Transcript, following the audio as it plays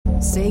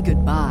Say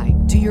goodbye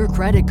to your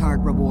credit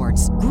card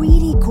rewards.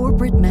 Greedy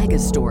corporate mega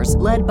stores,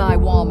 led by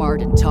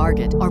Walmart and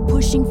Target, are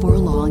pushing for a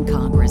law in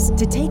Congress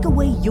to take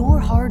away your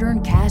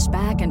hard-earned cash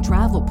back and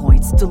travel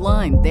points to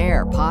line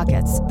their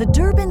pockets. The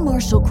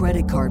Durbin-Marshall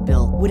credit card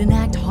bill would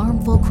enact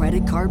harmful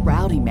credit card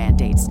routing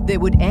mandates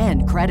that would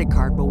end credit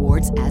card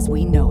rewards as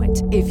we know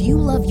it. If you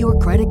love your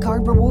credit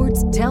card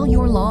rewards, tell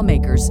your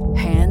lawmakers,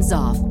 hands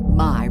off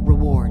my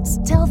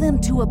rewards. Tell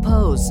them to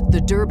oppose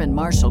the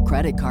Durbin-Marshall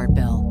credit card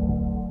bill.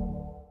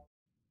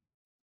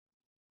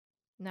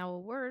 Now a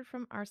word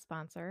from our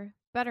sponsor,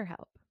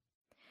 BetterHelp.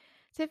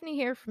 Tiffany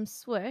here from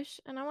Swish,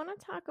 and I want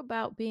to talk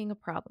about being a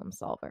problem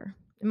solver.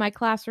 In my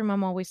classroom,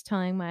 I'm always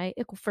telling my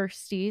equal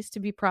firsties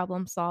to be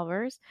problem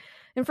solvers.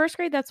 In first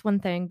grade, that's one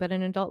thing, but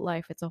in adult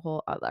life, it's a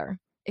whole other.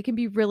 It can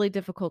be really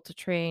difficult to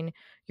train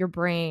your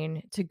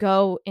brain to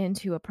go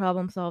into a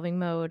problem-solving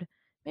mode.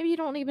 Maybe you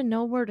don't even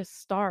know where to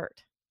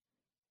start.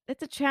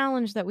 It's a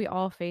challenge that we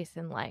all face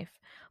in life.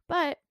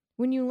 But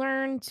when you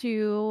learn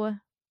to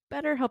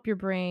better help your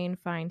brain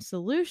find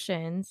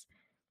solutions,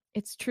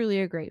 it's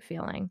truly a great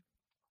feeling.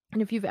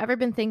 And if you've ever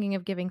been thinking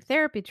of giving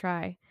therapy a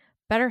try,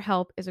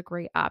 BetterHelp is a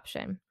great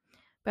option.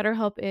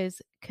 BetterHelp is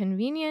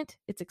convenient,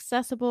 it's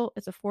accessible,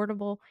 it's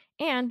affordable,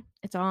 and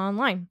it's all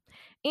online.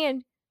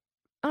 And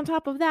on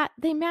top of that,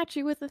 they match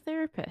you with a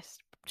therapist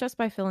just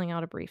by filling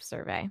out a brief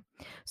survey.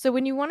 So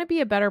when you want to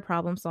be a better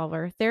problem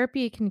solver,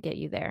 therapy can get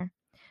you there.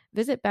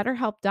 Visit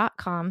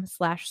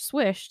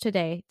betterhelp.com/swish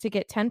today to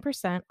get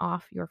 10%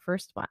 off your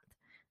first month.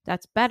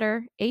 That's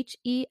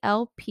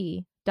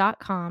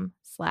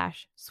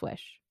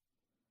betterhelp.com/swish.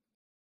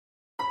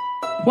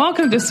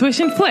 Welcome to Swish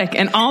and Flick,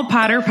 an all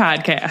Potter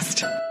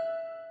podcast.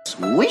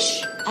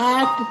 Swish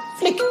and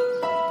flick.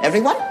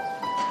 Everyone?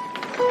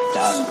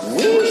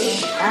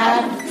 Swish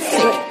and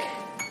flick.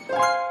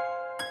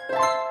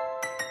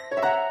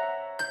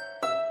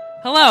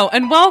 Hello,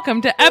 and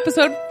welcome to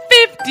episode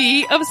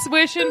 50 of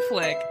Swish and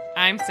Flick.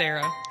 I'm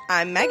Sarah.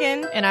 I'm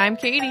Megan. And I'm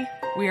Katie.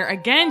 We are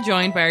again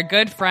joined by our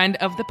good friend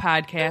of the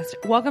podcast.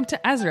 Welcome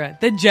to Ezra,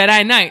 the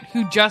Jedi Knight,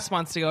 who just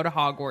wants to go to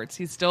Hogwarts.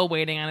 He's still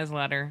waiting on his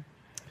letter.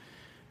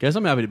 Guys,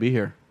 I'm happy to be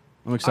here.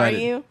 I'm excited.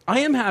 Are you?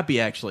 I am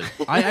happy, actually.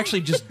 I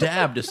actually just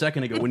dabbed a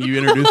second ago when you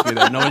introduced me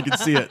there. No one could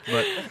see it,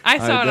 but I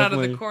saw it out of the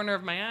definitely- corner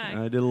of my eye.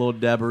 I did a little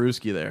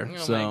dabberooski there. Oh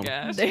so my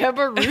gosh.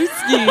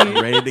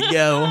 Dabberooski. ready to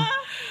go.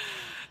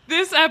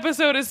 This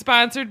episode is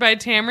sponsored by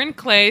Tamron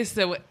Clay,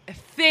 so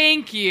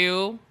thank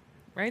you.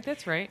 Right?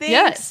 That's right. Thanks,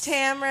 Yes.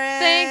 Tamron.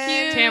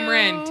 Thank you.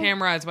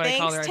 Tamra is what I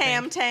call her. Thanks, I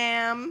Tam think.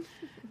 Tam.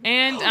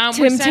 And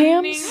Tim we're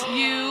sending Tams?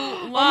 you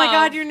love. Oh my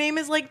God, your name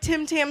is like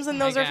Tim Tams, and Oh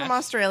my those are from gosh.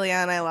 Australia,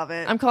 and I love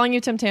it. I'm calling you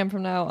Tim Tam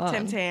from now on.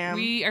 Tim Tam.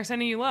 We are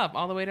sending you love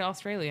all the way to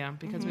Australia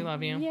because we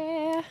love you.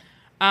 Yeah.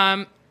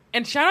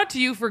 And shout out to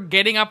you for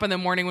getting up in the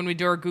morning when we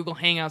do our Google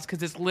Hangouts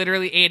because it's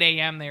literally 8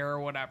 a.m. there or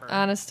whatever.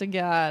 Honest to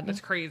God. That's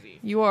crazy.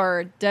 You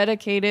are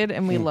dedicated,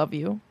 and we love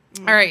you.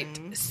 All right.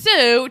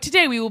 So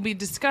today we will be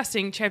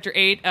discussing Chapter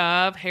 8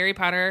 of Harry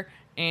Potter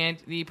and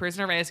the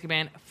Prisoner of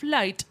Azkaban,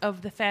 Flight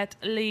of the Fat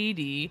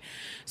Lady.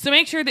 So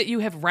make sure that you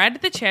have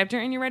read the chapter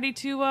and you're ready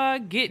to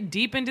get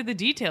deep into the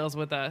details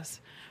with us.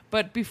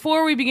 But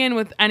before we begin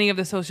with any of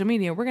the social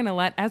media, we're going to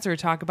let Ezra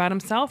talk about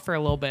himself for a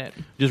little bit.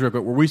 Just real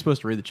quick, were we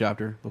supposed to read the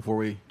chapter before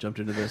we jumped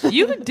into this?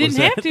 You didn't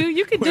have to.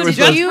 You could We were just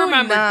supposed to-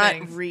 remember not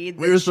things. read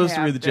the we were supposed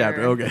to read the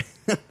chapter. Okay.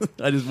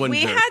 I just wasn't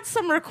We sure. had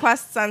some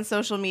requests on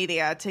social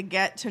media to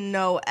get to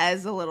know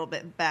Ez a little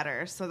bit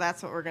better, so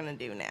that's what we're going to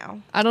do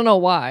now. I don't know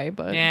why,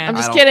 but Yeah. I'm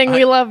just I don't- kidding.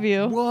 We I- love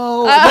you.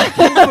 Whoa, that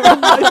came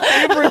from my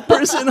favorite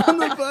person on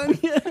the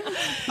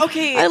podcast.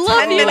 Okay, I love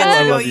 10 you, minutes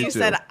Ez. ago I love you you too.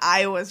 said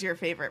I was your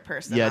favorite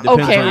person. Yeah, it on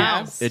depends Okay. on, Wow.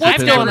 it What's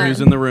depends going on on?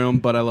 who's in the room,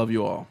 but I love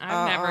you all.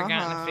 I've never gotten a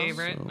Uh-huh.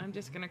 favorite. I'm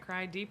just going to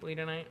cry deeply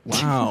tonight.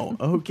 Wow.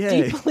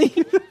 Okay.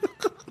 Deeply.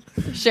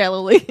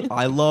 Shallowly.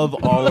 I love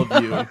all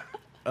of you.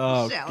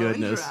 Oh, Shallow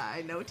goodness.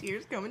 and dry, no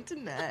tears coming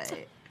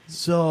tonight.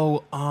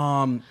 So,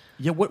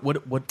 yeah, what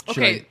should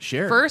Okay, I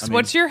share? first, I mean,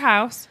 what's your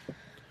house?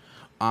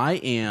 I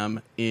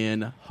am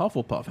in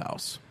Hufflepuff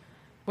House.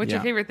 What's your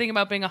Yeah. favorite thing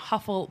about being a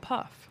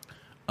Hufflepuff?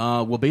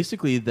 Well,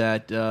 basically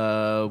that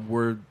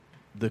we're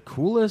the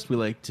coolest. We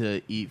like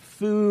to eat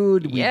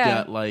food. We Yeah.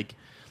 got like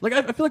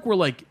I feel like we're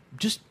like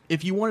just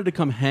if you wanted to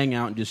come hang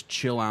out and just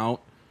chill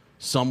out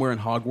somewhere in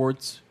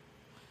Hogwarts,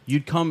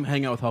 you'd come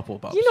hang out with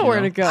Hufflepuffs. You know where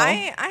to go.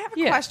 I have a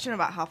Yeah. question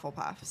about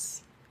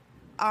Hufflepuffs.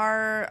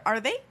 Are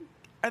they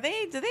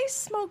do they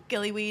smoke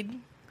gillyweed?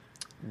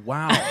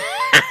 Wow.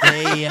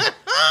 They,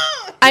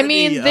 I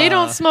mean, the, they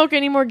don't smoke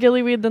any more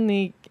gillyweed than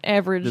the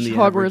average Than the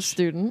Hogwarts average.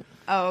 student.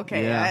 Oh,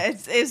 okay. Yeah.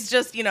 It's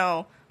just,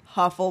 Hufflepuff.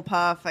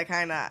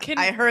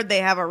 I heard they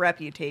have a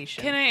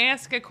reputation. Can I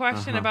ask a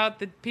question about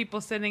the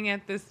people sitting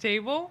at this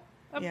table?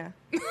 Yeah.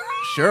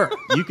 sure,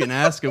 you can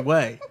ask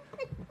away.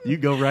 You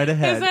go right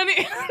ahead.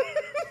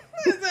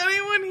 Has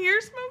anyone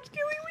here smoked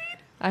gillyweed?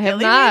 I have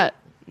Gillyweed? not.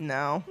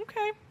 No.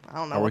 Okay. I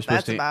don't know Are we what supposed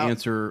that's to about.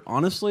 answer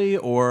honestly,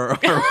 or are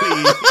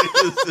we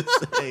just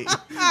to say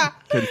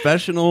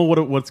confessional?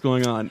 What's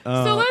going on?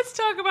 So let's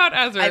talk about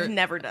Ezra. I've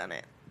never done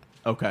it.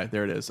 Okay,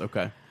 there it is.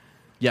 Okay.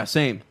 Yeah,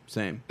 same.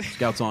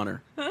 Scout's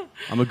honor.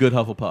 I'm a good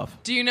Hufflepuff.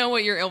 Do you know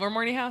what your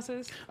Ilvermorny house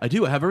is? I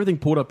do. I have everything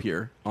pulled up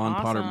here on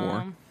Awesome.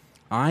 Pottermore.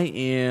 I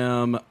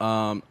am.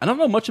 I don't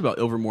know much about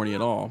Ilvermorny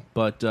at all,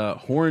 but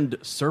Horned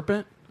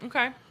Serpent.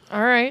 Okay.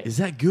 All right. Is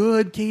that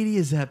good, Katie?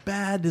 Is that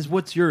bad?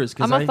 What's yours?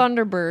 I'm a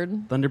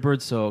Thunderbird.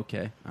 Thunderbird. So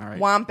okay. All right.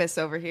 Wampus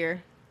over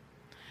here.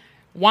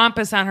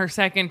 Wampus on her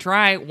second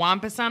try.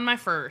 Wampus on my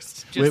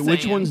first. Just Wait,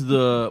 which saying. one's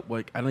the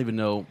like? I don't even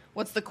know.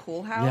 What's the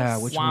cool house? Yeah,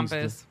 which one's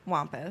Wampus?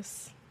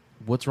 Wampus.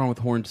 What's wrong with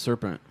Horned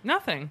Serpent?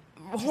 Nothing.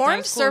 Horned Just not as cool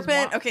as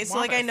Serpent. Okay, so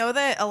like I Wampus. know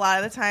that a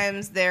lot of the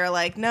times they're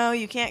like, no,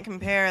 you can't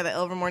compare the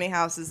Ilvermorny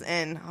houses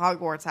and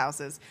Hogwarts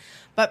houses,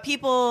 but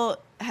people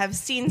have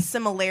seen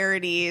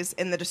similarities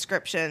in the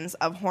descriptions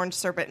of Horned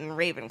Serpent and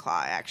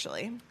Ravenclaw.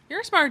 Actually,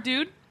 You're a smart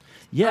dude.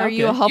 Yeah. Are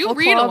you a okay. Huffleclaw? You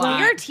read a lot. then?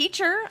 you're a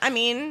teacher. I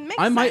mean, makes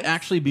I might sense.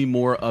 actually be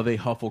more of a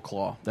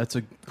Huffleclaw. That's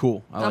a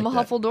cool. I'm like a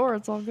that. Huffledore.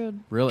 It's all good.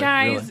 Really,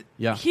 Guys, really?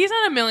 Yeah. he's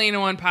on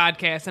 1,000,001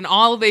 podcasts, and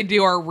all they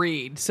do are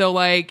read. So,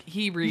 like,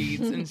 he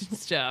reads and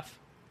stuff.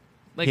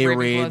 Like He Ravenclaws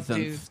reads do.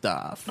 and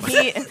stuff.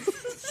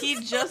 He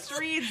just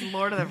reads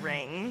Lord of the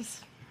Rings.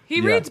 He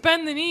Yeah. reads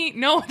Ben the Neat.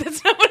 No,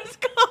 that's not what it's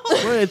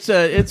called. Well,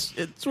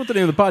 it's what the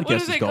name of the podcast What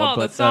is it called. called?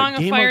 But, The Song of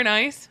Game Fire and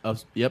Ice?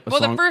 Yep.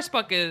 Well, the first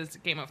book is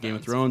Game of Thrones. Game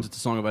of Thrones. It's a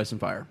Song of Ice and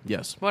Fire.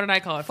 Yes. What did I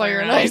call it? Fire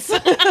and Ice.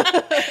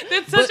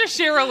 That's such a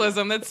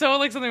Cherylism. That's so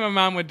like something my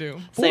mom would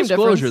do. Full Same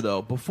disclosure, difference.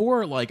 though,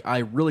 before like I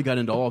really got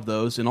into all of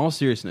those, in all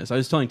seriousness, I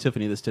was telling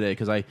Tiffany this today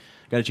because I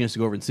got a chance to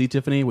go over and see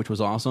Tiffany, which was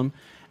awesome.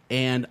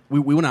 And we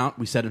went out.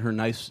 We sat in her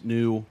nice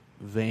new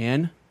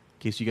van.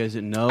 In case you guys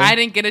didn't know, I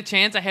didn't get a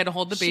chance. I had to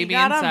hold the baby she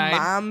got inside. a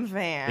mom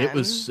van.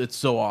 It's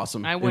so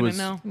awesome. I It wouldn't was-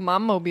 know.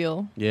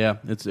 Mom-mobile. Yeah,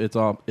 it's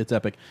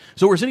epic.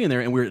 So we're sitting in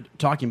there and we're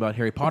talking about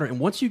Harry Potter. And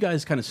once you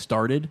guys kind of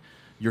started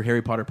your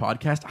Harry Potter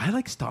podcast, I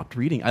like stopped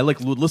reading. I like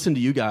would listen to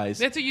you guys.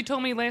 That's what you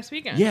told me last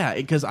weekend. Yeah,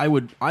 because I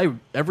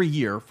every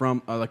year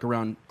from like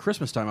around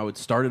Christmas time, I would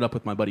start it up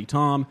with my buddy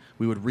Tom.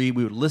 We would read,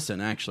 we would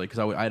listen actually, because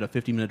I had a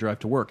 15-minute drive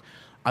to work.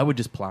 I would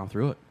just plow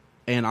through it,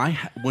 and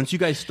once you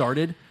guys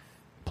started,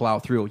 plow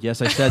through.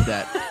 Yes, I said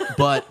that,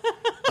 but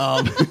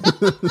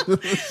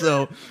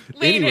so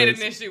Lane had anyways,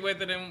 an issue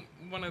with it in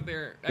one of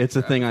their. it's a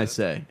extra thing I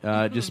episodes.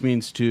 say. It just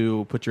means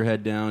to put your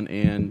head down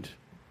and.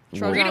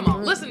 Trudge Read on them all.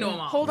 through. Listen to them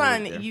all. Hold Right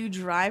on, there. you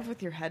drive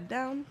with your head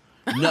down?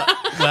 No,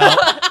 well,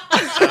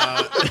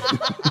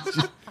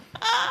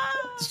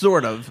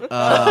 sort of.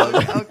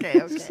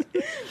 Okay.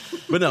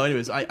 But no,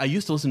 anyways, I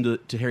used to listen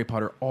to Harry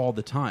Potter all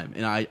the time,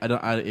 and I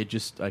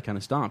kind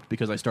of stopped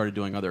because I started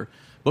doing other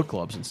book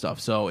clubs and stuff.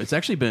 So it's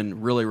actually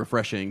been really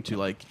refreshing to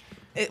like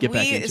get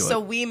back into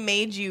it. We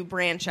made you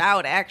branch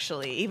out,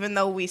 actually, even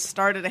though we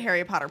started a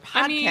Harry Potter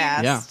podcast. I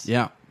mean-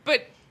 Yeah.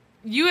 But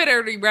you had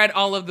already read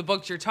all of the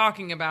books you're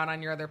talking about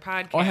on your other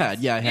podcast. Oh, I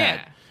had.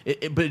 Yeah.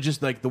 But it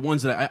just like the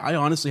ones that I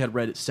honestly had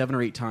read it 7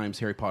 or 8 times.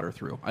 Harry Potter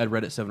through. I had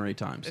read it 7 or 8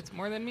 times. It's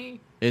more than me.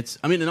 And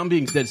I'm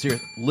being dead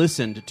serious.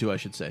 Listened to, I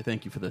should say.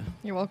 Thank you for the.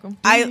 You're welcome.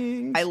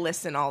 I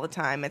listen all the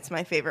time. It's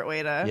my favorite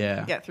way to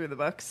Yeah. get through the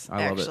books,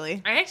 I love it.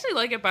 actually. I actually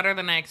like it better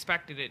than I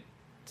expected it.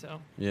 So,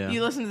 Yeah.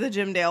 You listen to the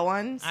Jim Dale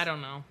ones? I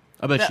don't know.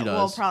 I bet she That-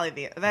 Well, does.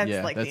 probably that's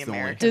Yeah, like that's the the only-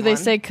 American Do they one.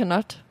 say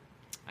Canut?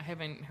 I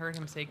haven't heard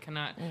him say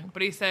Canut.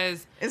 But he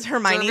says, Is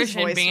Hermione's Dervish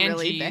and voice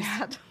really Banshees.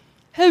 bad?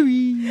 Harry.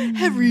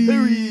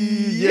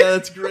 Yeah,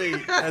 that's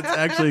great. That's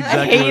actually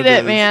exactly I what hate it it,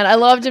 is. man. I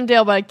love Jim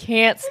Dale, but I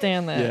can't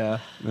stand that. Yeah,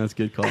 that's a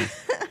good call.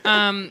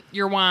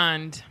 your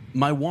wand.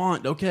 My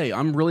wand. Okay,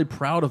 I'm really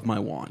proud of my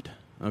wand.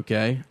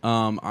 Okay,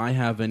 I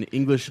have an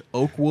English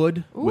oak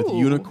wood with Ooh.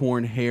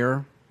 unicorn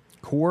hair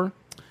core.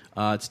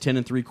 It's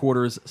 10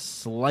 3/4,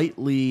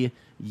 slightly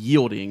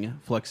yielding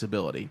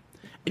flexibility.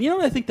 And you know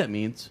what I think that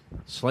means?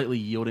 Slightly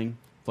yielding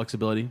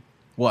flexibility.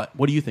 What?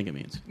 What do you think it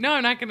means? No,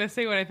 I'm not going to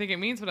say what I think it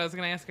means, but I was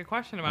going to ask a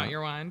question about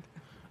your wand.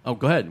 Oh,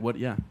 go ahead. What?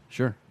 Yeah,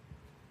 sure.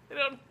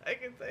 I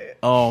can say it.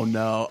 Oh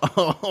no!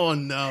 Oh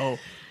no!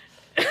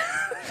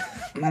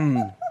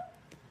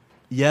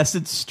 Yes,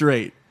 it's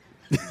straight.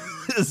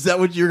 Is that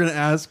what you're going to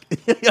ask?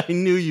 I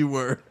knew you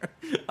were.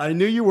 I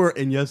knew you were,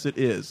 and yes, it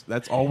is.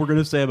 That's all we're going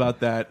to say about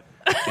that,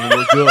 and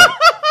we're good.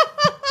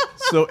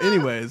 So,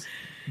 anyways,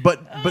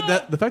 but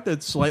the fact that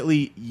it's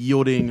slightly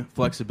yielding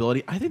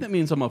flexibility, I think that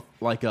means I'm a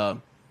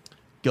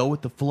go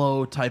with the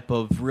flow type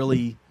of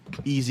really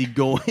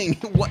easygoing.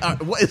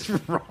 What is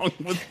wrong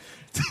with?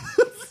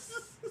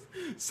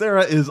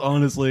 Sarah is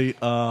honestly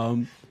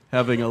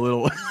having a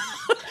little.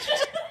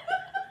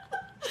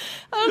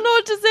 I don't know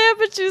what to say,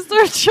 but she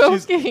starts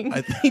choking.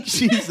 I think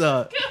she's.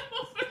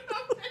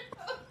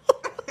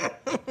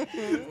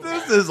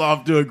 This is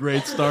off to a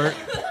great start.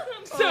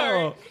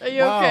 Sorry. Are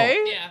you Wow.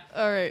 okay? Yeah.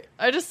 All right.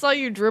 I just saw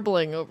you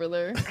dribbling over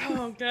there.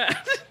 Oh, God.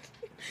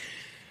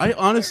 I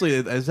honestly,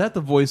 is that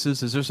the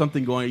voices? Is there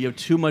something going? You have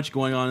too much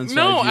going on inside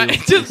No, you. I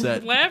Is just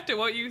that- laughed at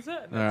what you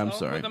said. That's I'm all,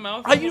 sorry. With a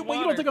mouth You full of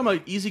don't water. think I'm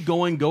an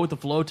easygoing, go with the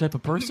flow type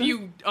of person?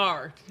 You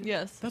are.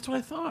 Yes. That's what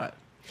I thought.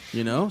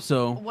 You know,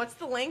 so What's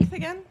the length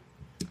again?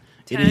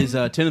 it is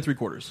 10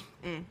 3/4.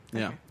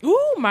 Yeah.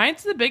 Ooh,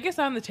 mine's the biggest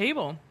on the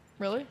table.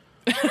 Really?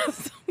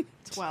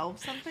 12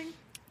 something?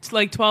 It's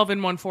like 12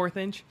 and 1/4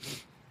 inch.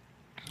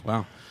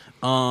 Wow.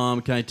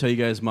 Can I tell you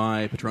guys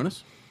my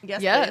Patronus?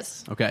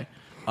 Yes. Okay.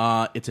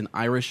 It's an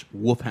Irish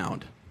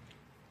wolfhound.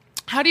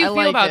 How do you I feel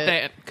like about it.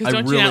 that? Because I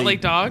don't you not really-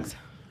 like dogs?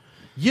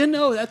 You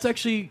know, that's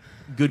actually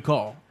good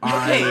call.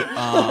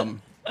 I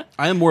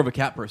am more of a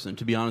cat person,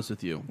 to be honest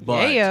with you.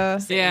 But Yeah.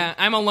 Yeah,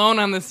 I'm alone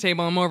on this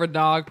table. I'm more of a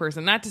dog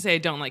person. Not to say I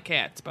don't like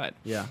cats, but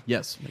yeah,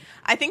 yes.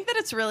 I think that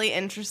it's really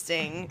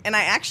interesting, and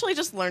I actually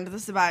just learned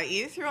this about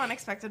you through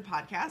Unexpected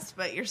Podcast,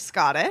 but you're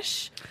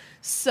Scottish.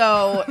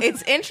 So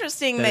it's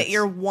interesting that That's-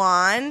 your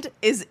wand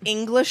is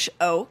English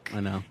oak. I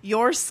know.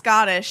 You're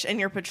Scottish, and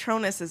your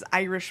Patronus is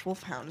Irish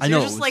wolfhound. So I know,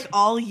 You're just it's- like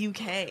all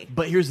UK.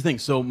 But here's the thing.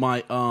 So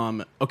my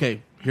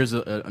okay, here's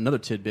another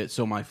tidbit.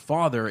 So my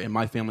father and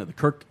my family, the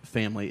Kirk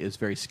family, is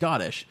very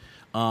Scottish.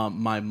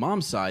 My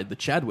mom's side, the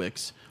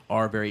Chadwicks,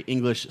 are very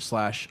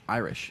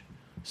English/Irish.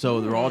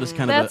 So they're all just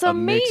kind of That's a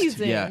mixed.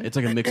 amazing. Yeah, it's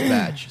like a mixed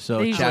batch. So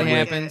that usually Chadwick,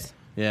 happens.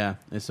 yeah,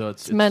 and so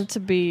it's Meant to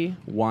be.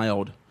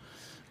 wild.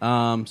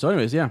 So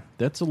anyways, yeah,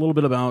 that's a little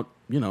bit about,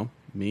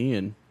 me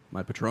and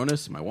my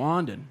Patronus, my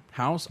wand, and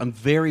house. I'm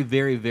very,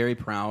 very, very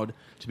proud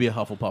to be a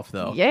Hufflepuff,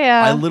 though.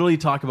 Yeah. I literally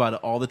talk about it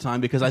all the time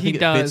because I He think it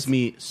does. fits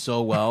me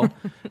so well.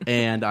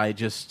 And I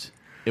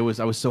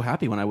was so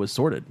happy when I was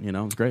sorted. It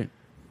was great.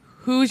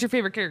 Who's your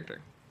favorite character?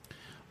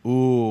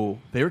 Ooh,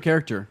 favorite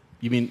character?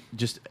 You mean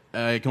just,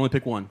 I can only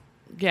pick one.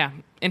 Yeah,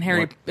 in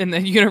What? in the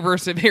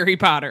universe of Harry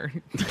Potter.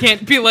 You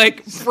can't be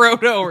like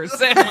Frodo or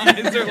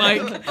Samwise or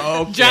like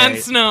Okay. Jon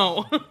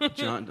Snow.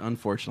 John,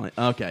 unfortunately.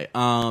 Okay.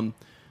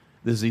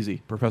 This is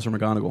easy. Professor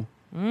McGonagall.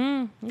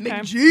 Okay.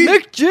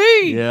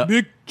 McG!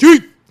 Yeah.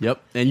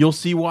 Yep. And you'll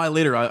see why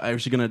later. I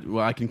actually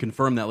I can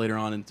confirm that later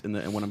on in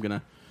when I'm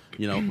gonna,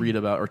 read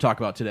about or talk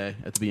about today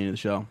at the beginning of the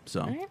show.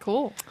 So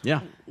Cool.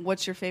 yeah.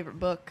 What's your favorite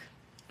book?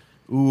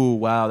 Ooh,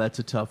 wow, that's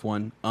a tough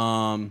one.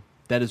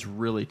 That is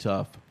really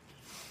tough.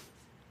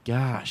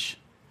 Gosh,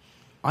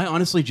 I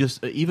honestly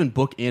just even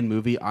book and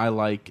movie. I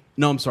like.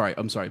 No, I'm sorry.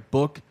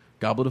 Book,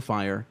 Goblet of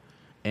Fire,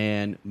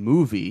 and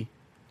movie,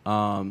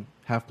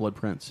 Half-Blood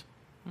Prince.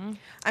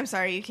 I'm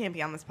sorry, you can't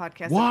be on this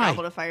podcast. if Why?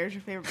 Goblet of Fire is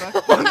your favorite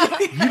book.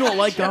 You don't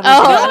like Goblet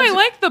Oh. of No, Fire? I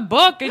like the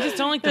book. I just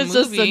don't like the It's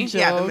just a movie. joke.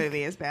 Yeah, the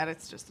movie is bad.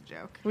 It's just a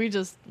joke.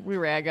 We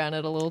rag on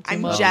it a little too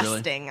I'm much. really?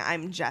 jesting.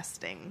 I'm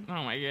jesting.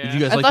 Oh my god. Did you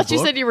guys I like thought the you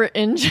book? said you were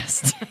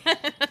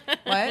ingesting.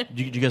 What?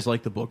 Did you guys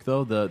like the book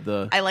though?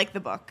 The I like the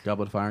book.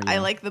 Goblet of Fire. I Yeah.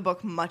 like the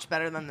book much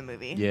better than the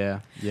movie. Yeah.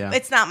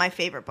 It's not my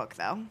favorite book,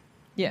 though.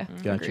 Yeah.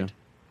 Gotcha. agreed.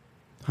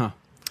 Huh.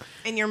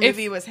 And your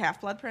movie was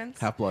Half-Blood Prince?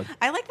 Half-Blood.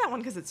 I like that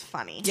one because it's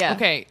funny. Yeah.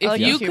 Okay, I if like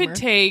you the humor.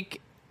 could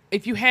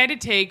if you had to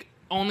take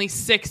only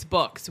 6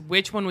 books,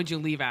 which one would you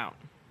leave out?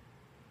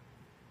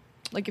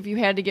 Like if you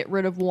had to get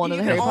rid of one You of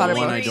the can Harry Potter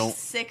only One I books. read don't-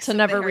 6 To of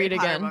never the Harry read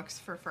Potter again. books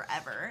for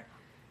forever.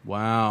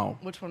 Wow.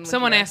 Which one would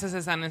Someone you asked us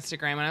this on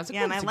Instagram, and I was like,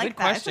 Yeah, "Oh, and I it's a like good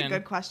that. question." It's a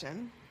good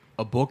question.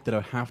 A book that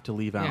I have to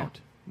leave Yeah. out.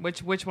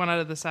 Which one out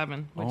of the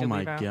 7 would Oh you my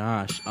leave out?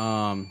 gosh.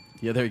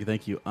 Yeah, there you go.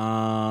 Thank you.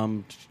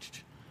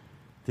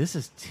 This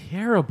is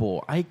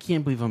terrible. I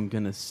can't believe I'm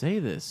gonna say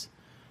this.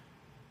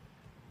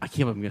 Prisoner.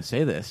 Oh, I was gonna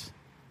say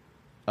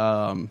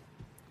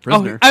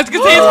it's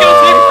gonna say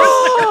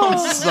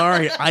I'm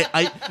sorry.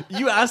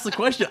 You asked the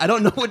question. I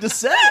don't know what to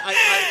say.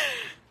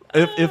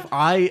 If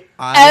I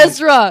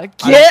Ezra,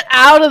 get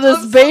out of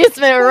this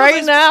basement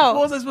right now.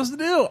 What was I supposed to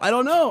do? I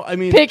don't know. I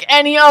mean, Pick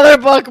any other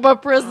book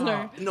but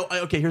Prisoner. no.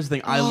 Okay, here's the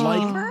thing. I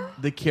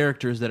like the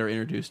characters that are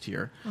introduced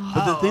here,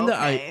 but the thing that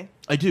okay.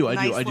 I do.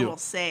 Nice little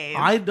save.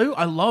 I do.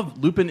 I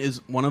love Lupin. Is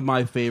one of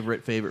my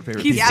favorite He's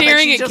people. Yeah, but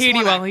staring you at just Katie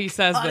wanna while he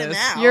says cut him this.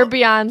 out. You're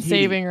beyond Katie,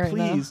 saving right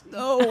please,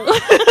 no.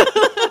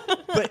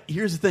 But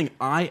here's the thing.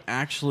 I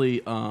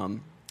actually,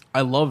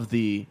 I love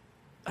the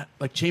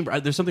like Chamber.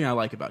 There's something I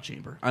like about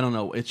Chamber. I don't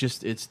know. It's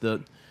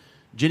the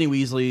Ginny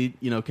Weasley,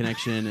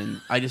 connection,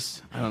 and I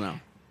don't know.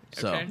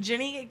 So Okay.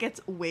 Ginny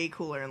gets way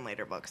cooler in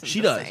later books. I'm she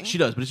just does, saying. she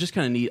does. But it's just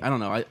kind of neat. I don't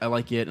know. I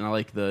like it, and I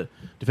like the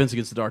Defense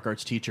Against the Dark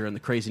Arts teacher and the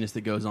craziness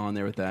that goes on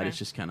there with that. Okay. It's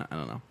just kind of I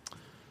don't know.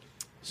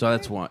 So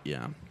that's what.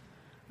 Yeah.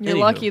 You're Anywho.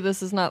 lucky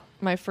this is not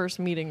my first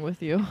meeting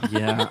with you.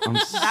 Yeah. I'm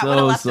That would've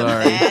so left a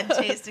sorry. bad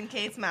taste in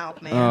Kate's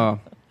mouth, man. Oh.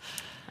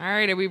 All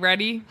right, are we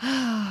ready?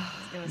 I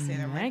was gonna say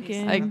there might be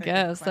some I other good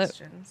guess that-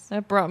 questions.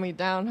 That brought me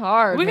down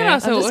hard. We can man.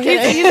 also I'm just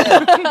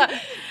kidding.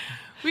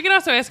 we can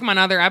also ask him on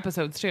other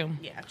episodes too.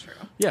 Yeah, true.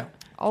 Yeah.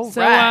 All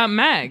So, right.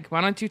 Meg, why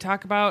don't you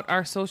talk about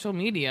our social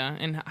media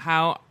and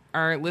how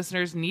our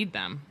listeners need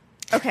them?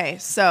 Okay,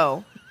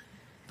 so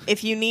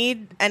if you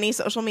need any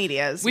social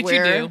medias, Which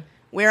you do.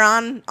 We're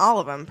on all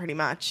of them pretty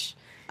much.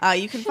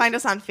 You can find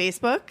us on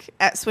Facebook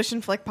at Swish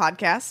and Flick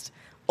Podcast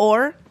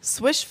or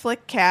Swish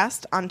Flick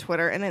Cast on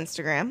Twitter and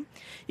Instagram.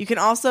 You can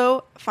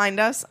also find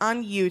us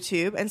on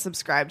YouTube and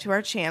subscribe to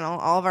our channel.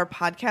 All of our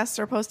podcasts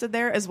are posted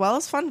there, as well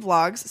as fun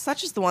vlogs,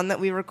 such as the one that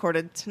we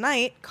recorded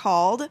tonight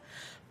called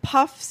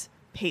Puff's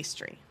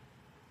Pastry.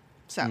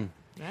 So,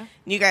 Yeah.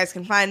 you guys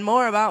can find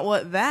more about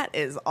what that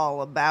is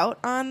all about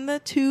on the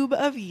tube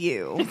of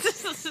you.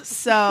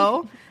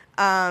 So,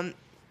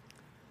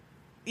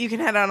 You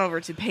can head on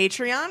over to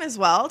Patreon as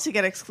well to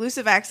get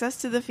exclusive access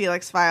to the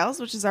Felix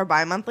Files, which is our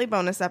bi-monthly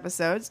bonus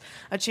episodes,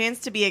 a chance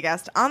to be a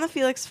guest on the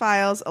Felix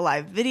Files, a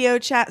live video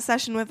chat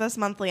session with us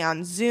monthly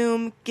on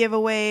Zoom,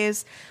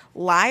 giveaways,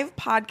 live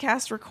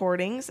podcast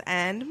recordings,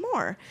 and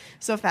more.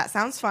 So if that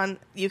sounds fun,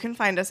 you can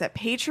find us at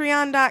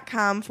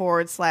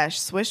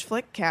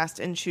patreon.com/swishflickcast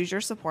and choose your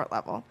support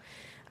level.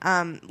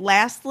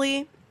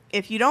 Lastly,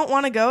 if you don't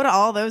want to go to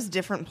all those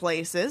different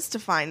places to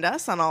find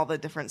us on all the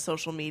different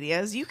social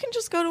medias, you can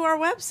just go to our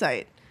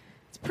website.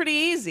 It's pretty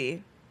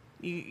easy.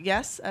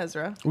 Yes,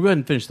 Ezra? We'll go ahead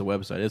and finish the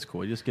website. It's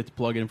cool. You just get to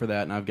plug in for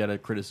that, and I've got a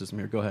criticism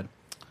here. Go ahead.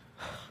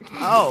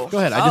 Oh. Go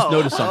ahead. I just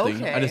noticed something.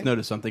 Okay. I just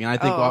noticed something, and I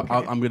think Okay.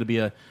 I'm going to be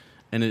a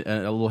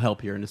little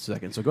help here in just a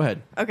second. So go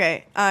ahead.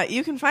 Okay.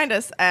 You can find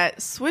us at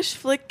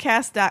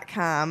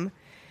swishflickcast.com.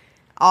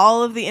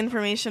 All of the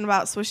information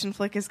about Swish and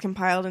Flick is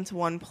compiled into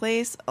one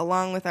place,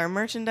 along with our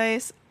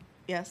merchandise.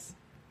 Yes.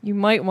 You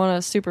might want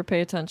to super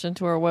pay attention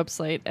to our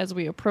website as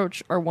we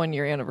approach our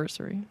 1-year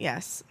anniversary.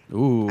 Yes.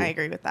 Ooh. I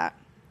agree with that.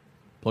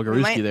 Plug a We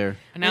rooski might- there.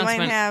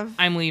 Announcement. have-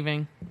 I'm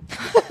leaving.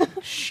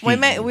 We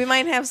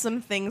might have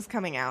some things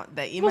coming out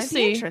that you We'll might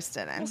see. be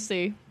interested in. We'll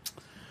see.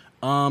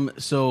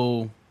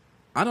 So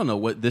I don't know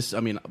what this. I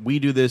mean, we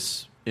do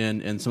this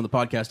in some of the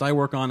podcasts I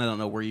work on. I don't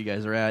know where you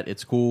guys are at.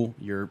 It's cool.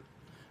 You're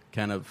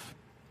kind of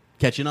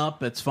catching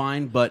up. It's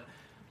fine. But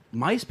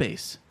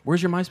MySpace.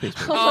 Where's your MySpace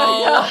page?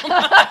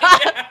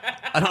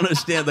 I don't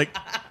understand. Like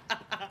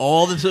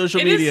all the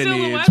social It is media still a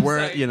needs. Where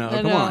I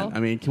come know. on. I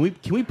mean, can we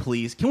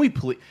please get a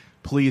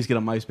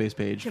MySpace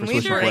page Can for we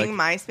Swish and bring Flick?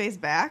 MySpace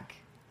back?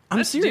 I'm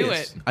Let's do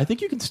serious. it. I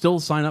think you can still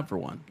sign up for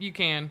one. You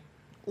can.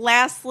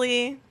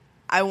 Lastly,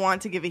 I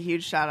want to give a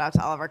huge shout out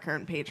to all of our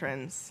current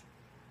patrons.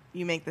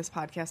 You make this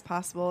podcast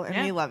possible, and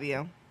Yeah. we love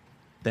you.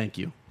 Thank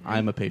you.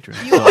 I'm a patron.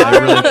 You so I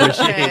are really a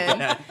appreciate patron.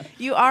 that.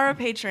 You are a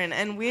patron,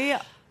 and we,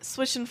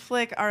 Swish and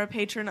Flick, are a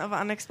patron of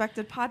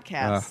Unexpected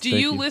Podcasts. Do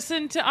Thank you you.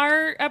 listen to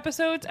our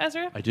episodes,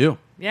 Ezra? I do.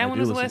 Yeah, I when do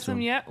was the listen last to time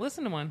 'em. you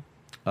listened to one?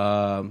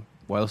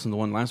 Well, I listened to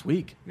one last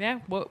week. Yeah,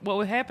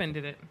 what happened?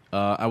 Did it?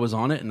 I was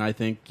on it, and I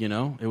think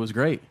it was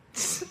great.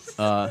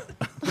 So,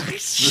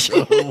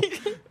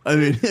 I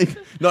mean,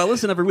 no, I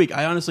listen every week.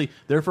 I honestly,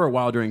 there for a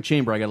while during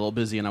Chamber, I got a little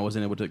busy, and I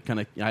wasn't able to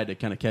I had to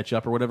kind of catch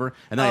up or whatever.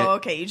 And then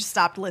Okay. You just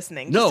stopped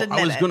listening. no, Just admit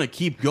I was it. going to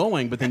keep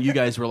going, but then you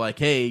guys were like,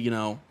 hey, you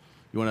want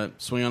to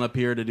swing on up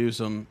here to do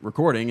some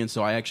recording, and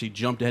so I actually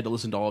jumped ahead to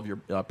listen to all of your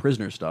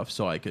prisoner stuff,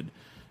 so I could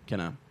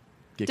kind of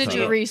get Did caught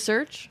you up.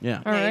 research?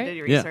 Yeah. All Yeah, you right. did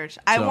your Yeah. research.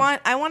 So-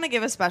 I want to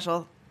give a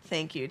special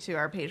thank you to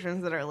our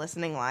patrons that are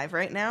listening live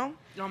right now.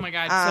 Oh my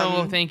God!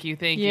 Um, So thank you.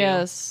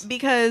 Yes.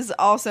 Because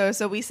also,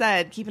 so we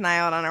said keep an eye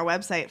out on our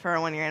website for our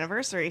 1-year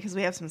anniversary because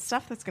we have some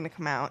stuff that's going to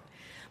come out.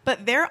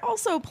 But they're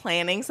also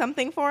planning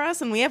something for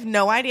us, and we have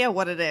no idea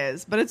what it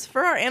is. But it's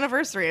for our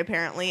anniversary,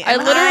 apparently. I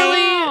And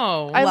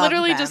Oh. I love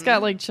literally just them.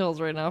 got like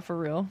chills right now, for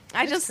real.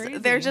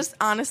 they're just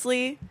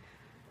honestly,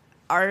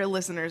 our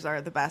listeners are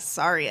the best.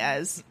 Sorry,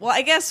 Ez. Well,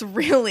 I guess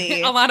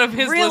really, A lot of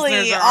his really,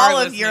 listeners are all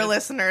our of your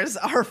listeners.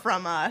 listeners are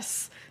from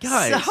us.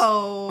 Guys,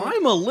 So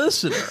I'm a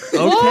listener, okay?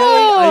 I mean,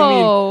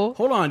 Whoa.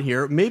 hold on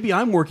here. Maybe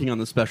I'm working on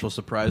the special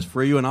surprise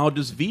for you, and I'll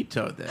just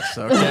veto this,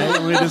 okay?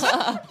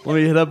 let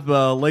me hit up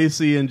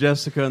Lacey and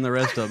Jessica and the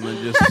rest of them,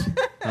 and just.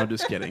 I'm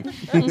just kidding.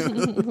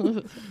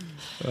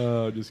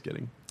 Just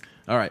kidding.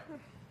 All right.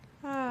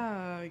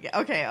 oh, yeah.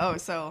 Okay. Oh,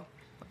 so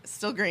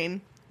still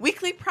green.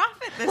 Weekly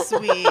profit this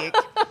week.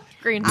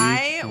 Green.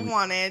 I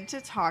wanted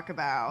to talk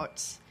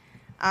about.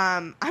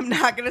 I'm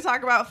not going to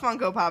talk about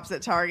Funko Pops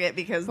at Target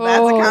because that's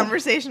Oh. a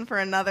conversation for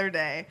another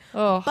day.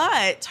 Oh.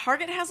 But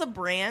Target has a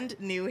brand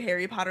new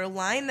Harry Potter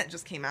line that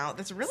just came out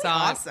that's really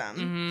Saw it.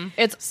 awesome.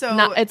 It's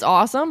So- it's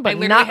awesome, I but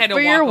literally not had to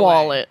for your walk away.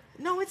 wallet.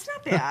 No, it's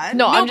not bad.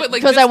 No, No, I'm but,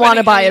 like, because just I want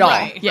to spending buy it all.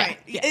 money. Yeah.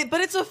 Right.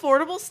 But it's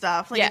affordable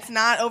stuff. Like Yeah. it's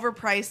not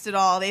overpriced at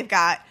all. They've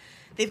got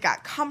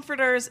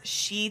comforters,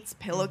 sheets,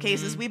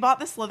 pillowcases. We bought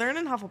the Slytherin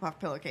and Hufflepuff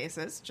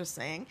pillowcases, just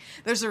saying.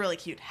 There's a really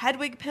cute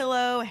Hedwig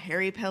pillow, a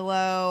Harry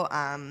pillow.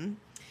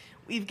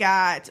 We've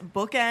got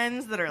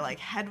bookends that are like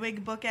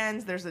Hedwig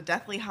bookends. There's a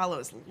Deathly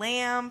Hallows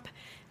lamp.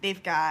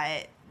 They've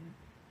got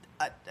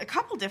a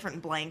couple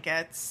different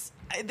blankets.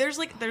 There's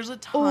a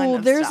ton Oh,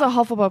 of there's stuff. a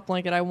Hufflepuff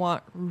blanket I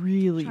want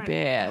really Trying-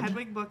 bad.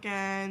 Hedwig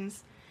bookends.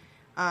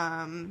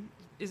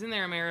 Isn't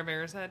there a Mayor of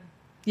Erised?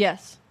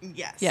 Yes.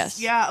 Yes. Yes.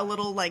 Yeah, a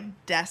little like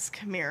desk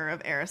mirror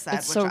of Erised,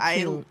 It's which so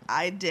cute.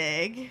 I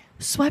dig.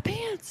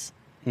 Sweatpants.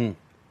 They've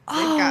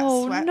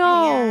Oh got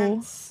no.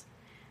 sweatpants,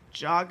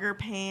 jogger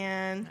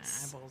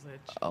pants, Eyeballs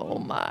itch. Oh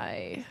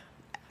my.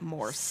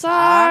 more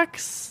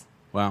Socks. socks.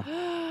 Wow.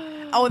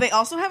 Oh, they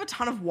also have a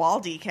ton of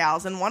wall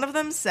decals, and one of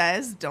them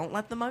says, "Don't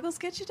let the Muggles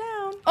get you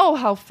down." Oh,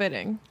 how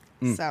fitting.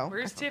 So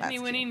Where's I thought Tiffany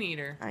that's when he cute. need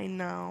her? I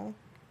know.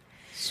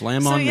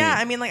 Slam So on yeah,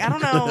 me. I mean, like I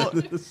don't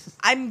know.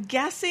 I'm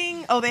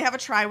guessing. Oh, they have a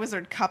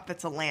Triwizard cup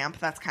that's a lamp.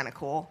 That's kind of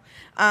cool.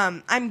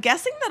 I'm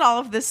guessing that all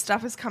of this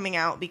stuff is coming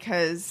out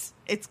because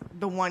it's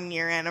the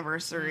 1-year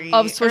anniversary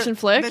Of Swish or and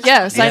Flick? the-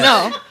 Yes, I Yeah.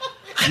 know.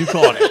 You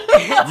caught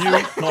it.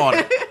 You caught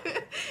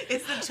it.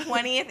 It's the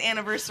 20th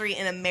anniversary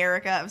in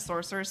America of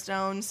Sorcerer's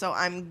Stone, so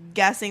I'm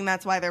guessing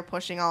that's why they're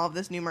pushing all of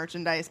this new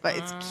merchandise. But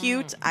it's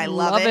cute. I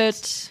love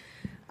it.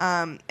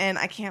 And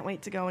I can't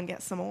wait to go and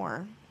get some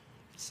more.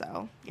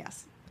 So,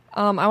 yes.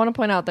 I want to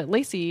point out that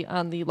Lacey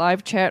on the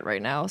live chat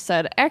right now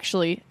said,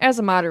 actually, as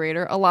a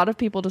moderator, a lot of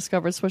people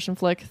discovered Swish and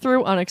Flick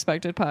through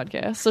unexpected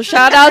podcasts. So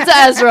shout out to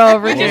Ezra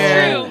over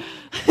here. True.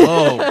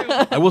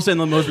 Oh, I will say in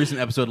the most recent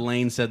episode,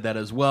 Lane said that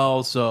as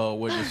well. So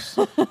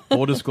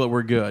we'll disclose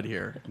we're good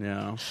here.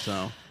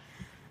 So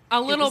A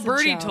little was a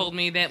birdie joke. told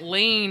me that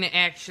Lane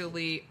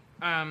actually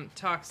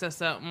talks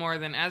us up more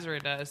than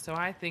Ezra does. So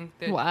I think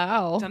that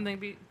Wow. something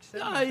be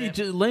said about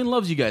that. Lane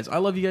loves you guys. I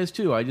love you guys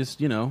too. I just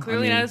Clearly I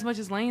mean, not as much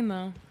as Lane,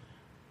 though.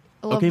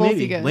 I love okay, both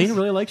maybe you guys. Lane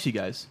really likes you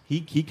guys.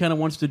 He kind of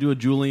wants to do a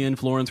Julian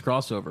Florence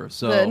crossover.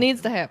 So That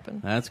needs to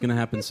happen. that's gonna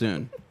happen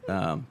soon.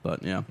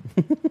 But yeah.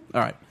 All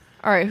right.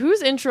 All right,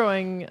 who's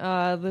introing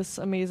this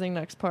amazing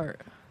next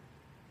part?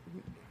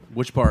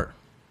 Which part?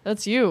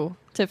 That's you,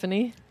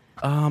 Tiffany.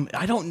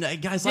 I don't know,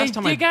 guys. Last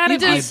time you gotta You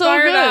did be so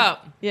fired good.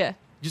 up. Yeah.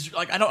 just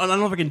like I don't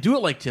know if I can do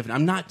it like Tiffany.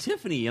 I'm not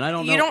Tiffany, and I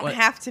don't know. You don't what-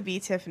 have to be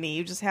Tiffany.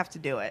 You just have to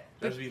do it.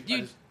 I just be- I You-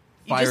 just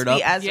You fired just up.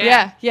 be Ezra.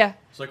 Yeah. Yeah.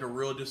 It's like a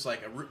real,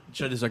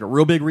 should I just like a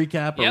real big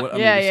recap? Or Yep. what? I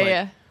Yeah, mean, just yeah,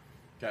 like,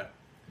 yeah. Okay.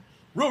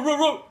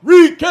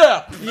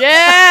 Recap.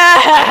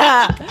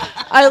 Yeah.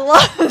 I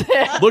love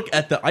that. Look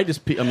at the. I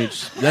mean,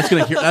 that's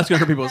gonna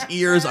hurt people's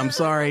ears. I'm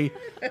sorry.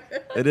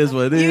 It is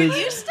what it is.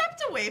 You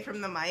stepped away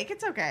from the mic.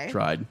 It's okay.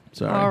 Tried.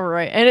 Sorry. All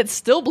right. And it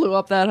still blew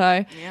up that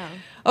high. Yeah.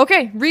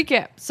 Okay,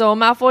 recap. So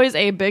Malfoy's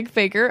a big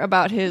faker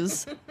about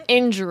his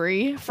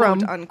injury from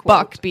Quote,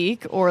 unquote.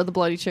 Buckbeak or the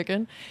Bloody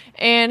Chicken.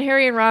 And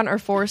Harry and Ron are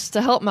forced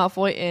to help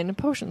Malfoy in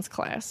potions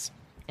class.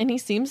 And he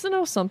seems to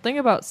know something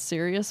about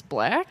Sirius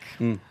Black.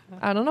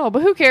 I don't know,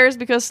 but who cares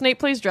because Snape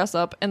plays dress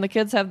up and the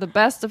kids have the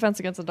best defense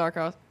against the dark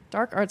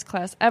arts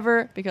class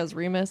ever because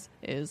Remus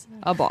is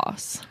a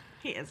boss.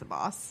 He is a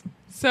boss.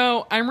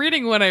 So I'm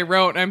reading what I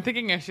wrote. I'm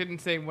thinking I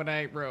shouldn't say what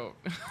I wrote.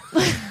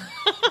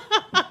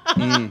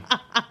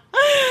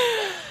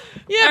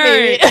 Yeah, All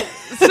baby. right.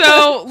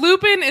 So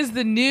Lupin is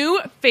the new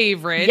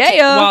favorite,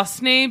 Yeah. while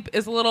Snape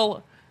is a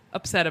little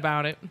upset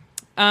about it.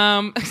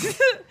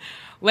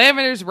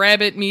 Lavender's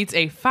rabbit meets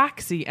a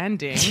foxy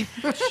ending.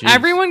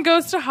 Everyone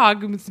goes to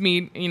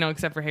Hogsmeade,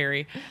 except for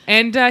Harry.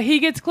 And he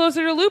gets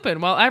closer to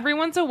Lupin. While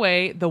everyone's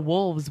away, the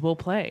wolves will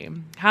play.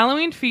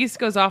 Halloween feast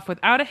goes off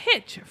without a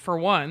hitch for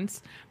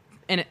once.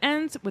 And it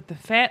ends with the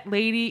fat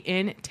lady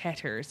in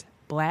tatters.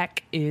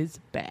 Black is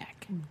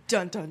back.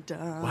 Dun dun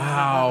dun.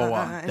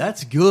 Wow,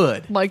 that's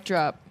good. Mic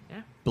drop.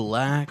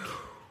 Black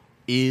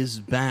is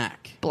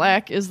back.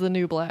 Black is the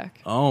new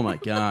black. Oh my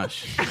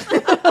gosh.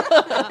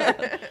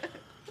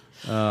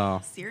 Oh.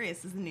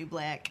 Sirius is the new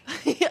black.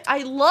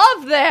 I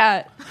love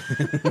that.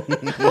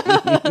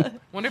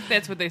 Wonder if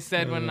that's what they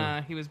said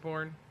when he was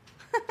born.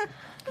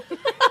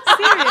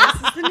 Sirius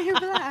is the new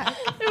black.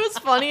 It was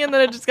funny, and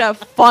then it just got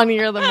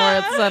funnier the more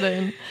it set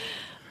in.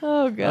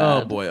 Oh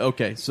god. Oh boy.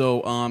 Okay.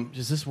 So,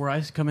 is this where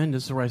I come in?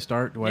 This is where I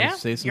start? Do I Yeah.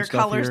 say some Your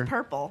stuff color's here?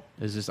 purple.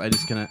 Is this? I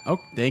just kind of. Oh,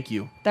 thank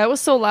you. That was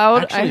so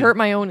loud, I Actually, hurt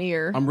my own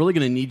ear. I'm really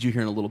going to need you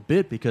here in a little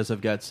bit because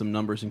I've got some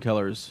numbers and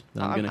colors.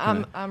 That I'm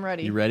going to. I'm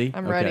ready. You ready?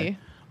 I'm Okay. ready.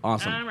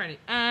 Awesome.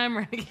 I'm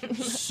ready.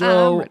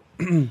 So,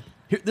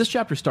 here, this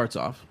chapter starts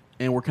off,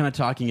 and we're kind of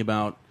talking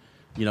about,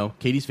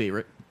 Katie's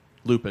favorite,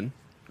 Lupin.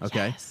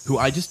 Okay, who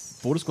I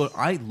just full disclosure,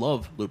 I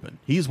love Lupin.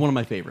 He's one of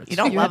my favorites. You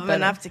don't You love had him better.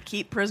 enough to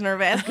keep Prisoner of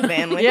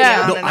Azkaban with Yeah.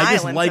 you on No, an I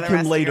just island like for the rest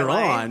him of later your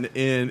life. on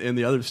in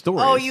the other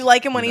stories. Oh, you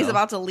like him when he's know?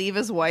 about to leave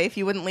his wife?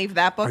 You wouldn't leave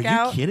that book Are you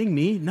out? kidding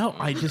me? No,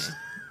 I just.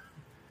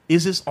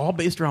 Is this all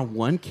based around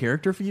one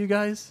character for you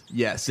guys?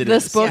 Yes, it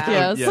is. This book,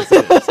 Yeah. yes. Yes,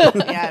 it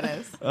is. Yeah, it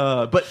is.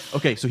 But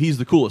okay, so he's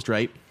the coolest,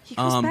 right? He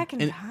goes back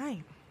in and-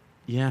 time.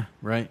 Yeah,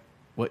 right.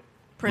 What?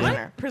 Prisoner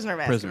of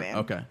Azkaban. Prisoner,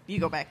 okay. You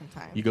go back in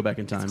time. You go back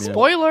in time. Yeah.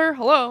 Spoiler.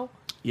 Hello.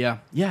 Yeah.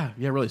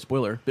 Really.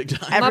 Spoiler. Big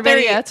time. Not there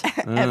yet.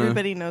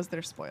 Everybody knows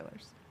their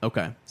spoilers.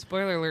 Okay.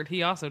 Spoiler alert,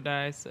 he also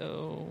dies,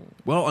 so...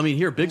 Well, I mean,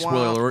 here, big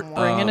spoiler Wah, alert. wah.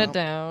 Bringing it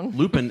down.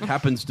 Lupin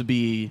happens to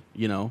be,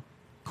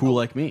 cool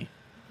like me.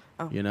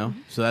 Oh.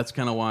 So that's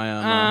kind of why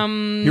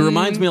he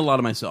reminds me a lot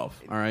of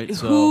myself. All right.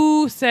 So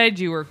Who said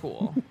you were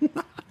cool?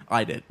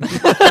 I did. That's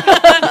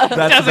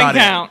Doesn't about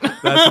count. It.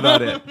 That's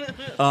about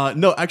it.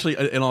 No, actually,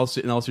 in all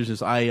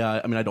seriousness,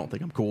 I mean, I don't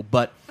think I'm cool,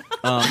 but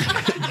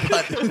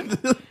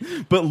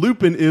but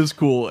Lupin is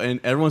cool,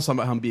 and everyone's talking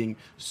about him being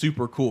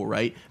super cool,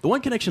 right? The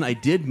one connection I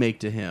did make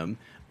to him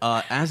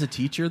as a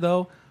teacher,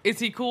 though, Is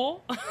he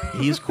cool?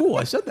 he's cool.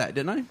 I said that,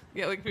 didn't I?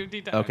 Yeah, like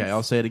 50 times. Okay,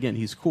 I'll say it again.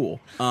 He's cool.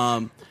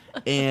 But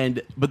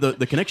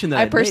the connection that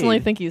I personally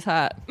made, think he's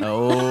hot.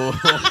 Oh,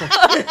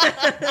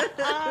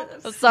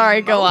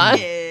 Sorry, go on.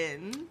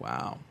 Smoking.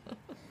 wow.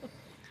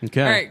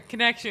 Okay. All right,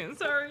 connection.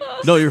 Sorry.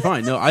 No, you're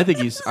fine. No, I think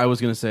he's. I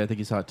was gonna say I think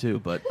he's hot too,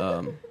 but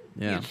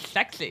yeah, He's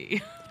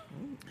sexy.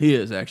 he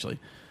is actually.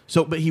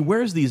 So, but he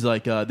wears these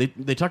like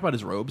they talk about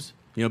his robes,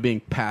 being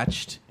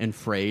patched and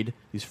frayed,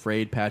 these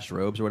frayed patched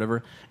robes or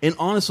whatever. And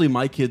honestly,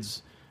 my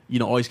kids,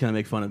 always kind of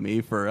make fun of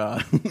me for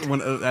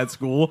when at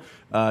school,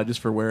 just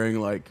for wearing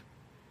like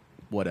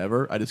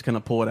whatever. I just kind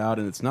of pull it out,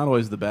 and it's not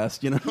always the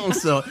best,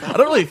 So I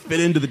don't really fit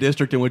into the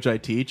district in which I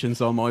teach, and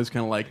so I'm always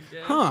kind of like,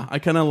 I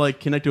kind of like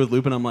connected with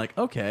Lupin. I'm like,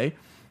 okay,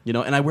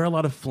 and I wear a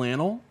lot of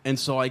flannel, and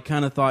so I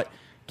kind of thought,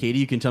 Katie,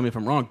 you can tell me if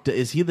I'm wrong.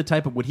 Is he the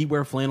type of, would he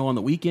wear flannel on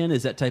the weekend?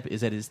 Is that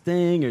his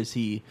thing, or is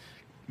he,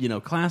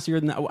 classier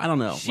than that? I don't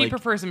know. She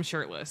prefers him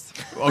shirtless.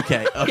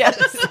 Okay.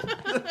 Yes.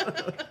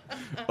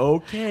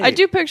 Okay. I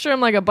do picture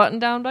him like a button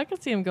down, but I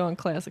could see him going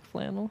classic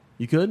flannel.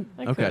 You could?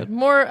 I Okay.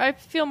 could. I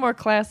feel more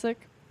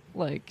classic,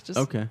 like just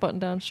button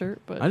down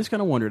shirt. But I just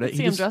kind of wondered. I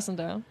see him dressing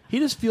down. He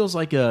just feels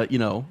like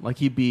like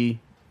he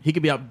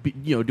could be out,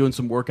 doing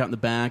some workout in the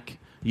back,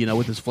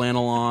 with his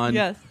flannel on.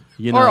 Yes.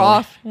 Or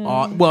off.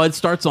 Well, it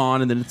starts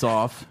on and then it's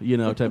off,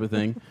 type of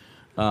thing.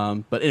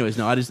 But anyways,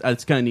 no,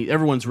 it's kind of neat.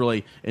 Everyone's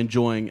really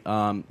enjoying,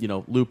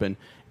 Lupin,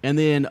 and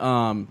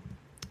then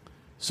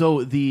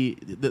so the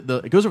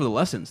it goes over the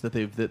lessons that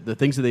the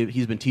things that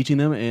he's been teaching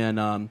them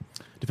and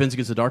Defense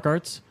Against the Dark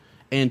Arts,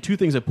 and two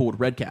things I pulled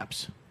red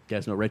caps. You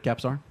guys know what red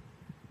caps are?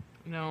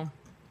 No.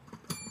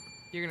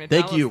 You're gonna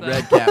Thank tell you, us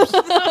red caps.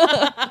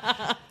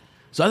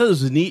 So I thought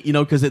this was neat,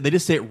 because they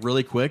just say it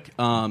really quick.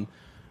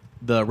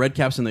 The red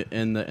caps and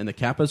the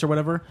kappas or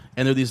whatever,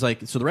 and they're these the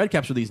red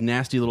caps are these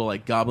nasty little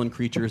goblin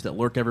creatures that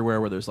lurk everywhere,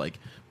 where there's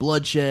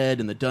bloodshed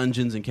in the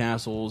dungeons and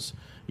castles,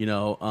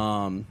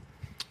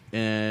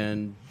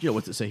 and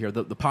what's it say here?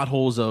 The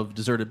potholes of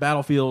deserted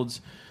battlefields.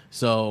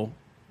 So,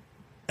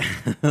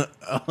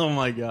 oh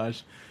my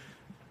gosh,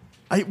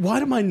 why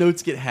do my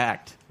notes get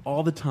hacked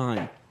all the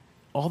time?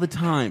 All the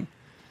time.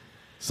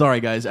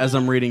 Sorry, guys. As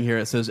I'm reading here,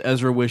 it says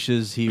Ezra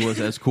wishes he was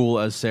as cool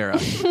as Sarah.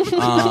 Right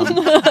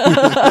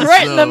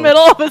in the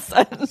middle of a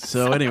sentence.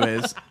 So,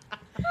 anyways,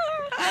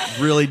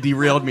 really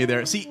derailed me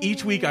there. See,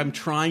 each week I'm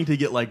trying to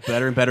get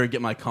better and better and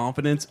get my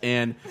confidence,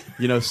 and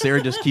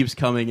Sarah just keeps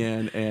coming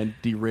in and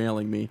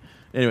derailing me.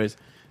 Anyways,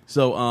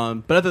 so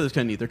but I thought it was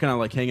kind of neat. They're kind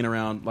of hanging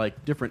around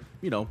different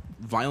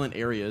violent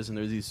areas, and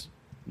there's these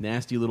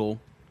nasty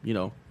little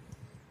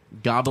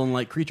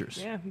goblin-like creatures.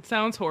 Yeah, it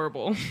sounds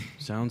horrible.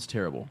 Sounds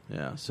terrible.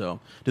 Yeah. So,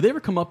 did they ever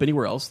come up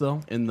anywhere else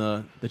though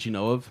that you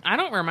know of? I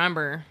don't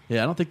remember.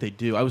 Yeah, I don't think they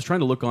do. I was trying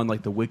to look on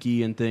the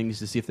wiki and things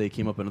to see if they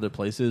came up in other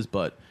places,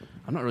 but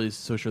I'm not really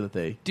so sure that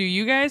they. Do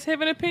you guys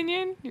have an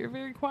opinion? You're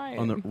very quiet.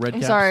 On the red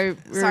caps? Sorry,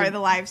 Sorry, the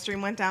live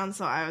stream went down,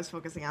 so I was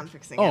focusing on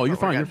fixing it. Oh, you're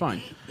but we're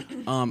fine. good.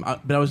 You're fine.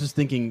 But I was just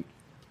thinking.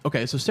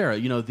 Okay, so Sarah,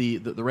 the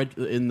red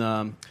in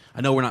the.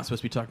 I know we're not supposed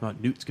to be talking about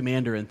Newt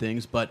Scamander and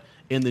things, but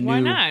in the Why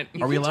new. not?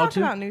 You Are we can allowed talk to?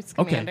 about Newt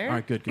Scamander. Okay. All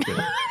right. Good.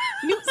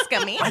 Newt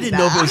Scamander. I didn't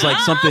know if it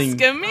was something.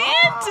 Scamander.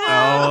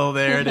 Oh,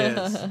 there it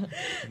is.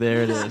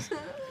 There it is.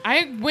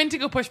 I went to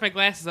go push my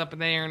glasses up,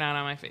 and they are not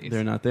on my face.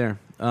 They're not there.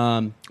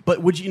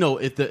 But would you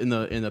if in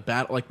the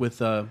battle with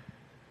the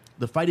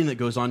fighting that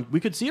goes on,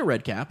 we could see a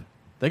red cap.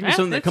 That could be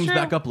something that that's comes true.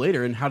 back up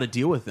later, and how to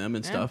deal with them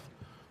and stuff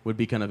would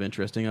be kind of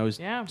interesting. I was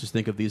just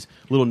think of these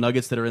little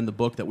nuggets that are in the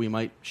book that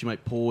she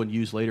might pull and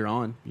use later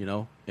on, in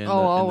the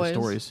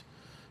stories.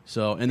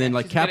 So and then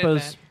she's good at kappas.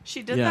 that.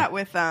 She did that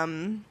with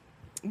Grindylows.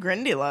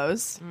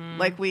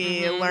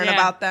 We learn Yeah.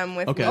 about them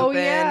with Okay. Lupin, Oh,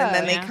 yeah. and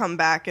then they Yeah. come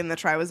back in the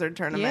Triwizard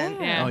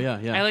Tournament. Yeah. Oh,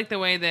 yeah. I like the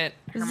way that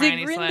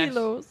Hermione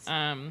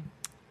Zigrindylos.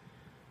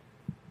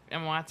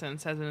 Emma Watson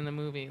says it in the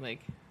movie,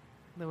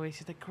 the way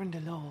she's like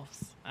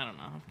Grindylows. I don't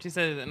know. She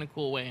says it in a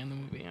cool way in the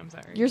movie. I'm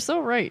sorry. You're so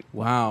right.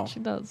 Wow. She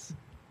does.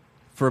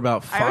 For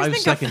about I always 5 think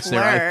of seconds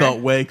there, I Fleur.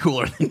 felt way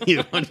cooler than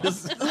you. I'm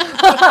just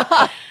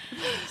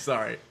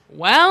sorry.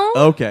 Well,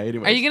 Okay.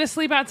 Anyway. are you gonna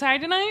sleep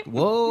outside tonight?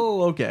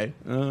 Whoa, okay.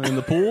 In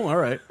the pool? All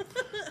right.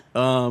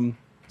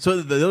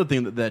 So the other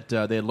thing that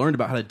they had learned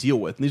about how to deal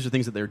with, and these are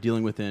things that they're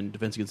dealing with in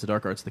Defense Against the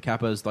Dark Arts, the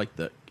kappas,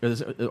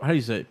 how do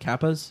you say it?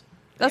 Kappas?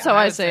 That's Yeah, how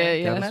I I would say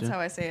it. Yeah. That's how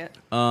I say it.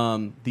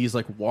 These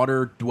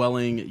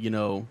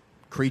water-dwelling,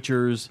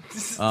 creatures.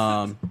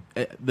 The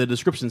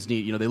description's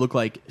neat. They look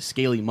like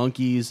scaly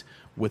monkeys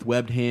with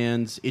webbed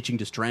hands, itching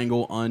to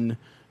strangle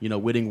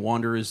witting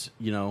wanderers,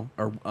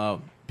 or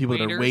people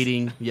that are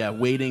Waders.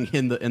 waiting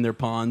in their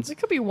ponds. It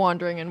could be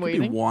wandering and Could be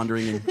waiting.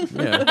 wandering and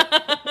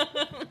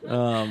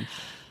yeah.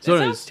 So It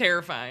anyways, sounds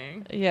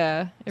terrifying.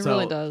 Yeah, it So-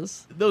 really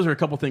does. those are a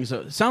couple things.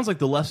 Sounds like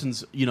the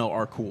lessons,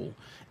 are cool.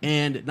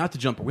 And not to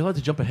jump. Are we allowed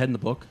to jump ahead in the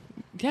book?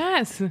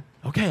 Yes.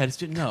 Okay, I just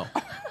didn't know.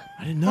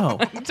 I didn't know.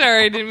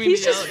 Sorry, I didn't mean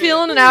He's to yell just at you.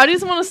 feeling it out. He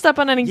doesn't want to step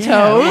on any Yeah,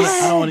 toes.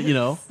 I don't want to,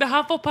 The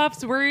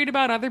Hufflepuff's worried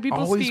about other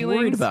people's always feelings.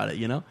 worried about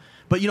it,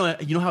 But you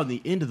know how in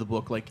the end of the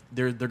book,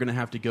 they're going to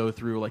have to go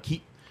through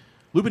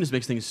Lupin just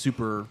makes things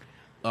super.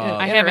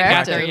 I haven't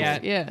got there Interactive.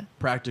 yet. Yeah.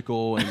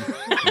 Practical and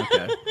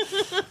okay.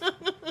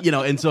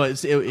 And so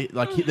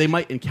they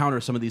might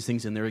encounter some of these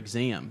things in their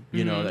exam,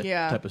 that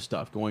Yeah. type of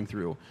stuff going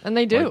through. And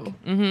they do.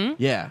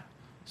 Yeah.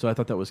 So I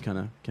thought that was kind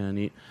of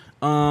neat.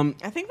 I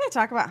think they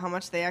talk about how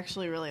much they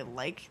actually really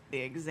like the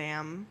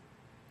exam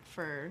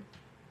for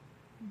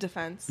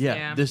defense. Yeah,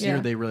 Yeah. this year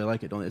Yeah. they really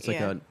like it, don't they? It's like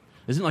Yeah.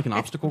 Isn't it like an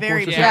obstacle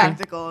Very course or Yeah. something?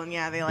 practical,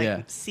 and they like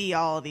Yeah. see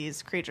all of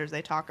these creatures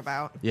they talk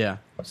about. Yeah.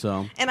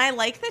 So And I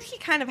like that he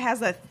kind of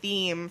has a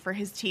theme for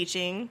his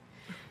teaching.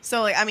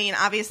 So, like, I mean,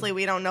 obviously,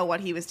 we don't know what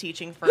he was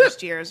teaching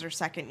first years or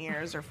second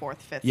years or fourth,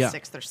 fifth, Yeah,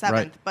 sixth, or seventh.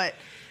 right. But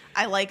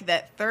I like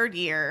that third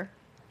year,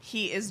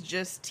 he is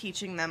just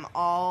teaching them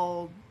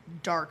all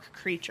dark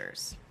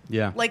creatures.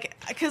 yeah. Like,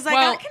 because I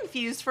Well- got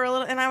confused for a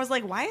little, and I was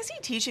like, why is he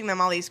teaching them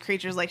all these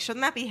creatures? Like,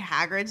 shouldn't that be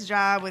Hagrid's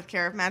job with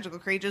Care of Magical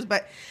Creatures?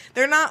 But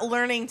they're not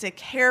learning to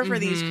care for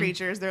these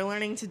creatures. They're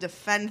learning to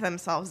defend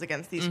themselves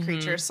against these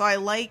creatures. So I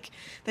like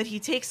that he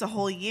takes a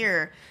whole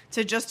year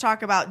to just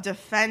talk about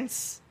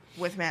defense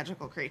with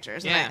magical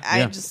creatures. Yeah.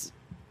 And Yeah.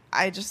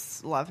 I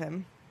just love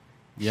him.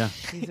 Yeah.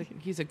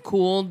 He's a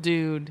cool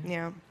dude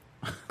Yeah.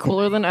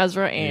 Cooler than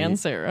Ezra and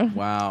Sarah.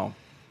 Wow.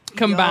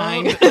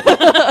 combined.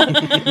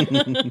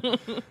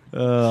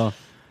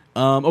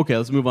 Okay,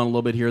 let's move on a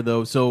little bit here,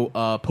 though. So,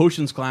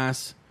 potions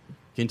class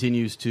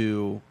continues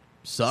to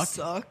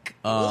suck.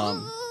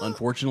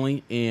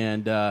 Unfortunately,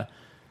 and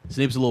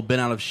Snape's a little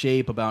bent out of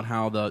shape about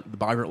how the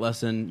Boggart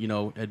lesson,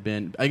 had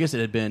been. I guess it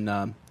had been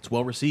it's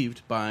well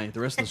received by the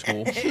rest of the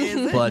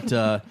school,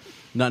 but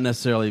not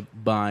necessarily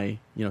by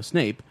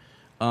Snape.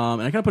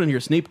 And I kind of put in here.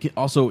 Snape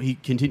he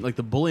continued, like,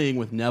 the bullying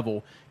with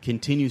Neville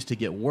continues to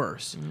get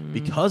worse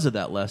because of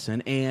that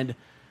lesson. And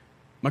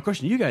my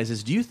question to you guys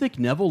is: do you think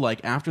Neville, like,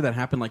 after that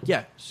happened, like,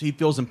 yeah, so he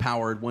feels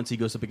empowered once he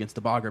goes up against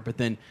the Boggart, but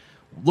then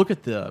look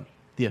at the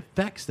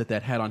effects that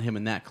had on him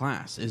in that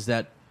class? Is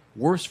that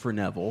worse for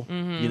Neville?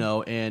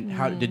 And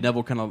how did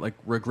Neville kind of, like,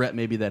 regret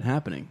maybe that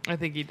happening? I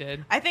think he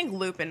did. I think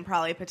Lupin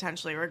probably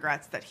potentially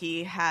regrets that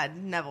he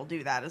had Neville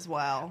do that as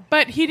well.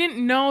 But he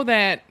didn't know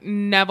that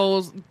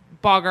Neville's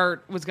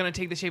Boggart was going to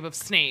take the shape of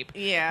Snape.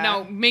 Yeah.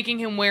 Now, making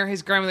him wear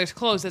his grandmother's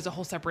clothes is a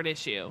whole separate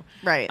issue.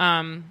 Right.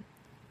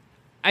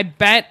 I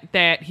bet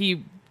that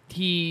he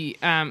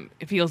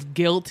feels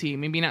guilty,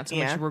 maybe not so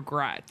Yeah. much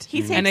regret. He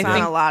takes And I on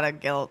think- a lot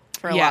of guilt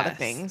for a lot of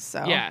things.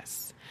 So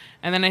Yes.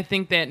 And then I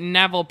think that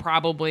Neville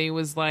probably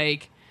was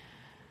like,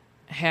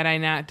 had I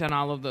not done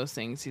all of those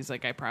things, he's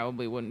like, I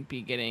probably wouldn't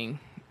be getting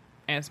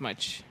as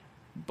much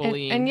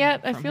bullying. And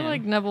yet, I from feel him.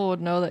 like Neville would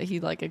know that he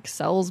like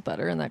excels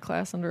better in that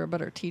class under a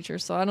better teacher.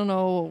 So I don't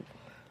know.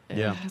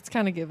 Yeah. It's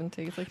kind of give and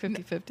take. It's like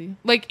 50-50.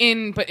 Like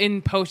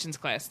in potions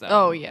class though.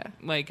 Oh, yeah.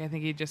 Like I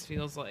think he just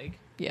feels like,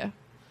 Yeah.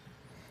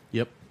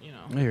 Yep. you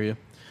know. I hear you.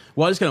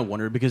 Well, I just kind of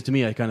wondered because to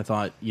me, I kind of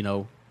thought,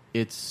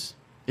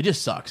 it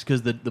just sucks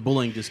because the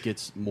bullying just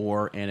gets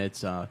more, and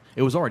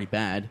it was already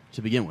bad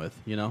to begin with,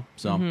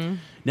 So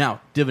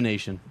now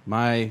divination,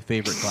 my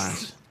favorite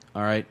class.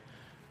 All right,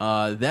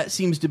 that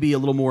seems to be a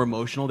little more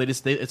emotional.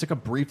 It's like a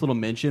brief little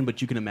mention,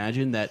 but you can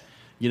imagine that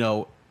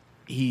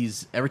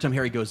he's every time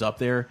Harry goes up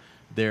there,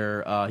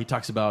 he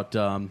talks about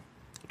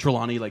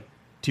Trelawney like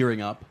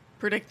tearing up.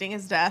 predicting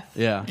his death.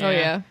 Yeah. Oh,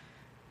 yeah.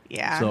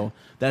 Yeah. So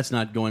that's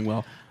not going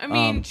well. I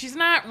mean, she's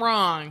not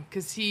wrong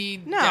because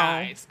he No.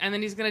 dies, and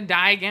then he's gonna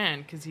die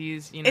again because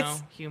he's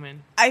It's-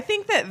 human. I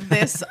think that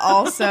this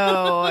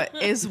also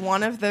is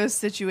one of those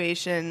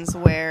situations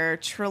where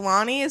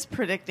Trelawney is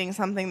predicting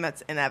something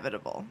that's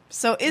inevitable.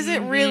 So is it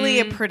really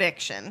a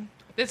prediction?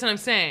 That's what I'm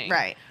saying.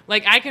 Right.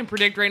 Like I can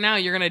predict right now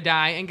you're gonna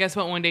die, and guess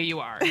what? One day you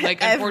are.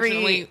 Like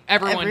unfortunately,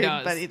 everyone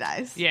everybody does.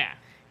 dies. Yeah.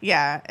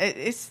 Yeah.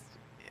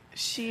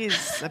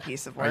 She's a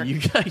piece of work. Are you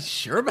guys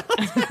sure about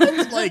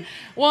that? Like,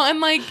 Well, and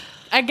like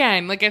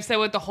again, like I've said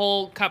with the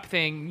whole cup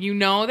thing, you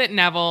know that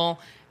Neville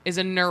is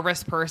a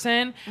nervous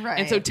person, Right,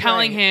 and so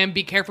telling right. him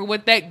be careful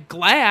with that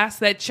glass,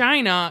 that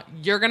china,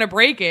 you're gonna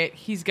break it.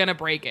 He's gonna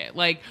break it.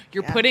 Like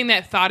you're Yeah. putting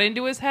that thought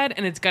into his head,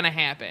 and it's gonna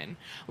happen.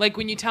 Like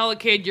when you tell a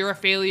kid you're a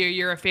failure,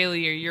 you're a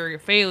failure, you're a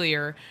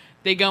failure.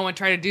 They go and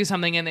try to do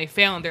something and they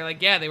fail, and they're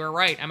like, "Yeah, they were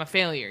right. I'm a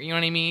failure." You know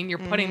what I mean? You're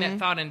putting that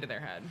thought into their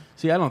head.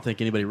 see, I don't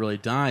think anybody really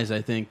dies.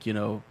 I think,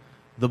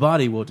 the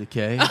body will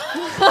decay,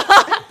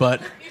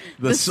 but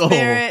the soul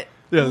spirit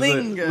yeah,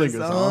 lingers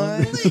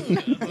on.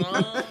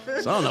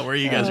 So I don't know where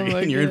you guys Oh are my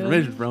getting your God.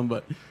 information from,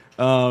 but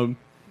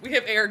We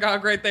have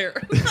Aragog right there.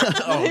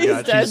 oh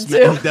god, dead she's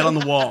too. dead on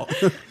the wall.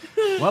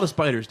 A lot of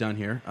spiders down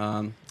here.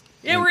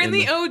 Yeah, we're in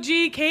the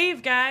OG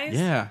cave, guys.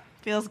 yeah.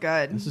 Feels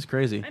good. This is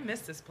crazy. I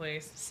miss this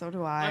place. So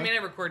do I. I mean, I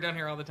record down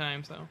here all the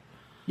time, so.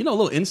 A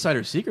little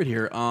insider secret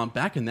here.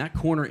 Back in that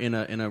corner in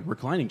a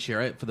reclining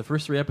chair for the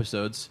first 3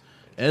 episodes,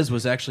 Ez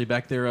was actually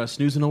back there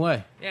snoozing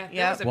away. Yeah, there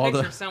Yep. was a While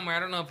picture the- somewhere. I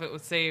don't know if it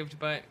was saved,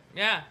 but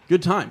yeah.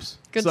 Good times.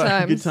 Good Sorry,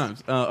 times. Good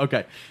times.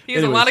 Okay. He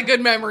has a lot of good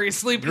memories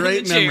sleeping great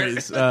in the chair.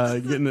 memories.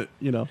 Getting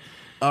it.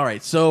 All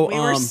right. So we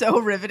were so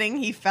riveting,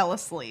 he fell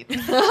asleep. you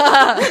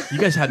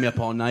guys had me up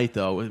all night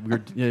though. It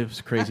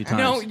was crazy times.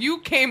 No, you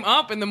came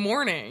up in the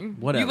morning.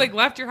 Whatever. You like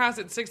left your house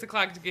at 6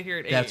 o'clock to get here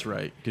at 8. That's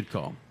right. Good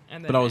call.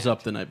 And then But I was napped.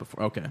 up the night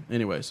before. Okay.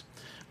 Anyways.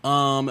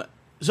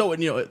 So,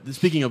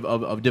 speaking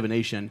of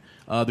divination,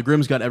 the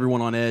Grimms got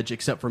everyone on edge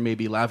except for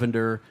maybe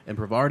Lavender and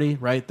Pravarti,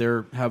 right?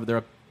 They're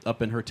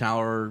up in her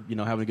tower,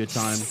 having a good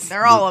time.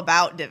 They're all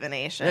about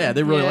divination. Yeah,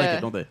 they really like Yeah.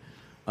 it, don't they?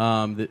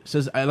 It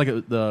says, I like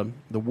it, the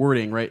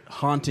wording, right?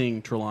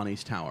 Haunting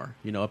Trelawney's tower,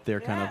 up there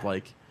kind of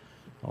like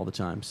all the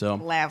time. So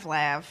Lav.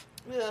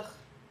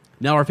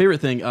 now our favorite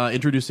thing,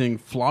 introducing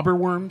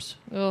flobberworms.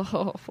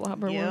 Oh,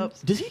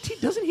 flobberworms. Yep.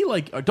 Doesn't he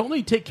like? Don't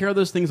they take care of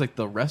those things like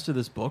the rest of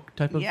this book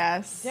type of?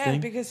 Yes. Yeah, thing?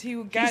 because he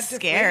got He's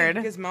scared.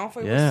 because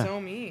Malfoy Yeah. was so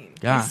mean.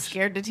 Gosh. He's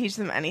scared to teach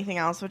them anything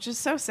else, which is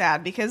so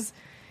sad because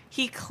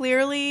he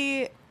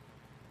clearly,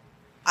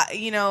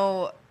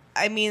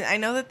 I mean, I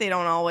know that they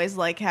don't always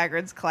like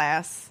Hagrid's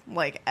class,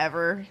 like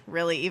ever,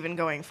 really, even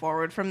going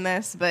forward from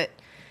this, but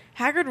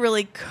Hagrid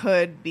really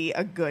could be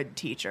a good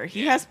teacher.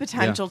 He has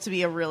potential to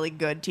be a really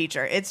good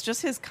teacher. It's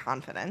just his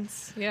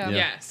confidence. Yeah. Yeah.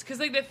 Yes, because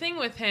like the thing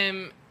with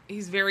him,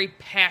 he's very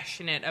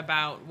passionate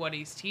about what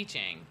he's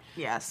teaching.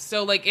 Yes.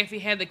 So like if he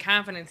had the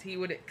confidence, he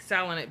would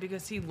excel in it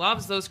because he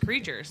loves those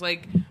creatures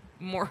like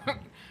more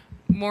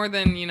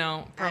than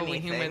probably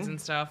Anything. humans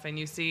and stuff. And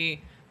you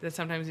see that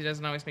sometimes he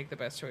doesn't always make the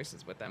best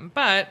choices with them,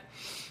 but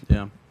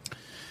Yeah.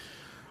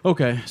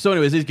 Okay. So,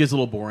 anyways, it gets a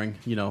little boring.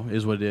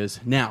 Is what it is.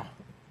 Now,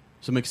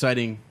 some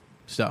exciting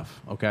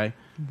stuff. Okay.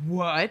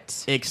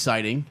 what?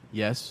 Exciting.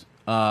 Yes.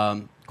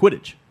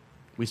 Quidditch.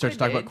 We start to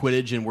talk about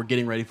Quidditch, and we're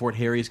getting ready for it.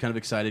 Harry's kind of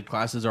excited.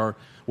 Classes are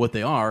what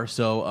they are.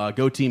 So,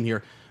 go team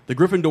here. The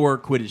Gryffindor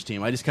Quidditch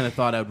team. I just kind of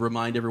thought I'd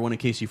remind everyone in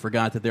case you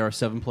forgot that there are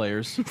 7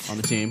 players on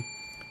the team.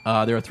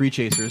 There are 3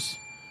 chasers,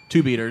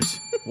 2 beaters,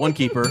 1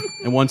 keeper,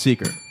 and 1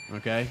 seeker.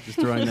 Okay, just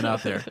throwing that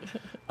out there.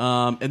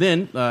 And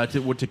then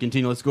to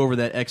continue, let's go over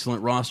that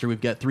excellent roster.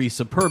 We've got 3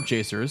 superb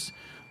chasers.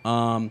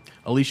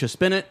 Alicia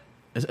Spinnet.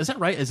 Is that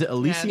right? Is it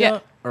Alicia Yeah.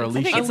 or I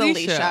Alicia? think it's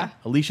Alicia.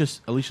 Alicia.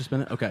 Alicia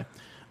Spinnet. Okay.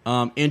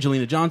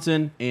 Angelina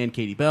Johnson and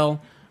Katie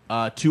Bell.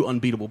 2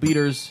 unbeatable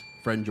beaters,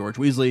 Fred and George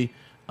Weasley.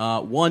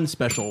 1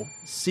 special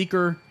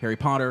seeker, Harry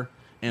Potter,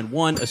 and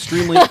 1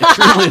 extremely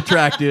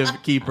attractive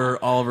keeper,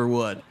 Oliver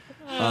Wood.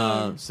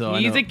 So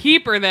He's I know a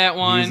keeper, that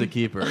one. he's a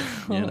keeper.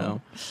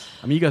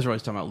 I mean, you guys are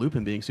always talking about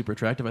Lupin being super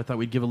attractive. I thought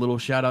we'd give a little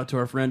shout out to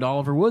our friend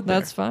Oliver Wood. There.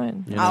 That's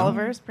fine. You know?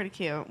 Oliver's pretty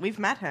cute. We've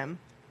met him.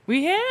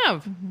 We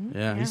have.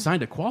 Yeah, he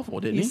signed a quaffle,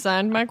 didn't He he?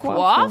 signed my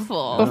quaffle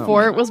Quaffle.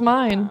 before it was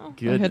mine. I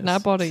Goodness. had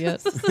not bought it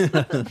yet.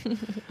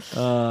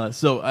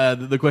 So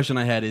the question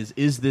I had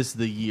is this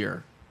the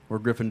year where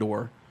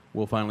Gryffindor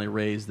will finally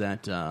raise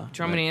that? Do you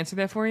want me to answer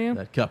that for you?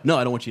 that cup? No,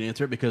 I don't want you to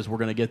answer it because we're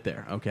going to get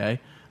there. Okay,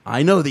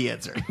 I know the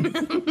answer.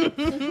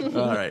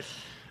 All right.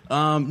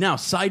 Now,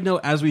 side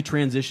note, as we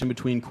transition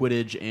between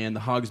Quidditch and the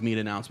Hogsmeade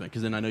announcement,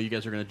 because then I know you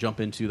guys are going to jump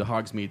into the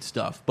Hogsmeade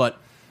stuff, but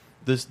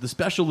the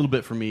special little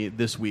bit for me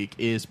this week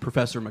is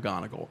Professor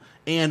McGonagall.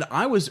 And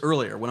I was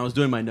earlier when I was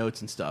doing my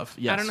notes and stuff.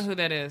 Yes. I don't know who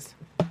that is.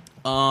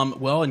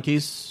 Well, in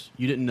case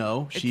you didn't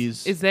know,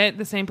 she's. Is that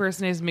the same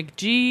person as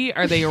McGee?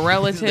 Are they a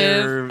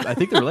relative? I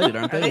think they're related,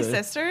 aren't Are they? they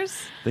sisters?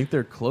 I think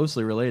they're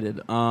closely related.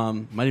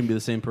 Might even be the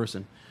same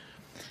person.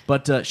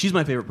 But she's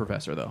my favorite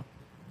professor, though.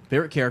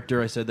 Favorite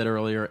character, I said that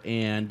earlier.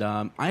 And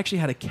I actually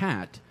had a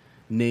cat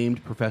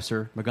named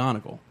Professor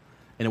McGonagall.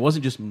 And it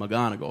wasn't just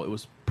McGonagall, it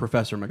was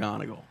Professor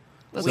McGonagall.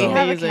 That's We have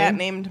a amazing. cat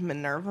named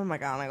Minerva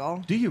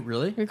McGonagall. Do you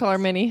really? We call her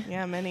Minnie.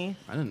 Yeah, Minnie.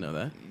 I didn't know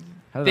that.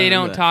 How did I They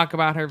know don't that? talk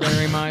about her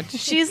very much.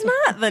 She's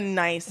not the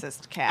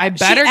nicest cat. I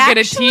better She get a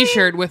actually-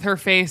 T-shirt with her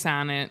face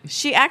on it.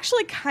 She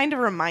actually kind of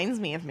reminds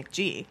me of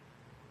McGee.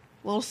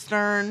 A little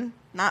stern,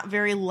 not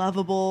very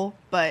lovable,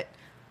 but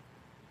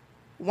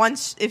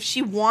if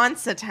she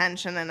wants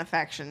attention and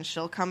affection,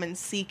 she'll come and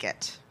seek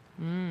it.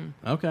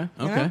 Okay.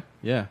 Yeah.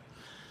 Yeah.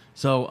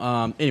 So,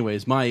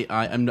 anyways,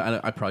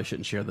 I probably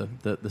shouldn't share the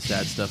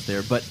sad stuff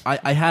there, but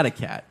I had a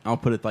cat. I'll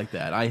put it like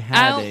that. I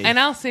had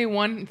I'll say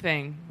one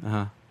thing.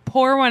 Uh-huh.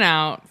 Pour one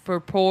out for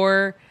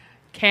poor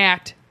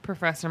cat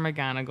Professor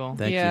McGonagall.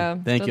 Thank Yeah,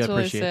 you. Thank you. I that's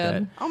really appreciate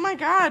sad. that. Oh my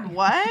God,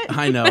 what?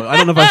 I know. I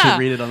don't know if I should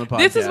read it on the podcast.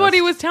 This is what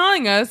he was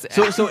telling us.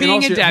 So in being all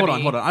a ser-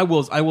 Debbie. hold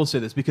on. I will say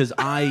this because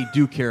I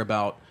do care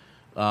about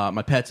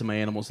my pets and my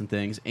animals and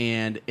things.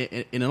 And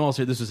in all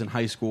seriousness, this was in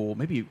high school.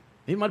 Maybe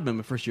it might have been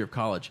my first year of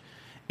college.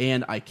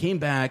 And I came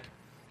back,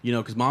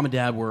 because mom and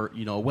dad were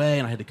away,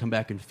 and I had to come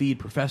back and feed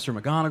Professor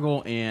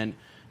McGonagall. And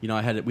we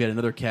had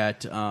another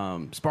cat,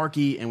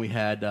 Sparky, and we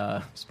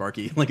had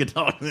Sparky like a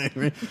dog,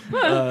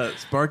 right?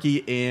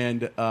 Sparky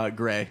and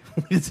Gray.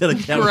 We just had a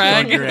cat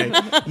Greg? called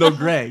Gray. No,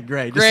 Gray.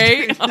 Gray? Just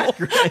Gray.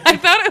 I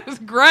thought it was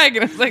Greg,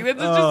 and I was like, that's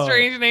such Oh. a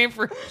strange name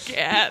for a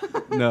cat.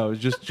 No,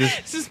 just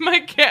This is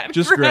my cat,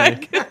 just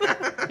Greg.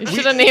 You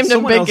should have named him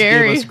Someone Big else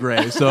Gary. gave us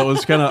Gray, so it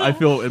was kind of. I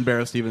feel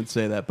embarrassed to even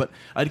say that, but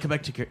I had to come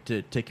back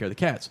to take care of the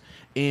cats,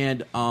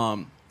 and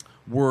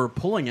we're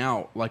pulling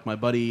out. Like my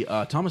buddy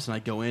Thomas and I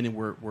go in, and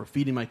we're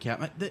feeding my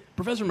cat.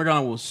 Professor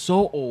McGonagall was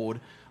so old.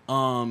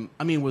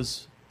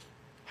 Was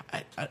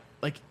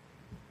like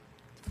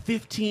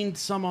 15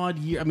 some odd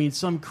year.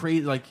 Some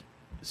crazy like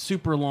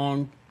super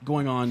long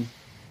going on.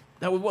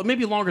 That was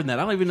maybe longer than that.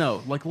 I don't even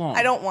know. Like long.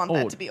 I don't want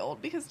that Old. to be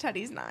old because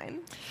Teddy's 9.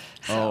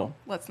 Oh.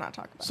 Let's not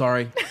talk about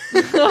Sorry.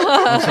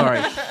 I'm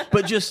sorry.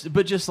 But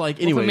just like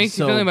If anyway. it makes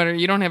you feel better,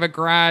 you don't have a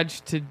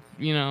garage to,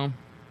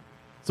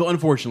 So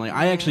unfortunately,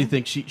 I actually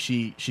think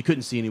she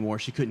couldn't see anymore.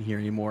 She couldn't hear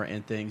anymore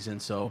and things. And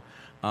so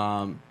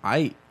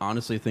I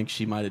honestly think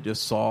she might have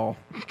just saw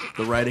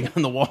the writing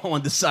on the wall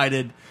and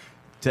decided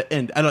to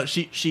end. I don't.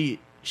 She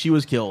she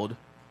was killed,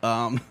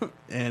 and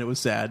it was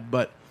sad.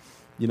 But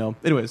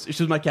anyways,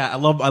 she was my cat. I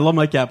love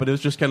my cat, but it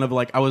was just kind of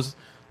like I was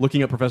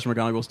looking at Professor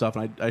McGonagall stuff,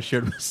 and I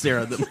shared with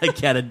Sarah that my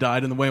cat had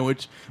died, and the way in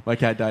which my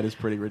cat died is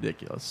pretty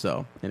ridiculous.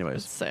 So,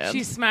 anyways, It's sad.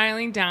 She's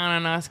smiling down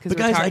on us because but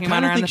we're guys, talking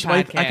about her on the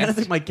I podcast. kind of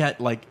think my cat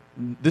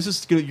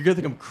you're gonna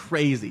think I'm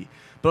crazy,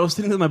 but I was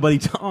sitting with my buddy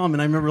Tom,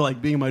 and I remember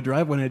like being in my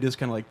driveway, and I just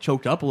kind of like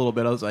choked up a little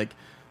bit. I was like,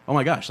 oh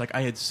my gosh, like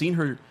I had seen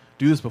her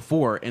do this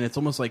before, and it's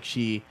almost like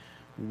she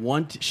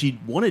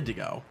wanted to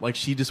go. Like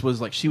she just was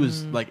like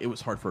like it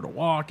was hard for her to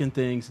walk and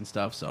things and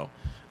stuff. So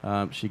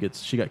she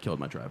got killed in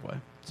my driveway.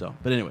 So,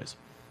 but anyways,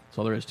 that's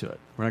all there is to it.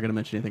 We're not going to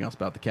mention anything else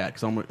about the cat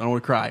because I don't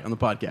want to cry on the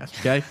podcast.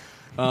 Okay.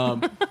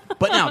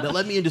 But now that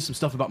led me into some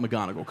stuff about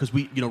McGonagall because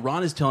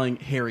Ron is telling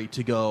Harry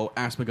to go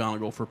ask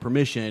McGonagall for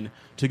permission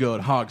to go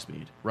to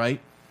Hogsmeade, right?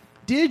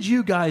 Did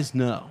you guys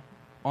know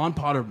on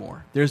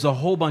Pottermore there's a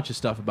whole bunch of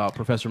stuff about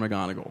Professor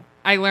McGonagall?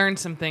 I learned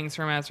some things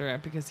from Ezra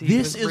because he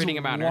This was is reading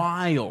about her.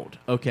 wild.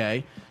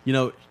 Okay,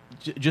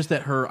 just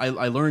that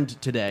I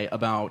learned today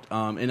about,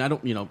 and I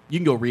don't, you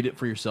can go read it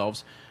for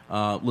yourselves,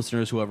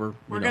 listeners, whoever.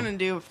 We're gonna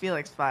do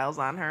Felix Files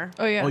on her.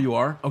 Oh yeah. Oh, you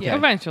are? Okay. Yeah.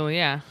 Eventually,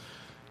 yeah.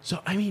 So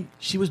I mean,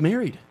 she was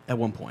married at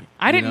one point.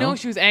 I didn't know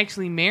she was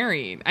actually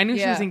married. I knew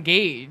she Yeah. was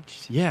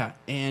engaged. Yeah,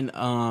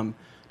 and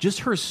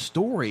just her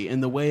story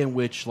and the way in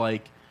which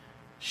like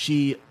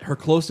her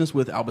closeness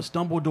with Albus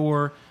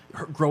Dumbledore,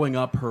 her growing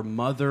up, her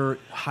mother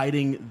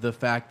hiding the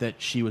fact that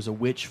she was a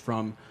witch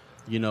from,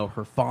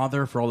 her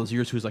father for all those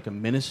years, who was like a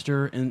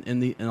minister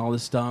and all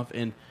this stuff,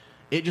 and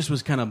it just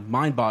was kind of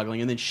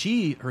mind-boggling. And then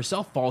she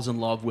herself falls in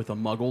love with a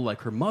Muggle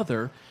like her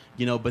mother,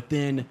 but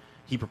then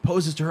he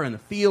proposes to her in the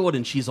field,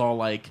 and she's all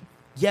like,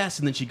 yes,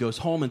 and then she goes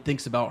home and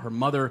thinks about her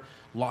mother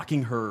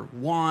locking her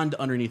wand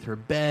underneath her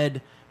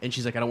bed, and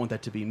she's like, I don't want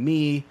that to be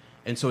me.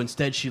 And so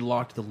instead she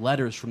locked the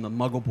letters from the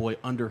Muggle boy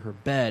under her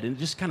bed, and it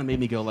just kind of made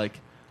me go like,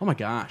 oh my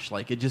gosh,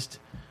 like it just,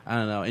 I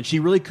don't know. And she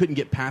really couldn't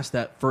get past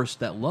that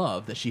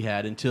love that she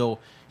had until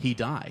he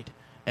died.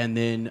 And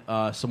then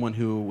someone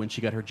who, when she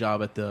got her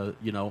job at the,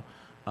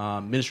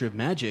 Ministry of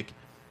Magic,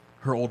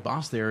 her old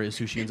boss there is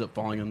who she ends up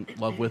falling in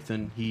love with,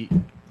 and he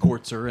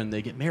courts her, and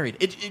they get married.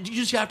 You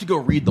just have to go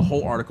read the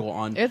whole article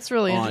on. It's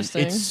really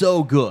interesting. It's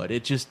so good.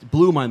 It just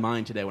blew my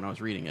mind today when I was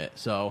reading it.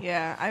 So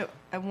Yeah,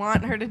 I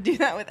want her to do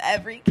that with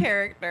every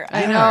character.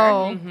 I ever.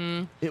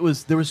 know.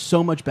 there was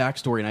so much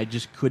backstory, and I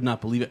just could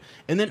not believe it.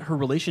 And then her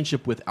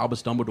relationship with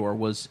Albus Dumbledore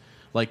was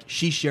like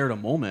she shared a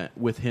moment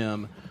with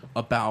him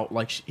about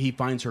like he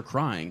finds her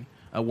crying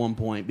at one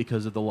point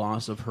because of the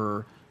loss of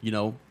her,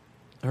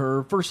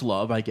 her first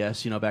love, I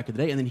guess, back in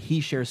the day, and then he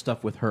shares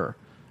stuff with her,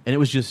 and it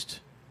was just,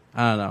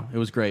 I don't know, it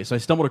was great. So I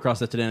stumbled across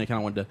that today, and I kind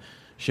of wanted to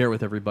share it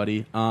with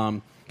everybody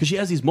because she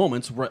has these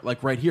moments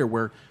right here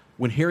where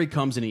when Harry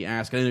comes and he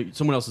asks, I know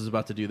someone else is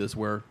about to do this,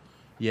 where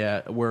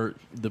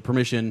the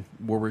permission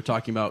where we're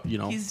talking about,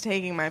 He's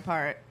taking my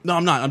part. no,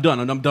 I'm not. I'm done.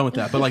 I'm done with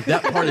that. But like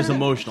that part is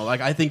emotional. Like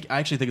I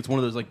actually think it's one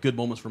of those like good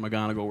moments for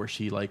McGonagall where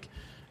she like,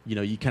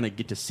 you kind of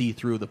get to see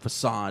through the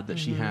facade that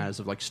she has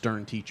of like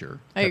stern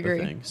teacher. I type of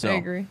agree. thing. So, I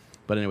agree.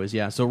 But anyways,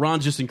 yeah. So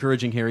Ron's just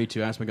encouraging Harry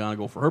to ask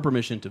McGonagall for her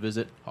permission to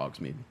visit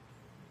Hogsmeade.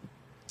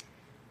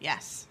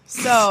 Yes.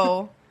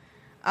 So,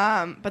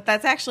 but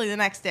that's actually the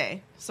next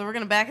day. So we're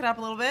gonna back it up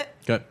a little bit.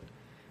 Good.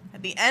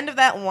 At the end of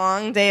that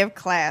long day of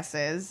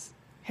classes,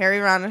 Harry,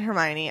 Ron, and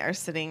Hermione are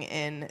sitting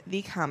in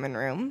the common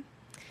room.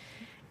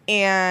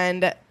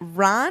 And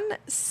Ron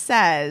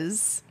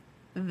says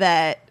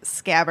that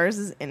Scabbers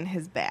is in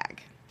his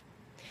bag.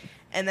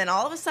 And then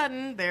all of a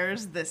sudden,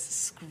 there's this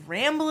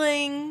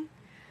scrambling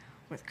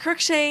with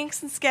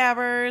Crookshanks and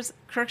Scabbers.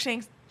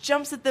 Crookshanks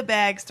jumps at the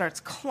bag, starts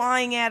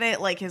clawing at it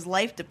like his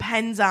life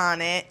depends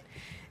on it.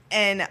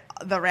 And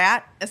the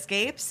rat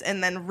escapes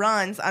and then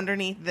runs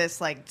underneath this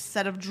like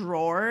set of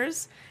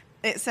drawers.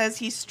 It says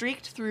he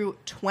streaked through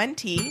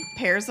 20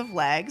 pairs of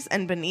legs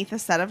and beneath a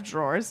set of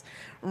drawers.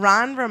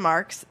 Ron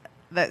remarks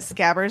that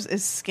Scabbers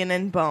is skin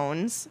and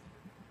bones.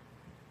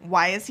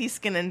 Why is he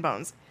skin and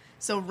bones?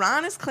 So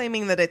Ron is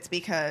claiming that it's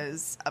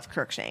because of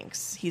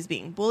Crookshanks. He's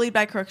being bullied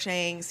by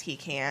Crookshanks. He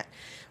can't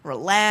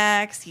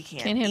relax. He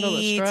can't handle the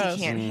eat. stress.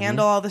 He can't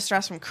handle all the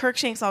stress from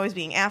Crookshanks always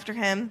being after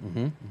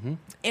him.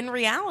 In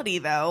reality,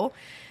 though,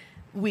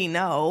 we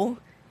know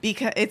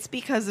it's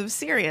because of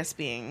Sirius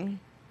being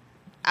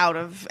out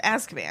of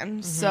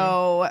Azkaban.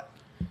 So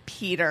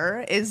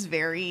Peter is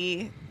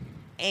very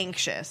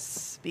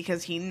anxious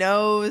because he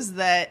knows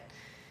that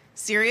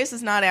Sirius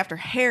is not after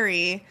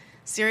Harry.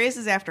 Sirius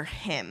is after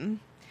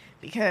him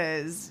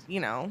because,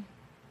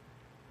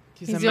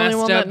 He's He's a the only messed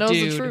one that up knows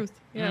dude. the truth.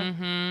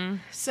 Yeah.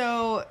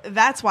 So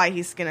that's why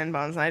he's skin and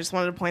bones, and I just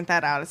wanted to point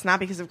that out. It's not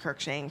because of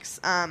Crookshanks.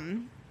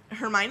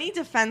 Hermione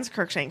defends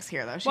Crookshanks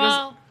here, though. She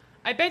goes,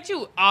 I bet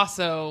you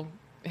also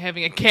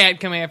having a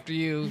cat come after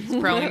you is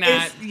probably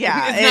not.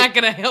 It's not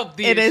going to help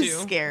the It issue. is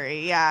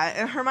scary, yeah.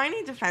 And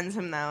Hermione defends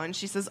him, though, and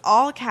she says,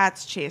 all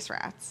cats chase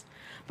rats.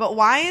 But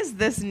why is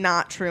this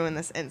not true in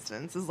this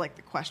instance is, like,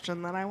 the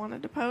question that I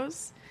wanted to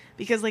pose.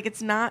 Because, like,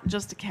 it's not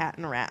just a cat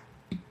and a rat,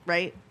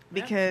 right?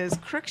 Because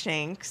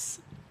Crookshanks,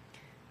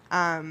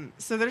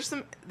 So there's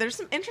some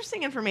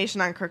interesting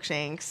information on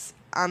Crookshanks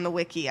on the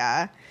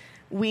Wikia.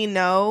 We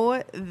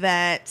know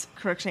that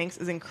Crookshanks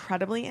is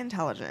incredibly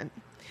intelligent.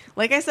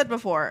 Like I said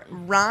before,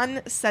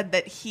 Ron said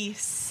that he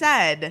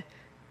said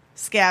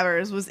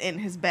Scabbers was in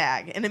his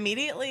bag. And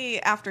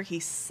immediately after he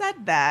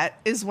said that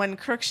is when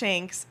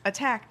Crookshanks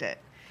attacked it.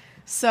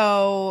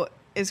 So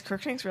is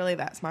Crookshanks really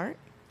that smart?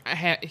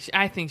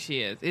 I think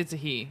she is. It's a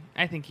he.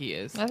 I think he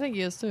is. I think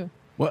he is too.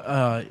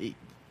 Well,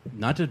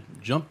 not to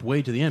jump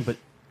way to the end, but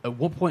at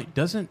what point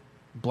doesn't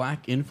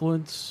Black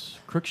influence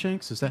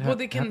Crookshanks? Is that Well,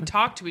 they can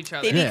talk to each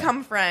other. They Yeah.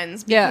 become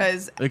friends Yeah.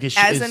 because Okay,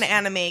 as an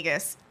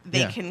animagus,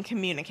 they Yeah. can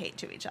communicate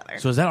to each other.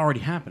 So is that already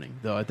happening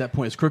though? At that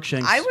point, is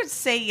Crookshanks? I would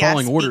say yes,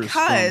 following orders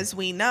because from-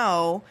 we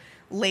know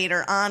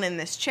later on in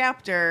this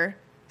chapter,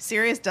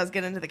 Sirius does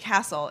get into the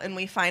castle, and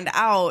we find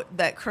out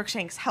that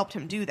Crookshanks helped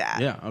him do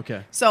that. Yeah.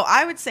 Okay. So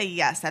I would say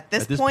yes. At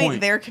this, At this point,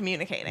 point- they're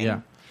communicating.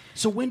 Yeah.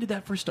 So when did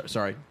that first start?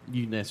 Sorry,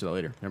 you can answer that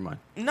later. Never mind.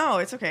 No,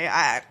 it's okay.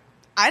 I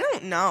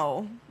don't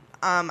know.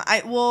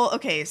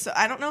 Okay, so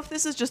I don't know if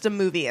this is just a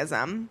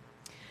movieism,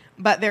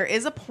 but there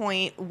is a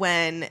point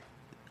when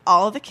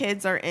all of the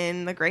kids are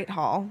in the Great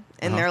Hall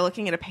and they're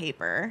looking at a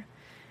paper,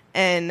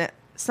 and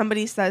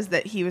somebody says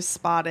that he was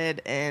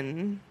spotted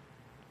in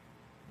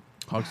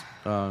Hogs.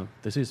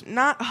 This is.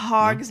 not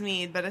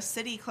Hogsmeade, but a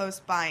city close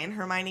by, and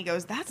Hermione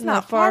goes, "That's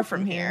not far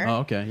from here." Oh,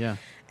 okay. Yeah.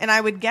 And I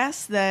would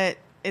guess that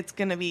it's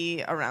going to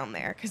be around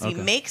there because he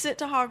Okay. makes it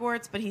to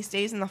Hogwarts, but he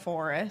stays in the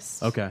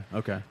forest. Okay.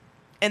 Okay.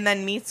 And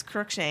then meets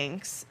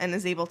Crookshanks and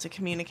is able to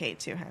communicate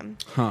to him.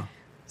 Huh.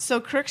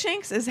 So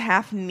Crookshanks is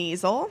half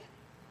Kneazle.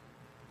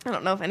 I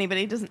don't know if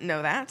anybody doesn't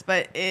know that,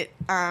 but it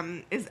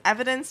is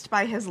evidenced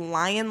by his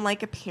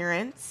lion-like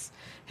appearance,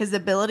 his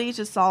ability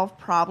to solve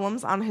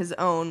problems on his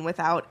own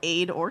without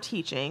aid or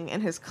teaching,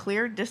 and his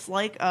clear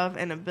dislike of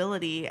and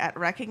ability at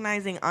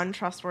recognizing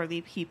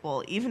untrustworthy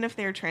people, even if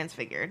they're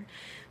transfigured.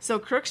 So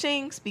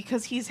Crookshanks,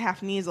 because he's half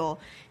Kneazle,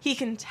 he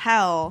can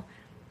tell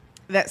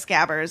that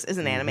Scabbers is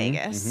an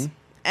animagus.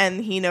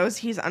 And he knows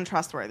he's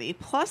untrustworthy.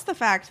 Plus the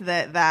fact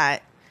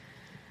that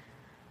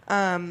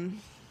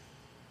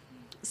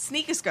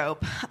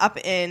sneakoscope up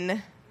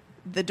in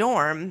the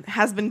dorm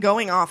has been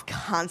going off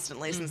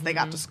constantly since they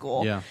got to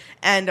school. Yeah.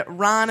 And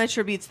Ron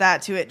attributes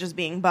that to it just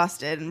being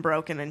busted and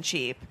broken and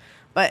cheap.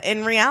 But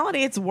in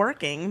reality, it's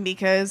working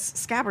because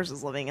Scabbers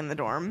is living in the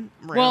dorm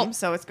room. Well-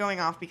 so it's going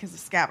off because of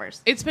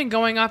Scabbers. It's been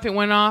going off. It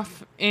went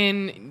off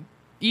in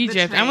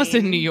Egypt. The I almost said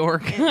train. New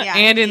York. Yeah,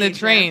 and in the Egypt.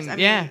 train. I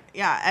yeah. mean,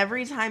 yeah,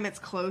 every time it's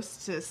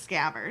close to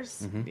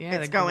Scabbers, Yeah,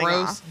 it's the going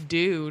gross off.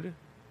 dude.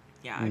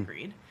 Yeah,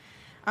 agreed.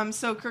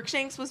 So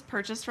Crookshanks was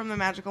purchased from the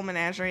Magical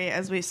Menagerie,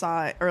 as we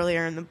saw it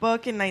earlier in the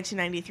book, in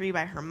 1993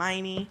 by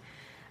Hermione.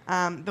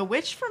 The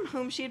witch from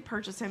whom she had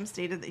purchased him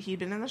stated that he'd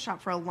been in the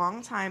shop for a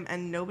long time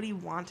and nobody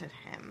wanted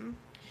him,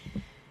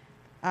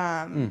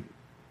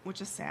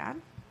 which is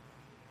sad.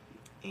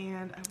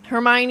 And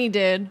Hermione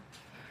did.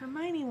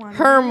 Hermione wanted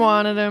Herm him.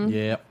 wanted him.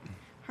 Yep.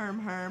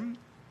 Herm.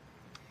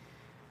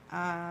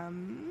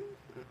 And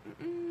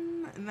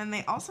then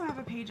they also have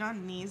a page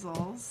on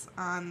Kneazles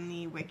on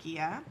the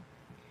Wikia.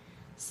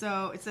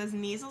 So it says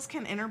Kneazles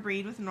can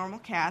interbreed with normal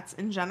cats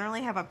and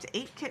generally have up to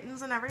 8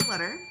 kittens in every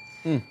litter.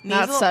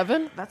 Not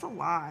 7? That's a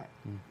lot.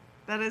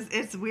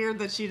 It's weird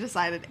that she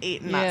decided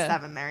 8 and Yeah. not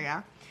 7 there,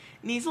 yeah.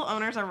 Kneazle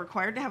owners are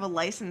required to have a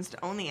license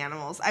to own the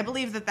animals. I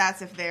believe that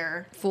that's if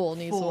they're Full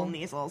Kneazle. full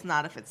Kneazles,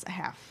 not if it's a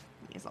half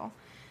Kneazle.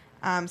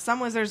 Some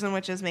wizards and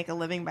witches make a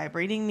living by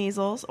breeding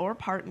Kneazles or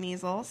part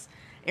Kneazles.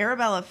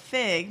 Arabella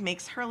Fig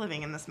makes her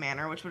living in this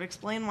manner, which would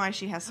explain why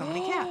she has so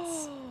many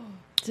cats.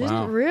 Didn't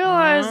Wow.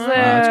 realize that's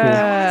that. cool.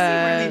 I want to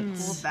see where they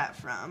pulled that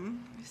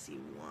from. Let me see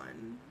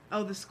one.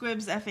 Oh, the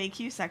Squibs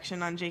FAQ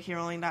section on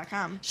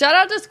jkrowling.com. Shout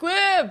out to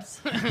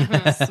Squibs.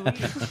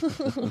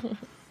 Sweet.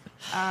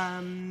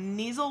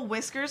 Kneazle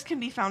whiskers can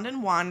be found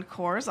in wand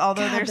cores,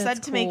 although God, they're said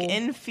that's to make cool.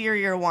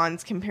 inferior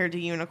wands compared to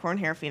unicorn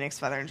hair, phoenix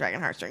feather, and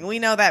dragon heartstring. We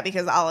know that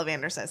because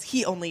Ollivander says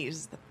he only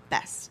uses the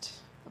best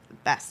of the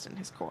best in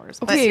his cores.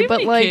 But Okay, Too but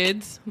many like-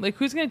 kids. Like,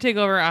 who's going to take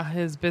over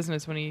his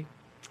business when he,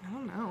 I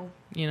don't know.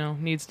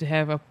 needs to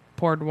have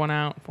poured one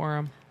out for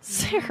him?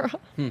 Sarah.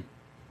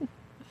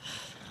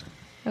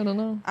 I don't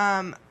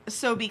know.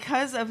 So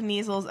because of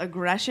Kneazle's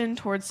aggression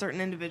towards certain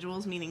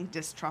individuals, meaning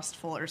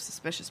distrustful or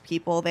suspicious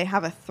people, they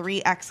have a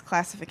 3X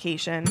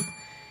classification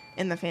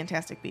in the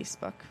Fantastic Beasts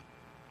book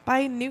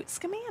by Newt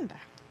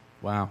Scamander.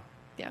 Wow.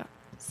 Yeah.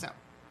 So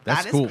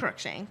That's that is cool.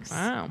 Crookshanks.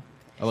 Wow.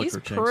 I like He's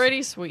Crookshanks.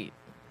 pretty sweet.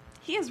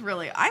 He is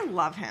really, I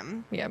love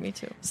him. Yeah, me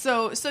too.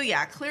 So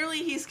yeah,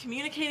 clearly he's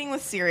communicating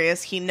with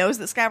Sirius. He knows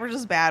that Scabbers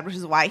is bad, which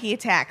is why he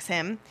attacks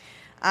him.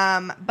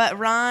 But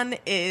Ron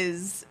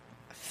is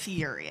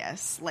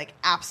furious, like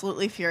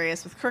absolutely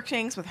furious with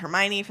Crookshanks, with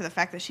Hermione for the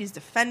fact that she's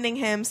defending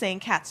him, saying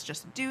cats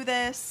just do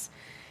this.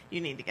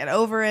 You need to get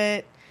over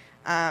it.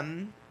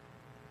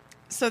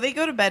 So they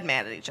go to bed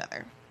mad at each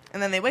other.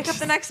 And then they wake up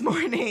the next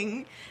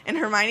morning, and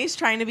Hermione's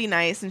trying to be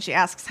nice, and she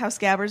asks how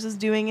Scabbers is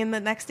doing in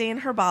the next day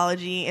in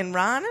herbology, and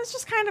Ron is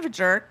just kind of a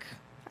jerk.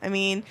 I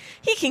mean,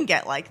 he can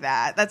get like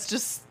that. That's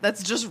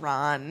just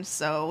Ron.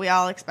 So we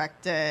all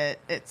expect it.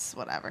 It's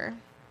whatever.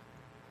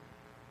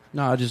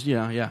 No, just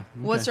yeah. Okay.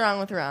 What's wrong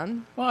with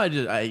Ron? Well,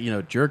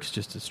 jerk's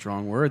just a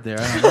strong word there.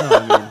 I don't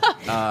know.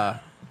 I mean,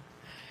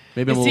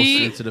 maybe I'm a little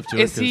sensitive to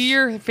it. Is he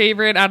your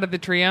favorite out of the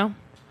trio?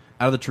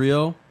 Out of the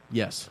trio?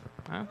 Yes.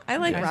 Oh, I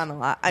like okay. Ron a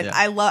lot. Yeah.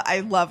 I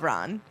love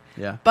Ron,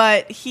 Yeah.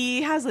 but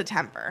he has a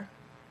temper.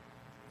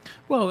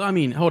 Well, I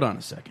mean, hold on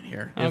a second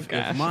here. Oh, If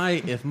gosh.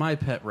 if my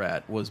pet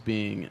rat was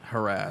being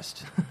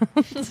harassed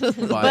by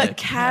a But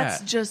cats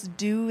cat, just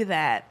do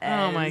that.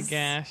 Oh my Ez.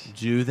 gosh.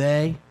 do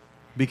they?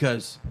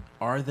 Because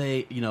are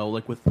they?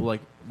 Like with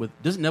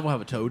doesn't Neville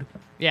have a toad?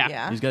 Yeah.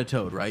 Yeah. He's got a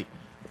toad, right?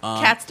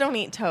 Cats don't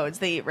eat toads;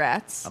 they eat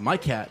rats. My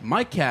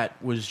cat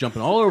was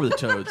jumping all over the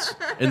toads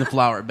in the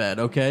flower bed.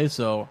 Okay,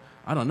 so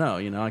I don't know.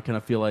 I kind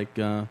of feel like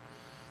there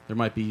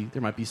might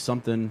be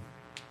something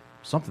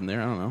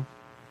there. I don't know.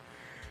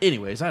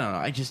 Anyways, I don't know.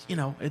 I just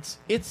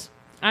it's.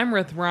 I'm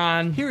with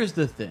Ron. Here's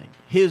the thing: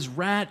 his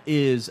rat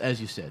is,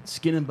 as you said,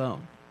 skin and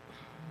bone.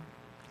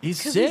 He's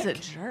Because sick.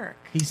 he's a jerk.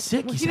 He's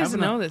sick. Well, he's he doesn't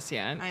having know this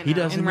yet. I He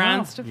know. doesn't In know.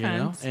 Ron's you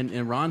defense. know?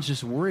 And Ron's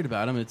just worried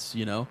about him. It's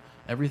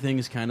everything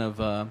is kind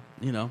of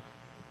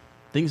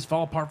things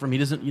fall apart from him. He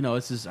doesn't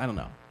it's his I don't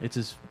know. It's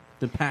his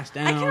been passed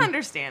down. I can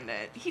understand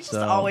it. He just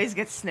So- always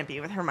gets snippy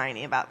with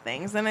Hermione about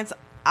things, and it's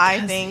I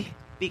think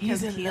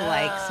because he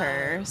likes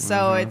her,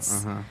 so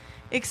it's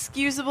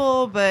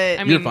excusable. But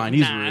I You're mean, fine.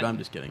 He's not. rude. I'm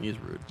just kidding. He's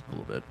rude a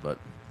little bit, but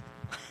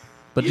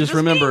you're just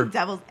remember, being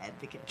devil's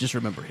advocate. just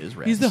remember his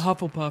rats. He's the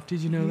Hufflepuff.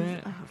 Did you know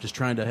that? Just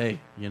trying to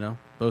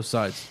both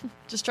sides.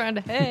 Just trying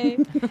to, hey.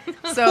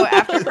 So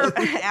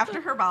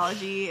after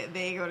herbology,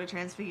 they go to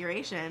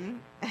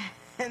Transfiguration,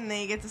 and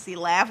they get to see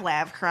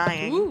Lav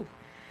crying. Ooh.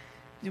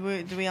 Do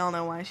we all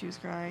know why she was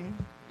crying?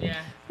 Yeah.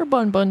 Her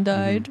bun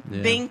died.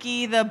 Yeah.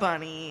 Binky the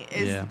bunny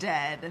is Yeah.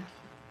 dead.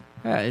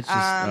 Yeah, it's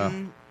just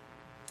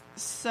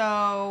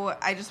So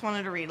I just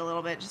wanted to read a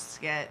little bit just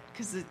to get,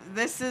 because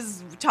this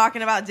is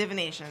talking about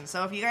divination.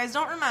 So if you guys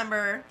don't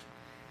remember,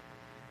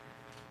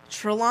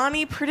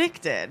 Trelawney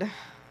predicted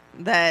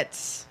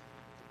that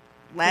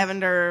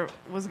Lavender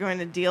was going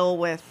to deal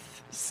with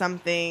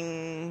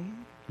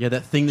something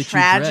that thing that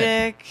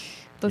tragic.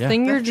 The Yeah.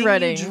 thing The you're thing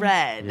dreading. You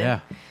dread. you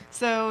dread. Yeah.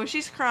 So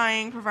she's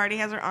crying. Parvati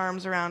has her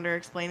arms around her,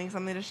 explaining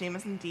something to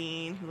Seamus and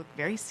Dean, who look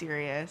very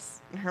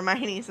serious. And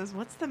Hermione says,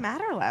 "What's the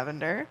matter,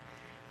 Lavender?"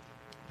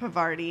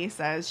 Parvati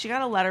says, "She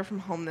got a letter from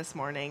home this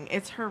morning.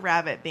 It's her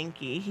rabbit,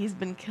 Binky. He's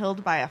been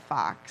killed by a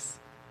fox."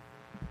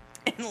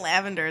 And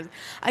Lavender's,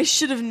 "I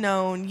should have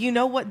known. You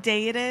know what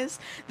day it is?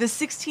 The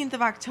 16th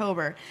of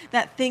October.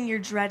 That thing you're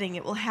dreading,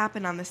 it will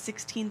happen on the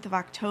 16th of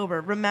October.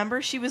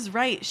 Remember? She was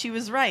right. She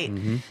was right."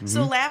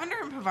 So Lavender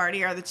and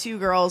Parvati are the two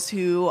girls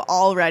who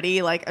already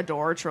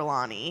adore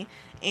Trelawney.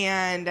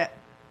 And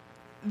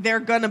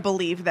they're gonna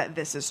believe that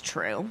this is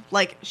true.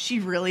 Like, she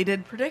really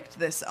did predict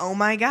this. Oh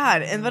my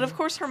god. And but of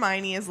course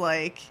Hermione is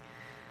like,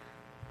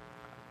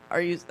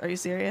 Are you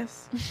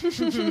serious?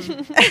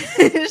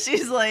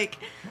 She's like,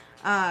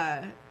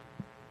 where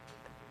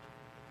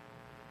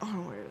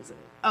is it?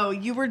 Oh,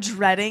 you were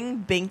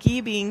dreading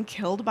Binky being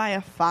killed by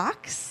a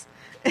fox?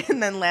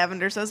 And then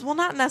Lavender says, "Well,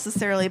 not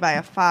necessarily by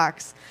a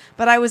fox,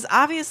 but I was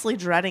obviously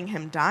dreading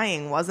him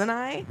dying, wasn't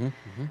I?"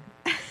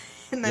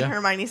 And then Yeah.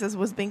 Hermione says,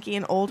 "Was Binky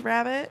an old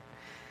rabbit?"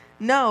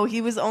 "No,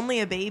 he was only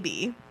a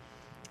baby."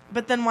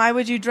 "But then why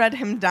would you dread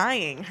him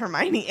dying?"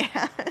 Hermione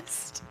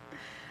asked.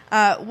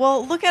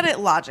 Well, look at it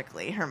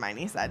logically,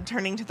 Hermione said,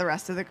 turning to the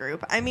rest of the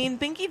group. "I mean,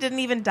 Binky didn't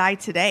even die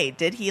today,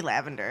 did he,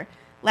 Lavender?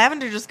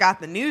 Lavender just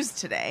got the news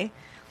today."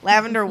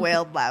 Lavender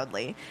wailed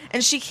loudly.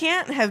 "And she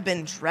can't have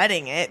been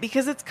dreading it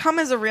because it's come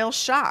as a real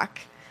shock."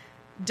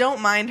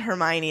 "Don't mind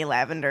Hermione,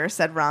 Lavender,"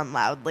 said Ron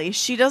loudly.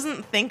 "She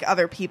doesn't think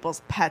other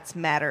people's pets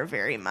matter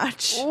very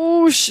much."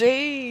 Oh,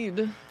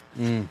 shade.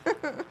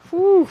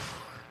 Whew.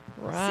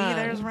 See,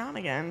 there's Ron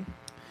again.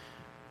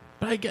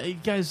 But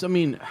guys,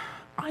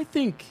 I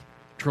think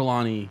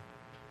Trelawney.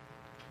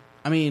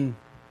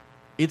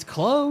 It's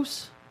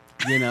close.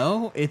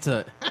 It's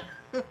a.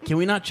 Can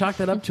we not chalk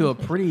that up to a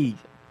pretty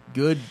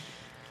good?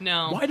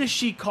 No. Why does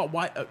she call?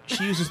 Why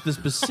she uses the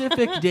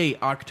specific date,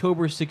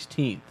 October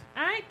 16th?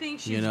 I think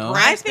she's You know?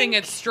 grasping I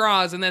at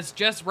straws, and that's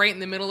just right in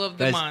the middle of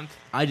the Guys, month.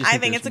 I just I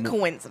think there's it's a mo-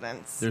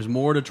 coincidence. There's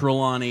more to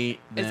Trelawney.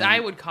 As than- I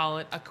would call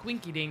it, a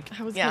quinky dink.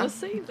 I was Yeah. going to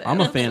say that.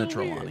 I'm a That's fan so of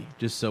Trelawney. weird.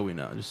 Just so we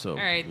know. Just so. All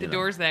right, the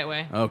door's that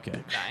way. Okay.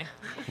 Bye.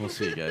 We'll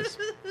see you guys.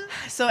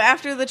 So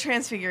after the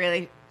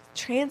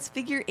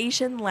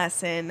transfiguration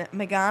lesson,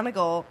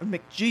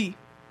 McGee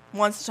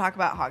wants to talk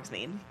about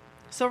Hogsmeade.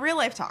 So real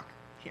life talk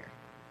here.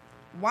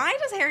 Why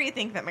does Harry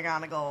think that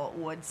McGonagall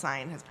would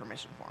sign his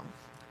permission form?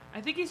 I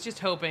think he's just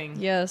hoping.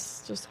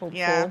 Yes, just hopeful.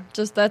 Yeah.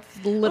 Just that's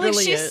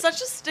literally she's it.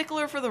 such a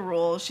stickler for the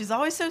rules. She's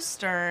always so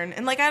stern.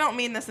 And I don't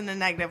mean this in a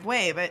negative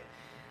way, but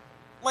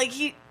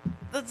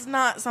that's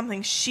not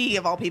something she,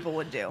 of all people,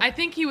 would do. I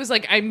think he was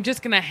like, I'm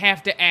just going to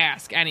have to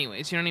ask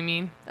anyways. You know what I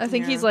mean? I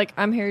think he's like,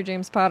 I'm Harry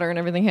James Potter and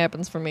everything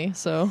happens for me,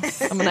 so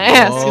I'm going to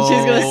ask and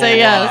she's going to say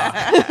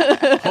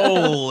yes.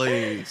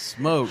 Holy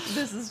smokes.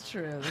 This is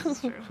true.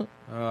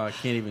 I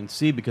can't even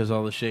see because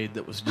all the shade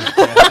that was just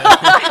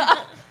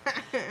cast.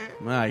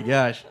 My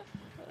gosh.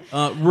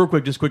 Real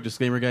quick, just quick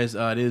disclaimer, guys.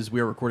 We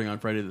are recording on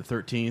Friday the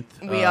 13th.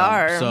 We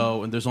are.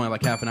 So, and there's only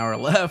like half an hour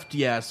left.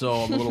 Yeah, so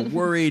I'm a little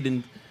worried,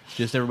 and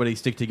just everybody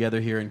stick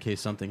together here in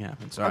case something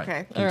happens. All right,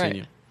 Okay.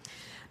 continue.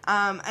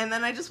 And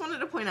then I just wanted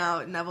to point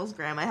out Neville's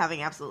grandma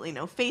having absolutely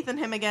no faith in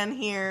him again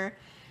here.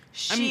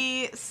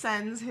 She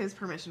sends his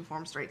permission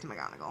form straight to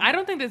McGonagall. I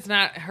don't think that's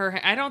not her.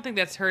 I don't think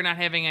that's her not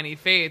having any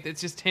faith. It's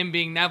just him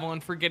being Neville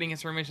and forgetting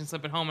his permission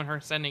slip at home and her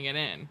sending it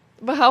in.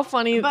 But how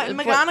funny. But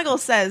McGonagall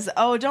says,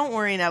 "Oh, don't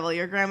worry, Neville.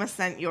 Your grandma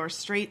sent yours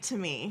straight to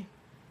me."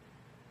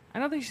 I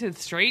don't think she said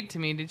straight to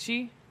me, did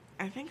she?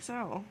 I think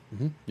so.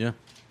 Mm-hmm. Yeah.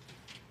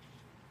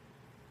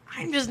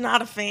 I'm just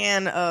not a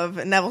fan of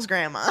Neville's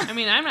grandma. I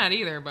mean, I'm not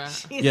either,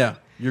 but Yeah,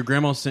 your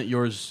grandma sent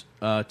yours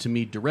to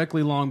me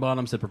directly,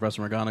 Longbottom, said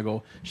Professor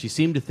McGonagall. She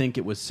seemed to think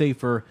it was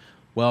safer.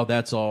 Well,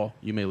 that's all.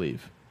 You may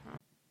leave.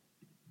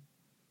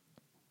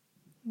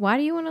 Why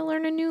do you want to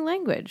learn a new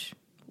language?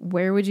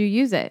 Where would you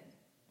use it?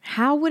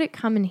 How would it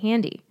come in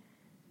handy?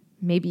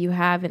 Maybe you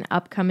have an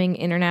upcoming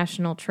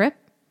international trip.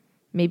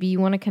 Maybe you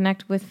want to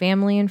connect with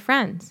family and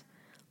friends,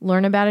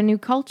 learn about a new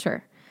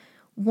culture,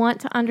 want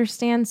to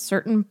understand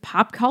certain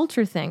pop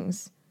culture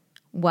things.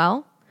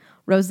 Well,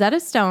 Rosetta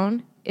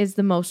Stone is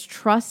the most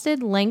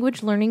trusted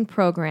language learning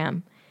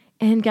program.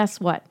 And guess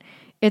what?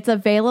 It's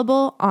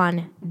available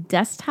on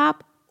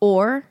desktop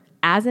or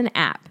as an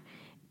app.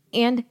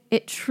 And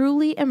it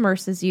truly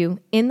immerses you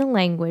in the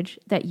language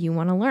that you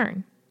want to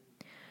learn.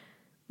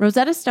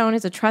 Rosetta Stone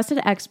is a trusted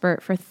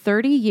expert for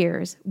 30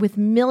 years with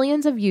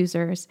millions of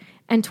users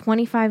and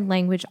 25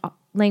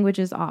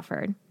 languages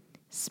offered.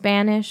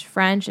 Spanish,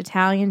 French,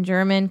 Italian,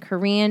 German,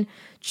 Korean,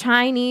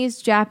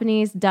 Chinese,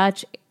 Japanese,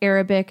 Dutch,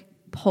 Arabic,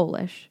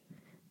 Polish.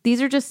 These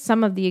are just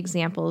some of the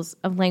examples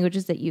of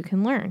languages that you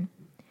can learn.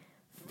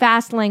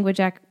 Fast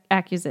language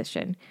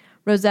acquisition.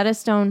 Rosetta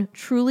Stone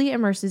truly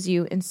immerses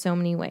you in so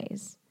many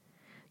ways.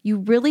 You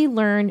really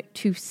learn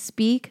to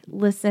speak,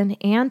 listen,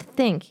 and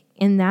think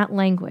in that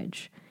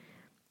language.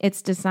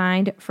 It's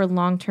designed for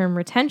long-term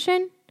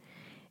retention,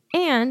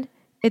 and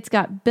it's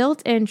got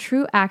built-in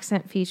true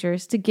accent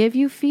features to give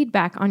you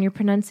feedback on your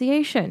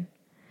pronunciation.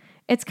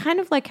 It's kind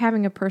of like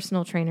having a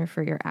personal trainer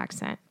for your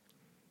accent.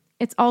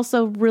 It's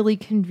also really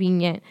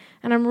convenient,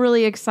 and I'm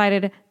really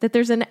excited that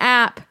there's an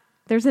app.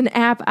 There's an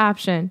app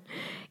option,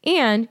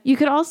 and you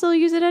could also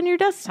use it on your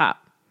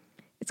desktop.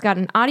 It's got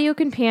an audio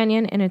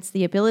companion, and it's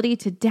the ability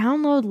to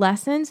download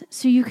lessons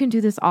so you can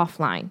do this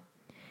offline.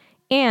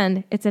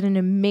 And it's at an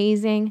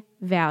amazing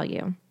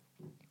value.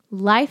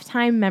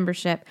 Lifetime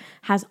membership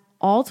has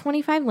all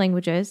 25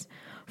 languages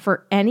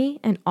for any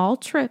and all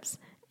trips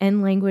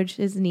and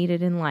languages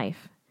needed in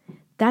life.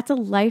 That's a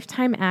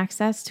lifetime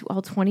access to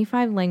all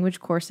 25 language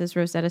courses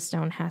Rosetta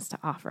Stone has to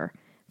offer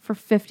for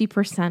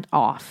 50%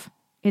 off.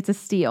 It's a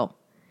steal.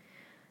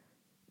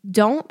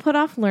 Don't put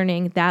off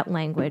learning that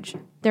language.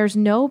 There's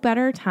no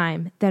better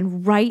time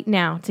than right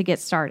now to get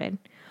started.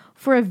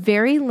 For a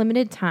very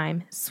limited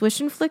time, Swish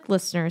and Flick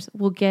listeners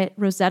will get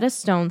Rosetta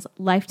Stone's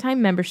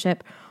lifetime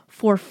membership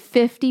for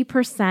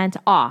 50%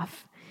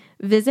 off.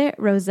 Visit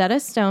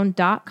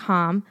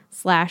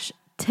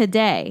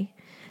rosettastone.com/today.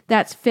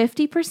 That's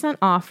 50%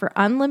 off for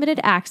unlimited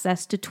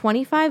access to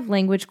 25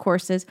 language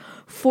courses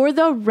for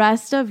the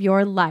rest of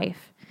your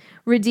life.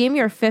 Redeem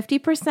your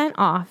 50%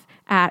 off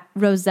at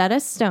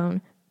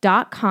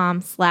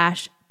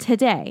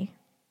rosettastone.com/today.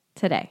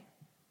 Today.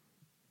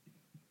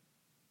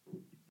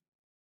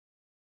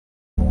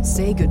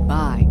 Say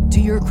goodbye to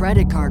your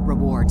credit card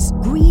rewards.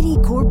 Greedy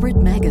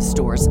corporate mega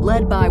stores,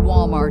 led by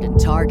Walmart and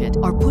Target,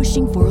 are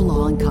pushing for a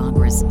law in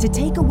Congress to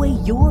take away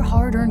your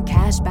hard-earned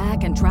cash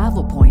back and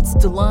travel points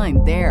to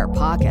line their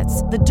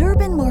pockets. The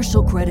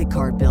Durbin-Marshall credit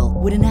card bill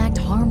would enact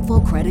harmful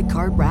credit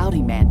card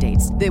routing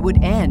mandates that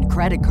would end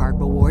credit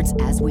card rewards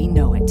as we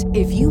know it.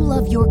 If you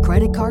love your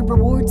credit card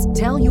rewards,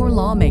 tell your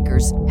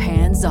lawmakers,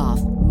 hands off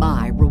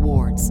my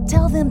rewards.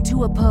 Tell them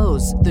to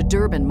oppose the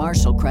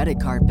Durbin-Marshall credit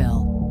card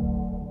bill.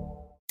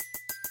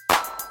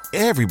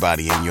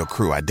 Everybody in your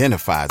crew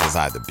identifies as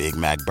either Big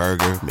Mac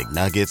Burger,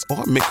 McNuggets,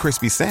 or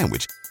McCrispy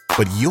Sandwich.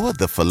 But you're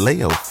the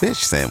Filet-O-Fish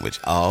Sandwich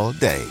all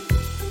day.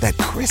 That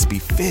crispy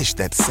fish,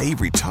 that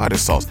savory tartar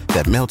sauce,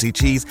 that melty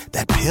cheese,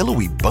 that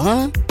pillowy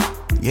bun.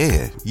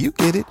 Yeah, you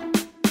get it.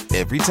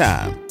 Every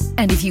time.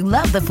 And if you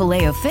love the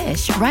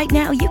Filet-O-Fish, right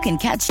now you can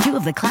catch two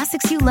of the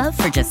classics you love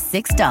for just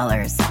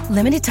 $6.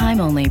 Limited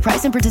time only.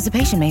 Price and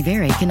participation may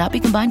vary. Cannot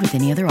be combined with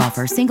any other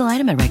offer. Single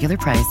item at regular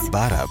price.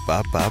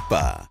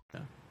 Ba-da-ba-ba-ba.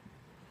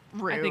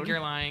 Rude. I think you're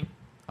lying.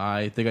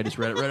 I think I just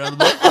read it right out of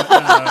the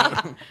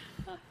book.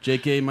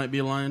 JK might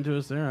be lying to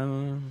us there. I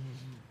don't know.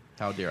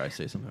 How dare I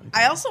say something like that?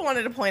 I also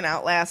wanted to point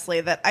out,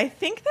 lastly, that I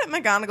think that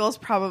McGonagall is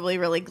probably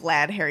really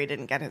glad Harry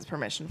didn't get his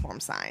permission form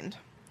signed.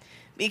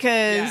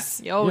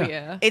 because Oh, Yeah.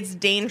 yeah. it's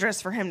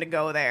dangerous for him to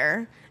go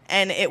there.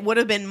 And it would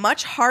have been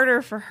much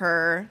harder for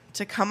her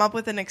to come up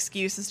with an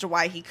excuse as to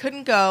why he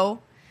couldn't go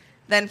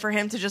than for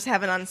him to just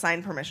have an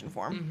unsigned permission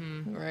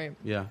form. Right.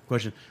 Yeah.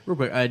 Question, real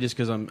quick. Just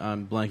because I'm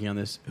blanking on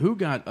this. Who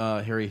got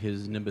Harry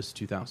his Nimbus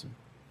 2000?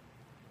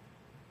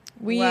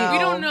 We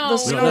don't know.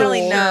 We don't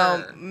really Sure.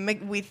 know.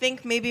 We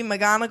think maybe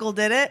McGonagall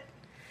did it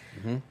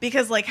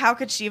because, like, how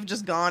could she have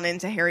just gone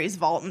into Harry's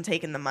vault and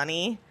taken the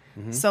money?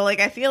 So, like,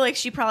 I feel like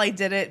she probably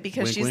did it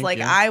because Wink, she's wink, like,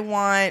 yeah. I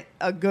want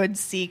a good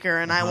seeker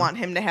and I want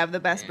him to have the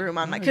best broom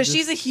on my. Because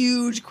she's a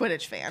huge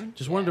Quidditch fan.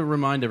 Just wanted to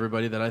remind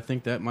everybody that I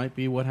think that might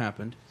be what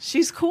happened.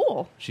 She's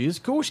cool. She is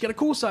cool. She's got a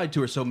cool side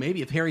to her. So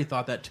maybe if Harry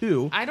thought that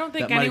too, I don't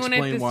think that might anyone at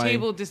explain this why-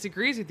 table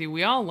disagrees with you.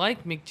 We all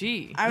like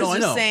McGee. I was No, I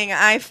just know. saying,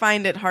 I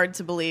find it hard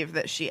to believe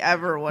that she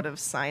ever would have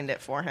signed it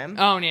for him.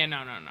 Oh, yeah,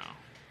 no.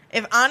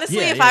 If honestly,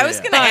 Yeah, if yeah, I was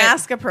yeah. going to But-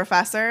 ask a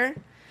professor,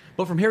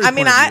 But from Harry's I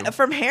mean, point of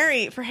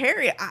view, for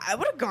Harry, I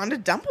would have gone to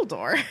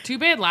Dumbledore. Too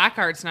bad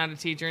Lockhart's not a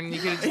teacher, and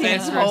you could have just He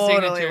asked for a totally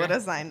signature. would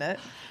have signed it.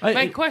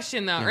 My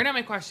question, though, or not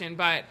my question,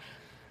 but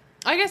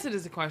I guess it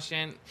is a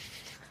question.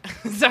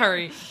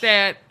 Sorry,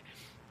 that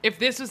if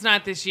this was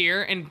not this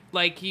year and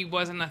like he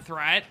wasn't a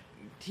threat,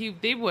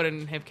 they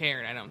wouldn't have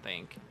cared. I don't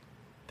think.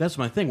 that's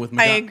my thing with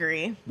I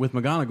agree. with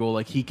McGonagall.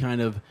 Like he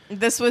kind of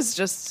This was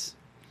just,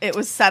 it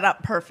was set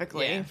up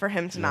perfectly Yeah. for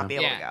him to not be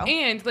able to go.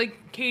 And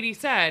like Katie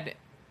said,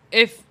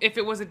 if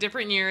it was a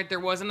different year, there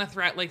wasn't a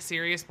threat like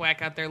Sirius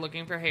Black out there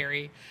looking for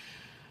Harry.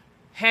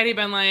 Had he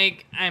been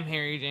like, I'm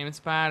Harry James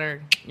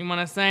Potter, you want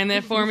to sign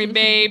that for me,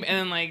 babe? And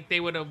then like they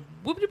would have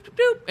whoop doop doop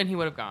doop, and he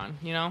would have gone.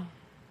 You know.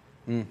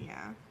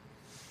 Yeah.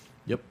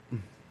 Yep.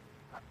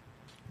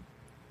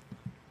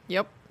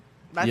 Yep.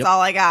 That's Yep.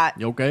 all I got.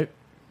 You okay?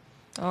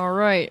 All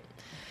right.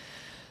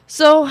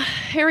 So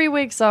Harry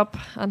wakes up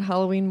on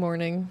Halloween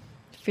morning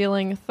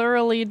feeling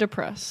thoroughly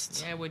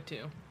depressed, Yeah, I would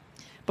too.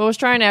 but was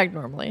trying to act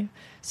normally.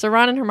 So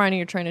Ron and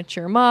Hermione are trying to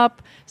cheer him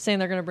up, saying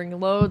they're going to bring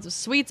loads of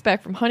sweets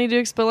back from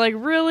Honeydukes, but like,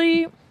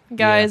 really?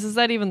 Guys, Yeah. is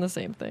that even the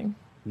same thing?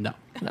 No.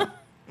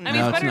 I mean, No,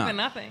 it's it's better not. than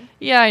nothing.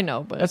 Yeah, I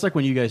know, but That's like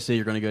when you guys say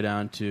you're going to go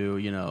down to,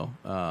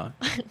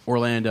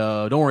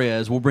 Orlando. Don't worry,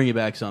 Ez, we'll bring you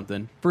back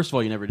something. First of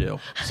all, you never do.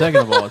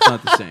 Second of all, it's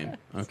not the same.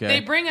 Okay. They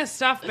bring us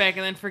stuff back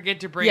and then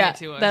forget to bring yeah, it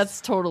to us. that's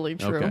totally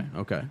true. Okay.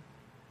 Okay.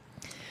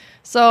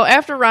 So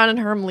after Ron and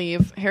Herm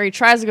leave, Harry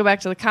tries to go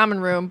back to the common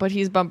room, but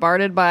he's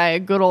bombarded by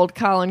good old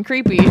Colin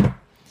Creepy.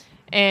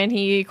 And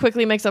he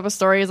quickly makes up a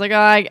story. He's like,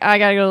 I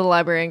gotta go to the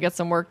library and get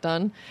some work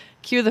done.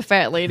 Cue the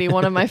fat lady,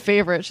 one of my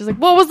favorites. She's like,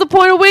 what was the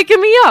point of waking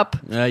me up?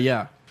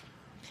 Yeah.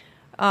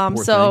 Poor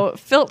So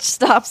Filch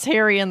stops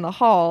Harry in the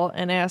hall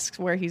and asks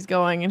where he's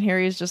going. And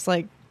Harry's just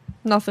like,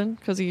 nothing,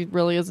 because he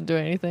really isn't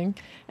doing anything.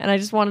 And I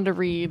just wanted to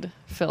read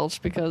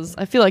Filch because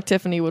I feel like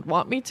Tiffany would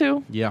want me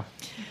to. Yeah.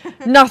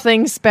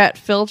 Nothing, spat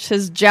Filch,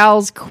 his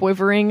jowls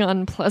quivering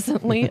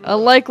unpleasantly. A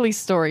likely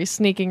story,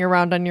 sneaking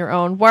around on your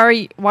own.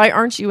 Why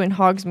aren't you in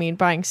Hogsmeade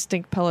buying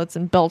stink pellets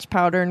and belch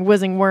powder and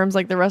whizzing worms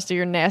like the rest of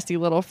your nasty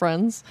little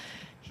friends?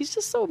 He's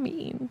just so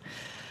mean.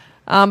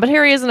 But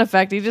Harry isn't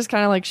affected. He just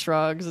kind of like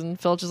shrugs, and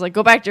Filch is like,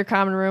 go back to your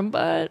common room,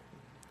 but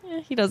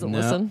he doesn't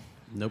listen.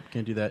 Nope,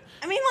 can't do that.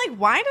 I mean, like,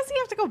 why does he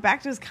have to go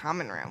back to his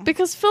common room?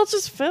 Because Filch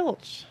is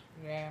Filch.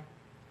 Yeah.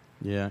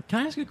 Yeah. Can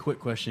I ask you a quick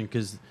question?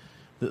 Because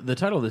the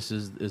title of this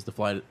is The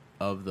Flight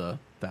of the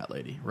Fat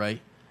Lady, right?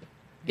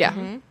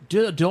 Yeah.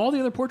 Do all the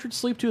other portraits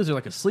sleep too? Is there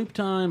like a sleep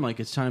time? Like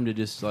it's time to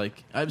just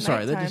like I'm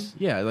sorry, that Nighttime. just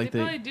like They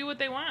probably do what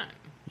they want.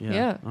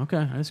 Yeah. Okay,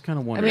 I just kind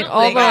of wonder. mean, They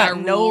all got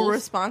the no rules.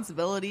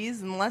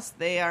 responsibilities unless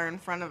they are in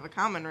front of a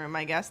common room,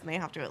 I guess, and they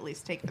have to at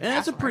least take the and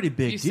that's a password. pretty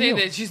big You deal.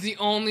 say that she's the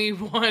only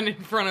one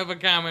in front of a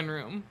common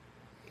room.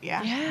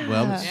 Yeah. Yeah.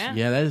 Well,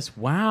 Yeah. that is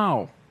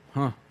wow,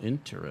 huh?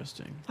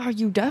 Interesting. Are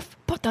you deaf?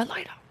 Put that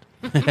light out.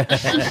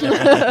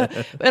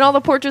 And all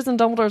the portraits in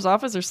Dumbledore's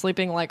office are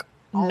sleeping like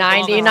All the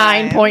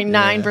 99.9%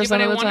 Yeah,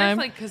 but I of the wonder time. if,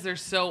 like, because they're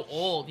so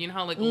old. You know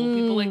how, like, old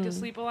people like to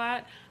sleep a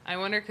lot? I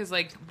wonder, because,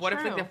 like, what if,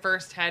 like, True. the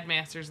first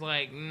headmaster's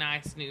like,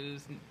 nice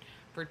snooze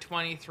for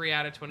 23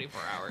 out of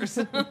 24 hours?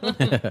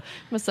 I'm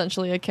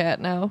essentially a cat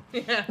now.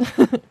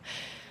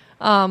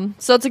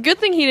 So it's a good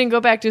thing he didn't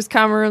go back to his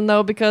common room,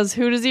 though, because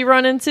who does he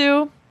run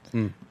into?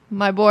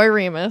 My boy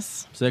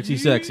Remus.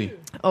 Sexy.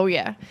 Oh,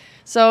 yeah.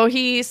 So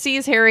he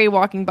sees Harry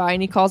walking by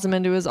and he calls him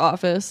into his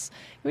office.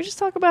 We just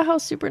talk about how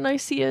super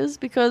nice he is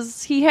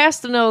because he has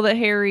to know that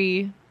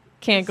Harry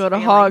can't go to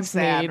feeling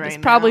sad Hogsmeade. right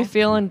He's probably now.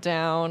 feeling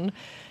down,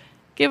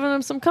 giving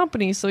him some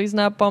company so he's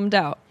not bummed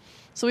out.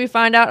 So we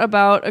find out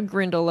about a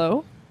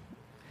Grindylow.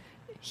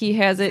 He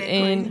has it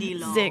in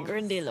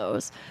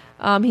Grindylows.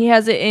 Grindylows. He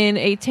has it in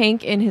a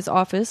tank in his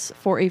office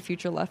for a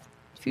future lesson.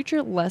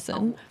 Future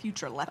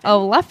left.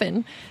 Oh,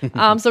 Leffen.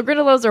 So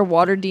Grindylows are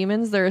water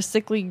demons. They're a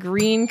sickly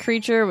green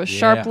creature with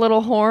sharp Yeah.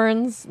 little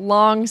horns,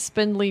 long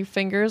spindly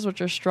fingers, which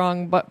are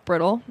strong but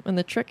brittle. And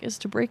the trick is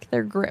to break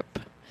their grip.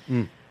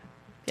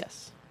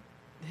 Yes.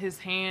 His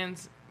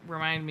hands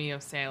remind me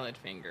of salad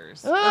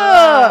fingers.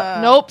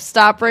 Nope.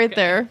 Stop right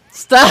there.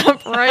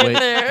 Stop right Wait,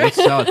 there. what's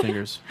salad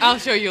fingers? I'll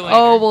show you later.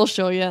 Oh, we'll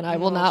show you, and I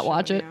will not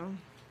watch it.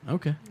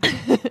 Okay.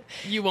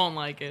 You won't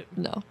like it.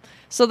 No.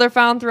 So they're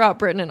found throughout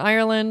Britain and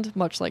Ireland,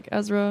 much like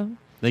Ezra.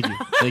 Thank you.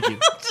 Thank you.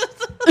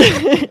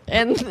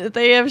 And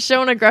they have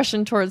shown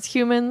aggression towards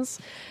humans,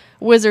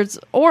 wizards,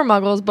 or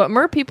muggles, but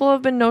mer people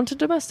have been known to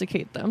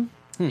domesticate them.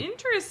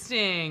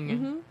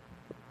 Interesting.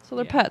 So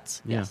they're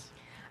pets. Yeah. Yes.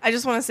 I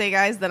just want to say,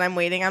 guys, that I'm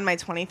waiting on my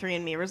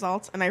 23andMe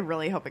results, and I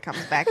really hope it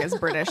comes back as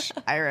British,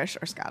 Irish,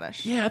 or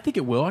Scottish. Yeah, I think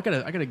it will. I got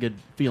a good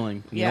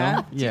feeling. You Yeah?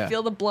 know? Do Yeah.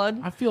 Feel the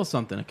blood? I feel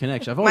something, a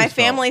connection. I've always My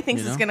family felt,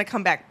 thinks you it's know? going to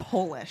come back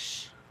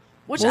Polish,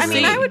 which We'll I mean,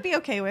 see. I would be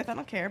okay with. I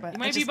don't care, but You I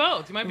might be just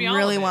both. You might be all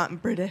really of it.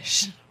 want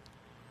British.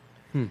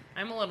 I'm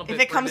a little bit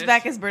If it comes British.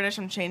 back as British,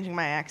 I'm changing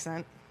my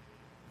accent.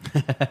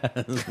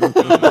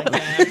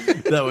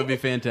 That would be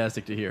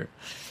fantastic to hear.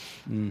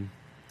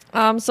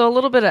 So a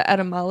little bit of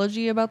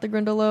etymology about the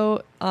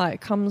Grindylow.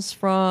 It comes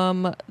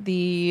from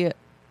the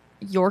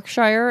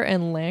Yorkshire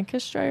and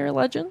Lancashire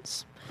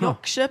legends.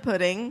 Yorkshire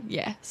pudding.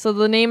 Yeah. So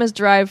the name is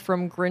derived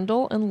from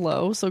Grindle and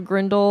low. So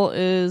Grindle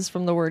is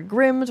from the word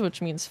grimmed, which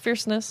means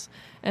fierceness,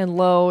 and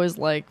low is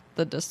like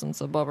the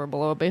distance above or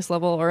below base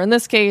level, or in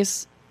this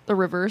case, the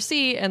river or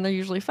sea, and they're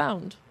usually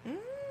found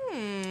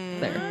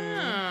there.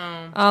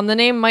 Oh. The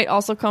name might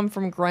also come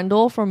from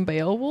Grendel from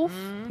Beowulf.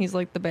 He's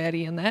like the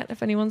baddie in that,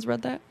 if anyone's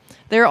read that.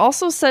 They're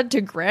also said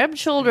to grab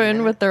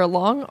children with their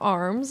long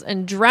arms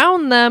and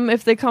drown them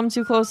if they come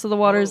too close to the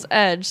water's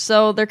edge.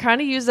 So they're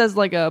kind of used as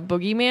like a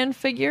boogeyman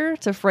figure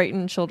to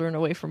frighten children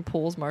away from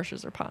pools,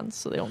 marshes, or ponds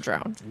so they don't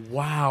drown.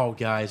 Wow,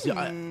 guys.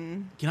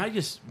 Can I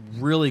just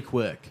really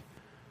quick,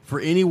 for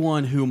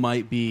anyone who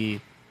might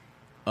be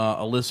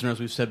a listener, as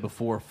we've said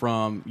before,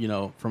 from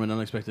an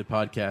unexpected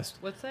podcast,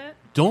 What's that?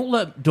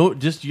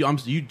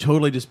 you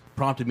totally just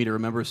prompted me to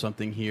remember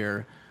something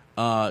here.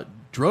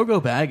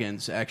 Drogo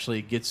Baggins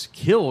actually gets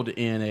killed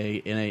in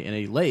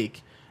a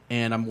lake,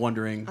 and I'm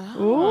wondering,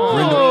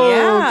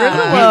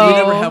 yeah. we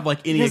never have like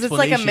any Because it's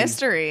explanation, like a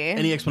mystery.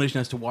 any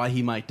explanation as to why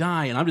he might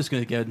die, and I'm just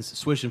going to go ahead and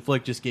Swish and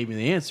Flick just gave me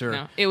the answer.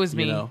 No, it was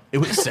me. It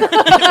was Sarah. It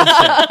was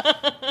Sarah.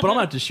 But I'm going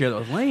to have to share that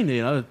with Lane.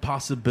 A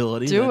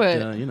possibility Do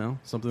that, it.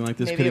 Something like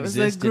this Maybe could it was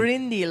exist. the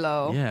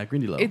Grindylow. Yeah,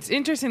 Grindylow. It's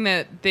interesting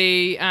that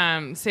they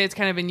say it's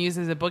kind of been used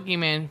as a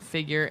boogeyman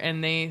figure,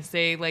 and they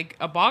say like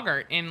a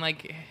boggart in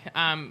like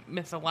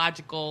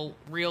mythological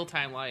real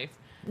time life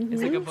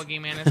is like a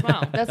boogeyman as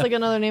well. That's like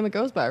another name it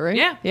goes by, right?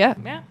 Yeah. Yeah.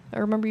 Yeah. I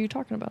remember you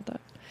talking about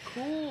that.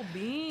 Cool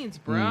beans,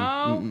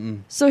 bro.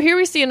 So here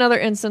we see another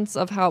instance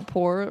of how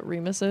poor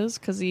Remus is,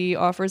 because he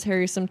offers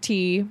Harry some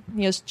tea.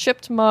 He has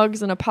chipped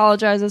mugs and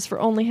apologizes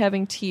for only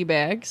having tea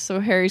bags, so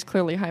Harry's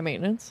clearly high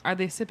maintenance. Are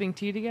they sipping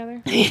tea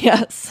together?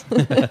 Yes.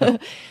 But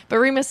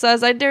Remus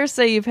says, I dare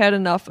say you've had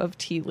enough of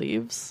tea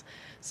leaves.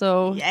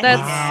 So Yeah,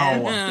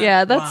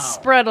 that's Wow.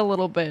 spread a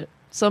little bit.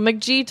 So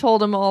McGee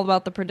told him all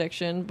about the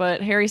prediction,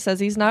 but Harry says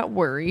he's not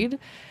worried.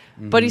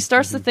 But he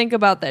starts to think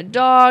about that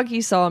dog.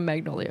 He saw a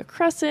Magnolia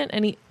Crescent,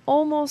 and he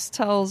almost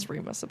tells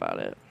Remus about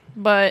it.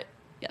 But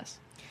yes.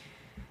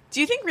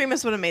 Do you think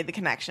Remus would have made the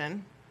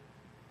connection?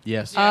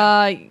 yes. Yeah,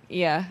 I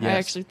Yes.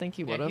 actually think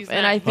he Yeah, would have. he's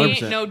And not- I he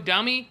think, ain't no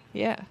dummy.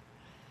 yeah.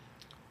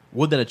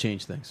 Would that have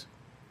changed things?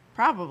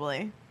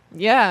 Probably.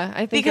 Yeah,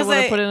 I think Because it would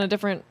have I- put in a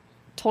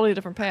totally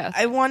different path.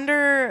 I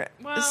wonder.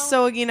 Well-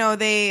 So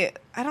I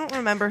don't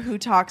remember who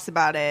talks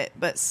about it,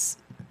 but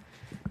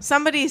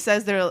somebody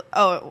says they're.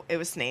 Oh, it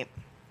was Snape.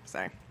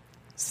 Sorry.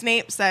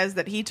 Snape says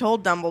that he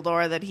told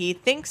Dumbledore that he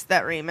thinks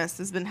that Remus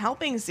has been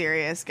helping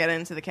Sirius get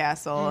into the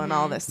castle and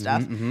all this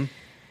stuff.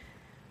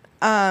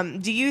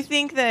 Do you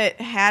think that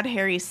had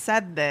Harry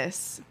said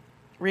this,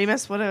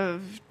 Remus would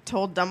have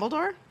told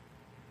Dumbledore,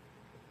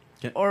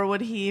 Okay. or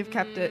would he have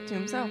kept it to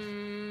himself?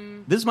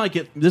 This might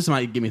get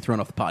me thrown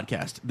off the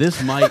podcast.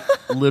 This might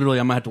literally,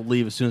 I'm gonna have to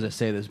leave as soon as I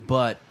say this.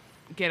 But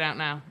Get out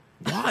now.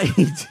 why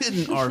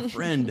didn't our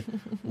friend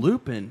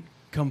Lupin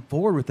come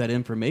forward with that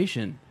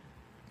information?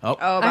 Oh,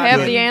 I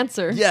have good. the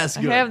answer. Yes,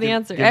 I good. have the Give-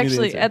 answer. give me the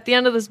Actually, answer. at the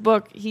end of this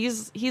book,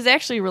 he's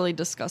actually really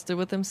disgusted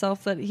with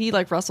himself that he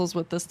like wrestles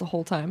with this the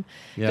whole time.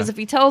 Because Yeah. if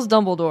he tells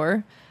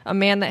Dumbledore, a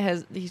man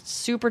that he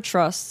super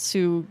trusts,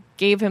 who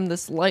gave him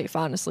this life,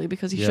 honestly,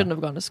 because he Yeah. shouldn't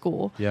have gone to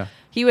school, Yeah.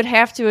 he would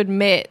have to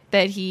admit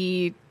that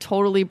he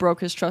totally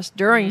broke his trust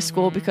during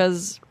school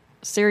because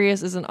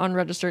Sirius is an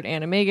unregistered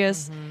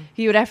animagus.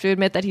 He would have to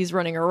admit that he's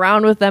running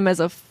around with them as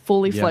a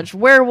fully fledged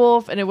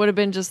werewolf, and it would have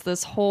been just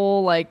this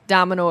whole like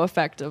domino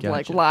effect of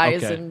like Gotcha.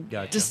 lies Okay. and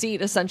Gotcha.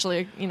 deceit.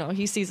 Essentially,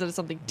 he sees it as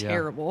something Yeah.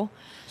 terrible.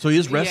 So he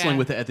is wrestling Yeah.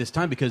 with it at this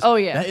time because Oh,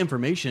 yeah. that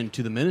information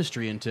to the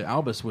Ministry and to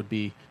Albus would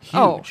be huge.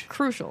 Oh,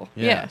 crucial!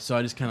 Yeah. So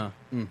I just kind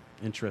of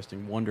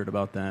interesting, wondered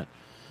about that.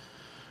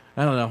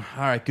 I don't know.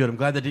 All right, good. I'm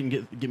glad that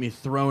didn't get me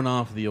thrown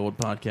off the old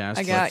podcast.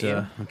 I got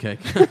you. Okay.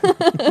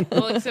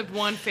 We'll accept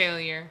one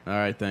failure. All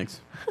right,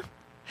 thanks.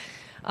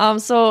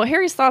 So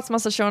Harry's thoughts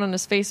must have shown on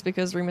his face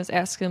because Remus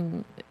asks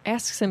him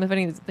if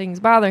anything's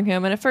bothering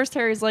him, and at first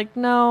Harry's like,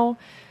 no,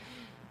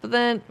 but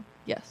then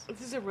yes.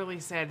 This is a really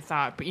sad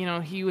thought, but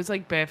he was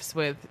like biffs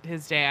with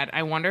his dad.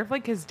 I wonder if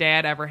like his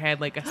dad ever had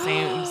like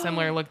a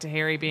similar look to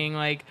Harry, being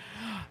like,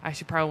 I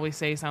should probably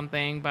say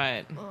something,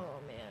 but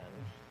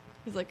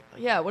He's like,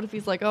 yeah, what if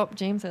he's like, oh,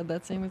 James had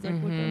that same exact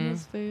look on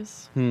his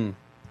face.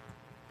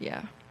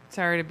 Yeah.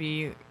 Sorry to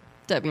be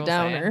Debbie real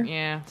Downer. sad.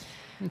 Yeah.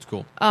 That's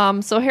cool.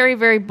 So Harry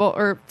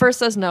first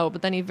says no,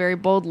 but then he very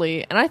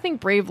boldly, and I think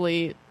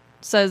bravely,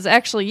 says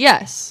actually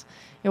yes.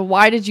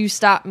 Why did you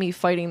stop me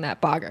fighting that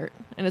boggart?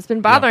 And it's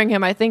been bothering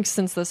him, I think,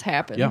 since this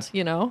happened. Yeah.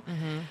 You know.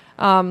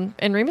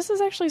 And Remus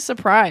is actually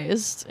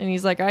surprised, and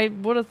he's like, I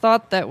would have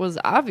thought that was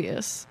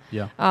obvious.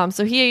 Yeah.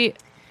 So he.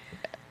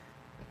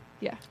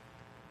 Yeah.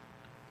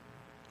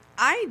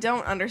 I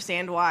don't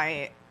understand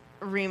why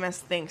Remus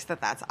thinks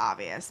that that's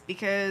obvious,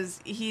 because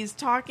he's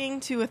talking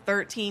to a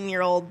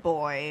 13-year-old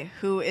boy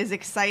who is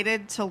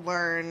excited to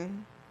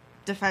learn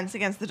Defense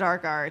Against the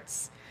Dark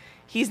Arts.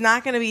 He's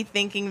not going to be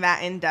thinking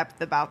that in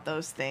depth about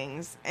those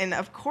things. And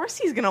of course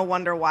he's going to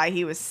wonder why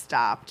he was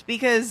stopped,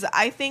 because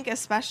I think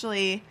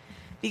especially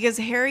because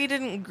Harry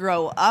didn't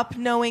grow up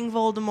knowing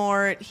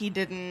Voldemort. He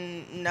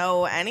didn't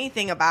know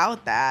anything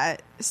about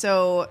that.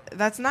 So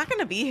that's not going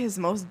to be his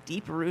most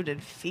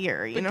deep-rooted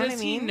fear. You know what I mean?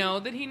 Does he know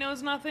that he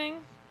knows nothing?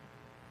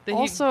 That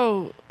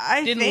Also,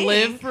 I didn't think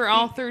live for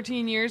all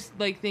 13 years,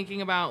 like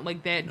thinking about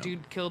like that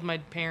dude killed my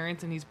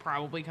parents and he's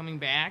probably coming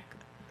back.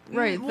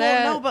 right.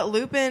 Well, no, but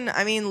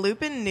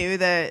Lupin knew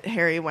that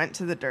Harry went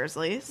to the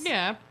Dursleys.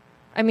 Yeah.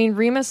 I mean,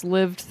 Remus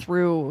lived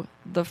through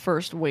the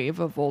first wave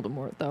of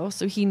Voldemort, though,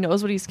 so he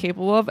knows what he's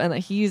capable of, and that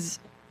he's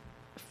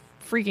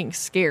freaking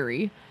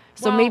scary.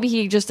 So Well- maybe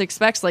he just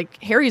expects,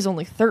 like, Harry's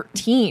only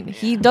 13.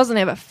 He doesn't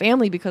have a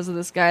family because of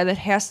this guy. That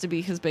has to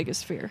be his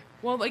biggest fear.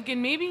 Well, like,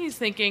 and maybe he's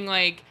thinking,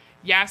 like,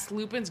 yes,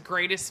 Lupin's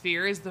greatest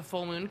fear is the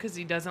full moon because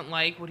he doesn't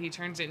like what he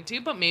turns into,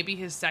 but maybe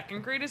his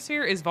second greatest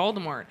fear is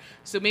Voldemort.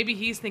 So maybe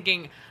he's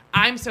thinking,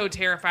 I'm so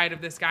terrified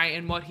of this guy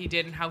and what he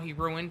did and how he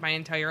ruined my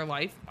entire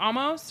life,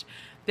 almost,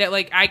 that,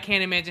 like, I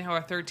can't imagine how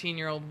a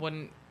 13-year-old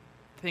wouldn't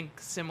think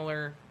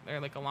similar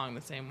or, like, along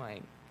the same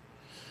way.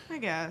 I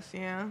guess,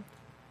 yeah.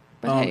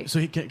 But hey,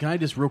 So can I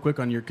just real quick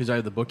on your, because I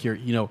have the book here.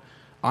 You know,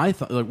 I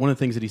thought like one of the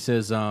things that he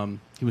says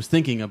he was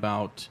thinking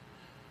about.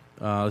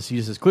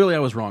 He says, clearly I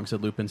was wrong,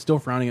 said Lupin, still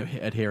frowning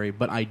at Harry,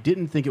 but I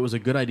didn't think it was a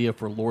good idea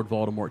for Lord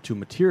Voldemort to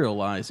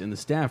materialize in the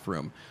staff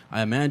room.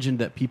 I imagined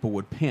that people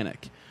would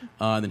panic.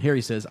 And then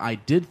Harry says, I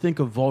did think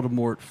of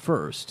Voldemort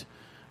first,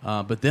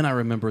 but then I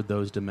remembered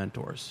those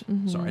Dementors.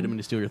 Sorry, I didn't mean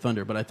to steal your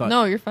thunder, but I thought...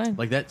 no, you're fine.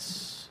 Like,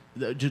 that's...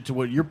 Just to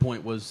what your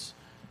point was,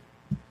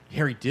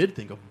 Harry did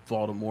think of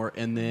Voldemort,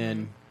 and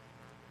then...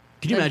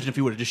 Can you imagine if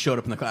he would have just showed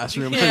up in the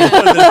classroom?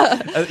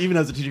 Even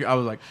as a teacher, I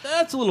was like,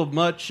 "That's a little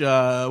much.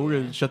 We're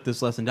going to shut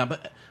this lesson down."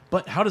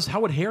 But how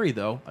would Harry,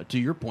 though, to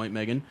your point,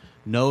 Megan,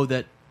 know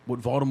that what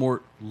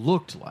Voldemort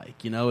looked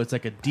like? You know, it's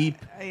like a deep,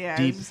 Yeah,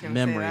 I was deep just gonna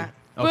say memory. that.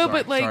 Oh, Well, sorry,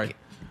 but, like, sorry.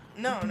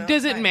 No.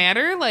 Does it fine.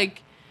 matter,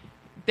 like,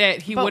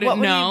 that he But wouldn't what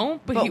would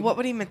know? what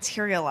would he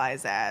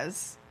materialize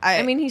as?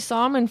 I mean, he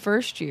saw him in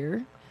first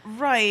year.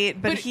 right,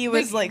 but he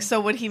was like- so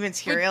would he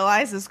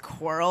materialize as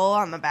Quirrell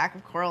on the back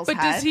of Quirrell's But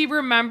head? does he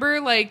remember,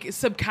 like,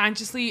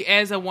 subconsciously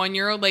as a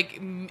 1-year-old, like,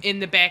 in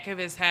the back of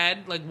his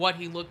head, like, what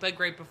he looked like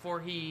right before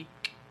he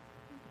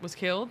was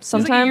killed? It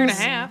was like a year and a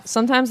half.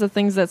 Sometimes the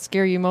things that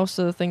scare you most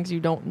are the things you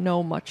don't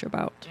know much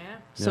about. Yeah.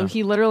 So Yeah.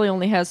 he literally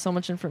only has so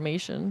much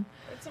information.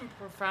 That's some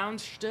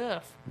profound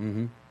stuff.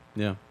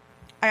 Yeah.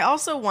 I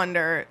also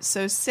wonder,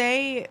 so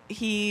say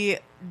he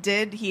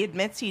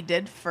admits he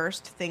did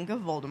first think of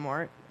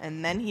Voldemort,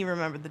 and then he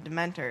remembered the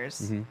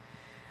Dementors.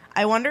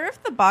 I wonder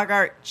if the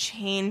Boggart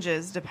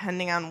changes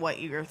depending on what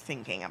you're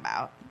thinking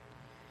about.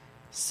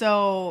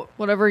 So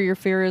Whatever your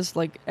fear is,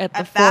 like at the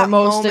at that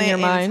foremost moment in your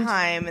mind.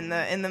 time,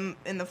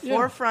 in the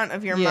forefront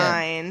of your Yeah.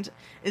 mind,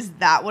 is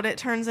that what it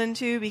turns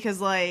into? Because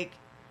like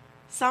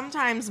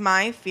sometimes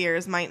my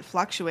fears might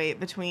fluctuate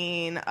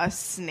between a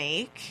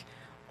snake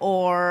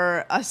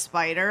or a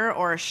spider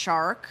or a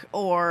shark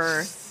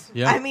or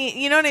Yeah. I mean,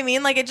 you know what I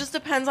mean? Like it just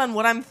depends on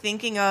what I'm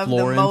thinking of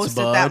Florence, the most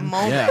at that Bud.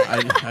 moment.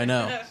 Yeah, I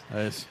know.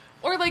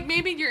 Or, like,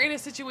 maybe you're in a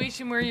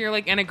situation where you're,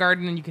 like, in a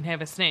garden and you can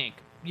have a snake.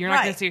 You're not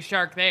going Right. to see a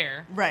shark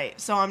there. Right.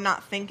 So I'm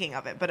not thinking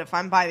of it, but if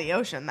I'm by the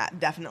ocean, that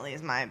definitely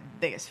is my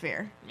biggest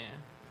fear. Yeah.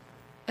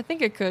 I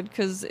think it could,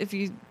 because if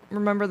you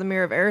remember the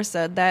Mirror of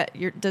Erised, that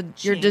your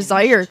Changed.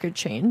 desire could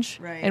change,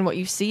 Right. and what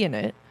you see in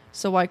it.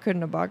 So why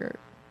couldn't a boggart?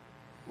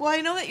 Well,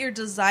 I know that your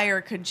desire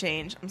could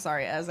change. I'm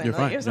sorry, as I You're know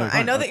fine. that you're No, you're I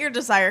fine. know that your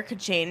desire could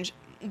change,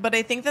 but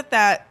I think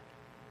that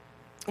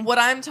what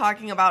I'm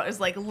talking about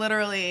is like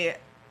literally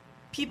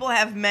people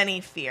have many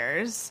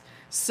fears.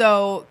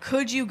 So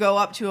could you go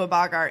up to a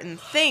boggart and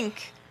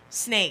think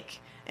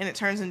snake and it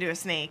turns into a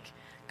snake?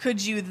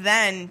 Could you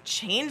then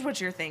change what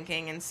you're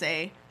thinking and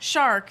say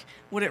shark?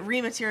 Would it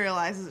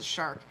rematerialize as a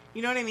shark?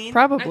 You know what I mean?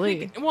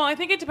 Probably. I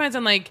think it depends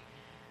on, like,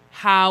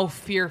 how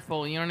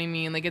fearful, you know what I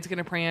mean? Like, it's going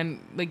to prey on,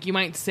 like, you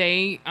might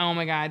say, oh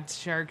my God,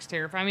 sharks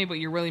terrify me, but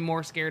you're really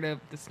more scared of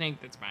the snake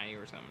that's by you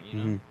or something,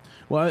 you know?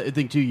 Well, I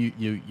think too,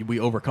 we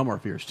overcome our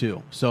fears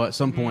too. So at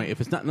some point, if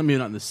it's not maybe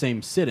not in the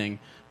same sitting,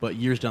 but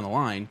years down the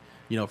line,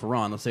 you know, for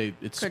Ron, let's say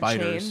it's Could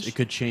spiders, change. it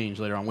could change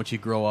later on. Once you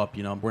grow up,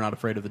 you know, we're not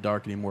afraid of the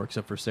dark anymore,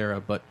 except for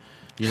Sarah. But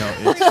you know,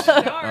 it's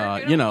Dark. I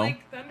you don't know,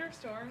 like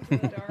thunderstorms in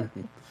the dark.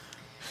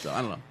 So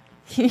I don't know.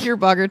 Your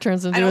boggart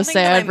turns into don't a think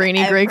that sad, I'm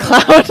rainy gray ever-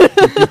 cloud.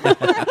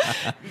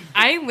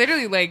 I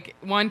literally like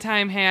one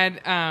time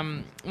had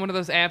one of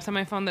those apps on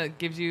my phone that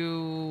gives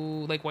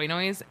you like white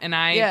noise, and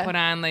I put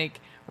on like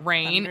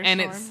rain,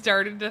 and it Thunderstorm?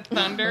 started to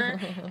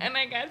thunder, and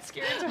I got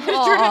scared, so I turned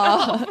it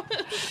off.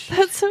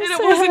 That's so And sad.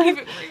 it wasn't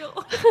even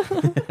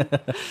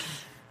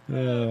real.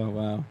 Oh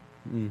wow.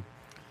 Did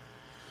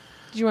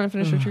you want to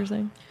finish what you were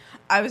saying?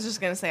 I was just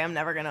gonna say I'm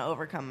never gonna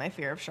overcome my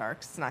fear of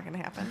sharks. It's not gonna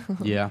happen.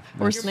 Yeah.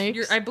 Or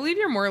snakes? I believe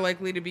you're more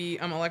likely to be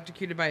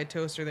electrocuted by a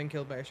toaster than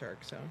killed by a shark.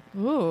 So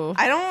Ooh.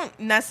 I don't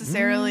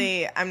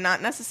necessarily. I'm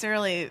not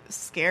necessarily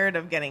scared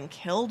of getting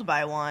killed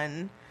by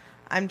one.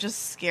 I'm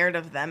just scared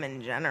of them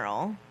in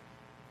general.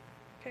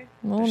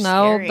 Well, They're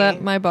now scary.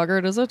 that my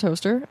boggart is a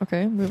toaster.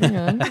 Okay, moving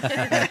on.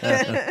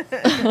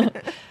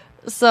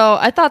 So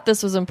I thought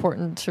this was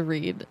important to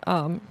read.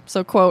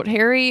 So, quote,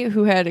 Harry,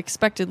 who had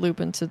expected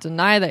Lupin to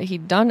deny that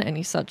he'd done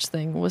any such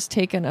thing, was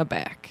taken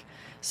aback.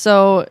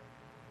 So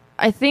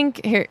I think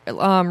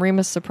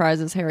Remus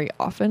surprises Harry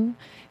often.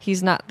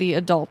 He's not the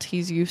adult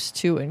he's used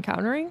to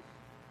encountering,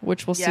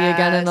 which we'll see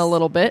again in a Yes.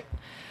 little bit.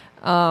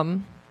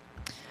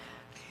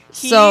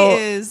 He So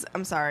is.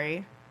 I'm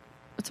sorry.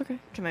 it's okay.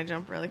 Can I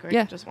jump really quick?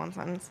 Yeah. Just one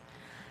sentence.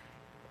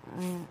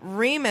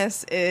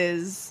 Remus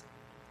is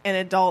an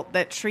adult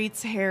that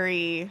treats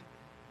Harry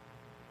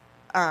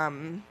as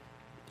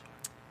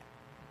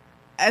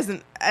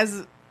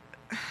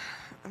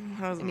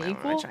how am I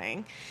equal?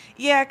 trying?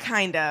 Yeah,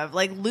 kind of.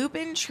 Like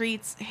Lupin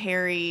treats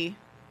Harry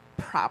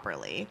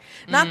properly.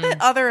 Not that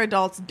other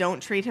adults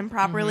don't treat him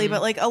properly,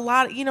 but like a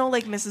lot,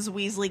 like Mrs.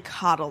 Weasley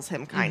coddles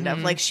him kind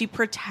of. Like she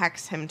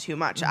protects him too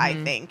much,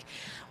 I think.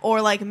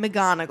 Or like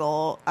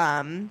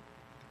McGonagall,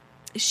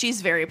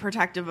 she's very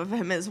protective of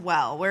him as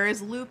well.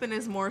 Whereas Lupin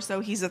is more so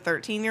he's a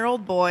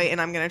 13-year-old boy, and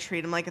I'm going to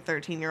treat him like a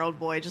 13-year-old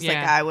boy, just like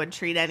Yeah. I would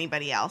treat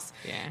anybody else.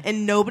 Yeah.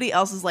 And nobody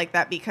else is like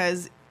that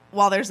because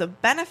while there's a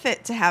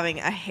benefit to having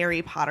a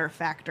Harry Potter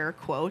factor,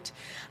 quote,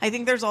 I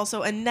think there's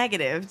also a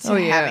negative to Oh,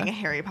 yeah. having a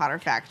Harry Potter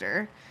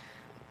factor.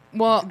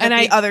 well, That and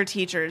the I other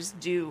teachers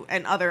do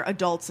and other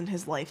adults in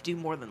his life do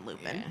more than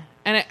Lupin.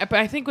 but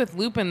I think with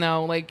Lupin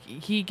though, like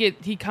he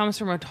comes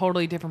from a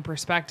totally different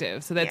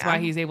perspective, so that's Yeah. why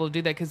he's able to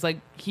do that because like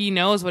he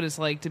knows what it's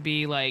like to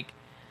be like,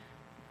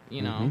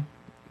 not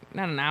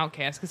an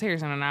outcast because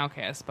Harry's not an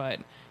outcast, but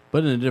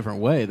But in a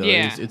different way, though.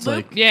 yeah, It's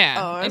like yeah.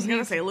 Oh, I was And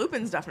going to he's- say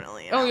Lupin's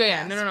definitely an Oh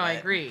yeah, outcast, no, I but-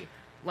 agree.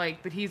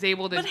 Like, but he's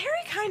able to. But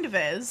Harry kind of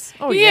is.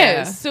 Oh, he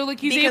yeah. is. So like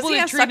he's Because able he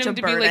to has treat such him a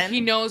to be like burden. he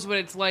knows what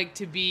it's like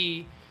to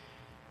be,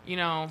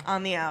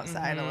 On the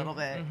outside a little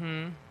bit.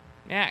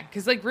 yeah.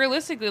 Because like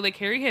realistically, like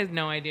Harry has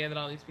no idea that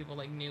all these people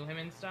like knew him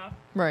and stuff.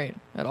 Right.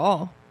 At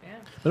all. Yeah.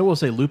 But I will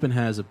say Lupin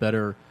has a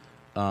better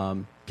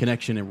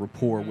connection and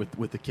rapport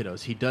with the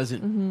kiddos. He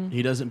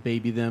doesn't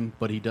baby them,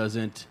 but he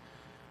doesn't.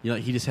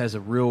 He just has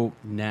a real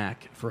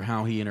knack for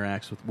how he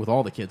interacts with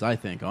all the kids, I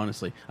think,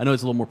 honestly. I know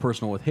it's a little more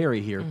personal with Harry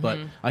here, but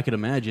I could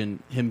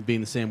imagine him being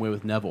the same way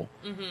with Neville.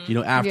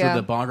 After Yeah.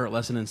 the Boggart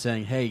lesson and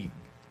saying, hey,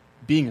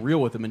 being real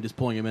with him and just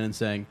pulling him in and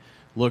saying,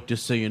 look,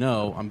 just so you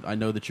know, I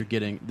know that you're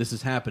getting, this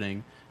is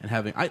happening. And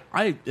having,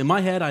 I in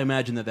my head, I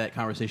imagine that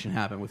conversation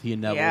happened with he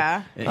and Neville.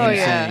 Yeah. And Oh, him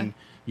yeah.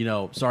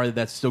 saying, sorry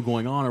that's still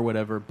going on or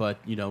whatever, but,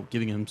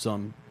 giving him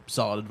some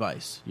solid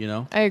advice,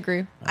 I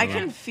agree.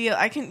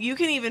 You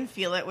can even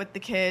feel it with the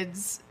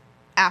kids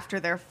after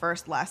their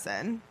first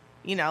lesson.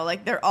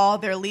 Like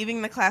they're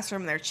leaving the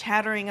classroom, they're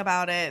chattering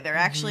about it, they're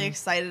actually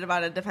excited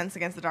about a Defense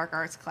Against the Dark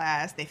Arts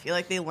class, they feel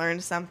like they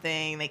learned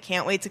something, they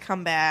can't wait to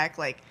come back.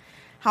 Like,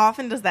 how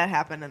often does that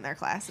happen in their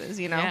classes,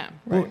 Yeah.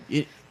 Well,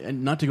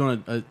 and not to go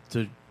on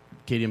to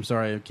Katie, I'm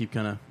sorry, I keep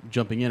kind of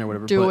jumping in or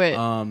whatever. Do but,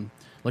 it.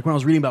 Like when I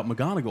was reading about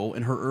McGonagall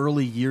in her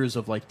early years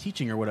of like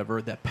teaching or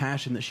whatever, that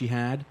passion that she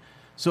had.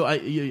 So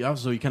you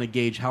kind of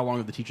gauge how long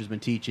have the teachers been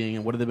teaching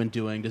and what have they been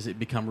doing? Does it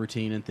become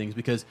routine and things?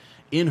 Because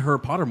in her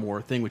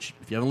Pottermore thing, which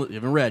if you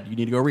haven't read, you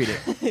need to go read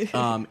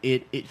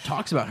it. It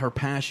talks about her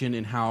passion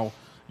and how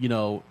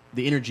the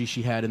energy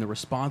she had and the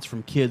response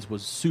from kids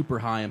was super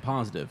high and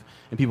positive.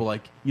 And people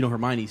like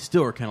Hermione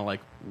still are kind of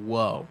like,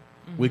 whoa,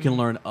 we can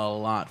learn a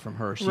lot from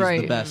her. She's the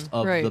Right. best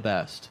of Right. the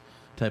best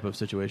type of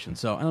situation.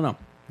 So I don't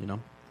know.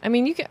 I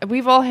mean,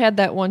 we've all had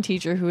that one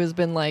teacher who has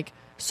been like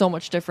so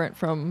much different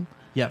from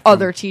Yeah,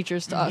 other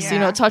teachers to us.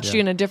 Yeah. Touched Yeah. you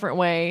in a different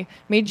way,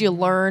 made you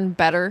learn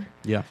better.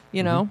 Yeah.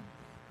 You know.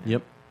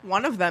 Yep.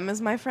 One of them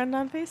is my friend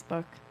on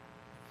Facebook.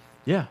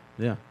 Yeah.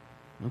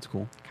 That's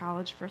cool.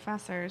 College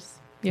professors.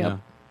 Yep. Yeah.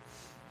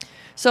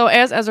 So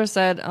as Ezra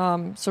said,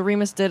 so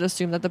Remus did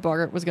assume that the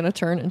Boggart was going to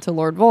turn into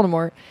Lord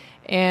Voldemort.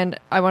 And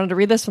I wanted to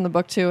read this from the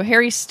book too.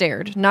 Harry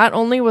stared. Not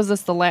only was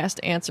this the last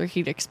answer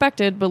he'd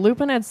expected, but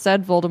Lupin had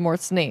said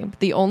Voldemort's name.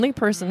 The only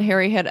person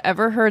Harry had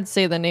ever heard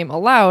say the name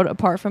aloud,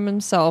 apart from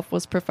himself,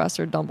 was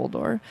Professor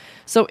Dumbledore.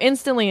 So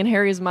instantly in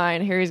Harry's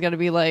mind, Harry's got to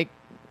be like,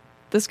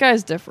 this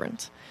guy's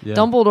different. Yeah.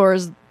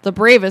 Dumbledore's the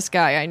bravest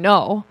guy I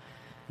know.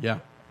 Yeah.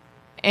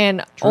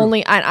 And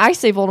True. I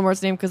say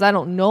Voldemort's name because I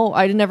don't know.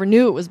 I never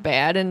knew it was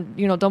bad. And,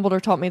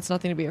 Dumbledore taught me it's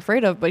nothing to be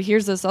afraid of. But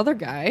here's this other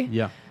guy.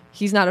 Yeah.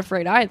 He's not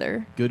afraid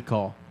either. Good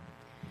call.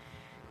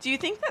 Do you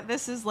think that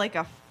this is like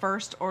a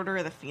First Order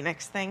of the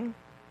Phoenix thing?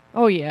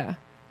 Oh yeah.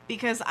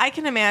 Because I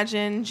can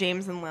imagine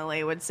James and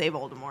Lily would say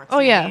Voldemort's Oh,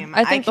 yeah. name.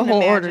 I think the can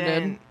whole order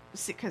imagine-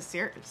 did. Because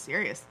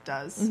Sirius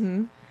does.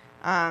 Mm-hmm.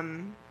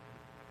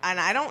 And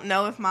I don't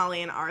know if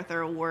Molly and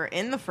Arthur were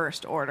in the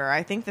First Order.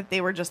 I think that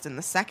they were just in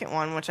the second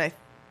one, which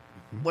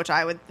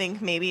I would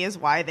think maybe is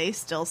why they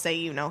still say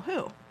you know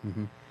who.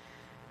 Mm-hmm.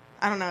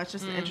 I don't know. It's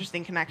just an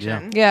interesting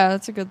connection. Yeah,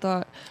 that's a good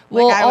thought.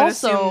 Like, Well, I would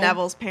also assume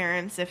Neville's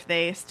parents, if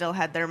they still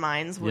had their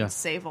minds, would Yeah.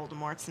 say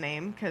Voldemort's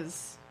name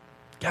because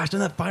Gosh,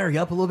 doesn't that fire you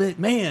up a little bit?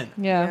 Man.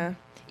 Yeah.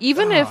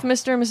 Even if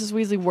Mr. and Mrs.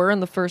 Weasley were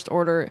in the First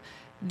Order,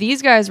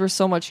 these guys were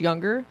so much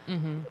younger.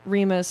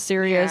 Remus,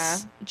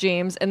 Sirius,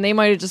 James, and they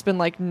might have just been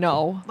like,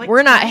 no, like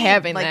we're not 20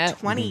 having like that.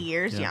 20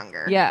 years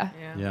younger. Yeah.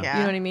 Yeah. You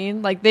know what I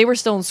mean? Like, they were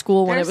still in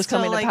school when They're it was still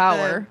coming to like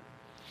power.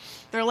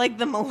 They're like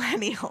the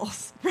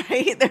millennials,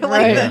 right? They're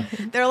Right.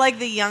 like they're like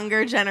the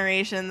younger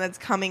generation that's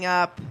coming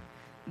up.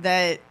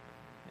 That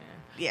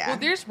yeah. Well,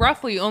 there's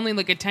roughly only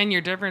like a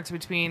 10-year difference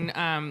between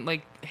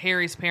like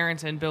Harry's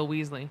parents and Bill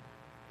Weasley.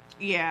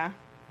 Yeah.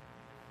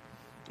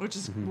 Which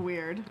is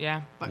weird.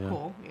 Yeah. But Yeah.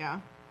 cool. Yeah.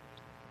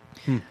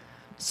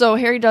 So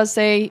Harry does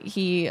say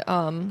he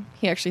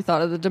actually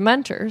thought of the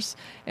Dementors,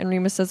 and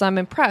Remus says, "I'm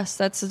impressed.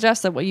 That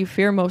suggests that what you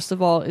fear most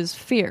of all is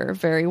fear.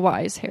 Very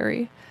wise,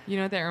 Harry." You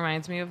know what that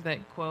reminds me of? That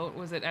quote,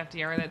 was it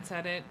FDR that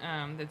said it?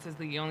 That says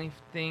the only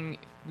thing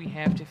we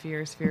have to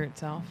fear is fear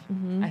itself.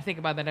 I think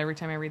about that every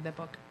time I read that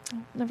book.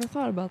 Never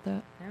thought about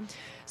that. Yeah.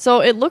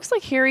 So it looks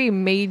like Harry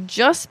may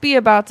just be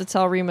about to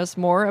tell Remus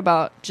more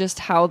about just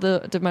how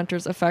the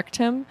Dementors affect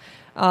him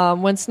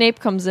when Snape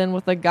comes in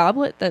with a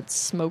goblet that's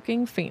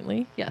smoking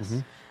faintly.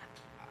 Yes.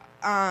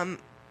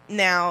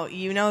 Now,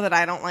 you know that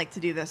I don't like to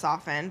do this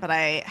often, but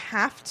I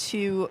have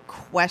to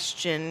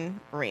question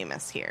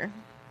Remus here.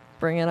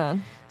 Bring it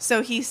on.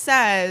 So he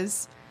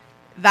says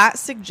that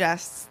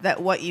suggests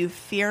that what you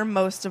fear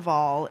most of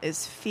all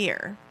is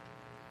fear.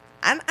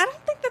 And I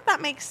don't think that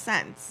makes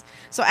sense.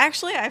 So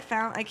actually I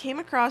came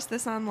across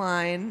this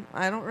online.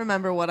 I don't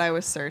remember what I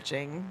was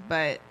searching,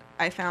 but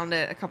I found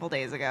it a couple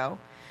days ago.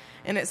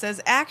 And it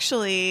says,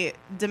 actually,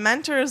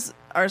 Dementors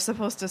are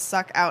supposed to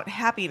suck out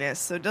happiness.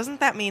 So doesn't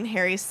that mean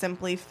Harry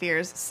simply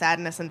fears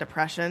sadness and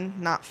depression,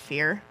 not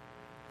fear?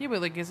 Yeah, but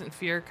like, isn't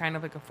fear kind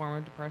of like a form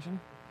of depression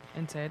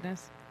and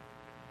sadness?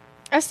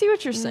 I see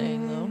what you're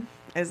saying, though.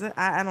 Is it?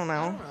 I don't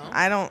know.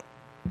 I don't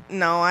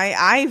know.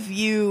 I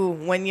view,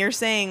 when you're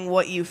saying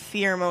what you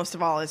fear most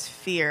of all is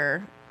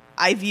fear,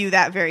 I view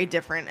that very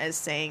different as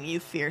saying you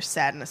fear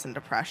sadness and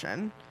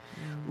depression.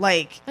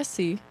 Like, I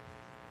see.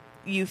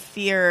 you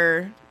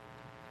fear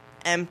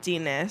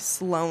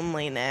emptiness,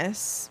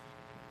 loneliness.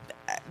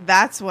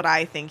 That's what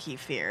I think he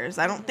fears.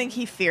 I don't think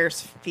he fears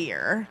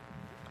fear.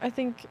 I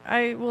think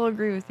I will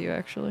agree with you,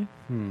 actually.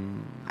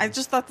 I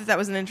just thought that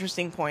was an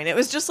interesting point. It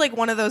was just like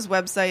one of those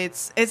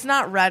websites. It's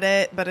not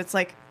Reddit, but it's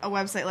like a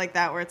website like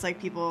that where it's like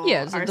people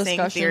it's a are saying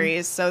discussion.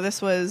 theories. So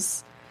this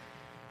was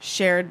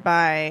shared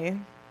by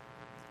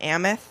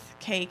Amith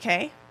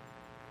KK.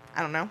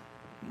 I don't know,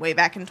 way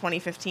back in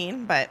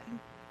 2015, but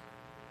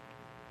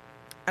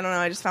I don't know.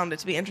 I just found it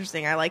to be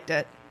interesting. I liked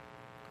it.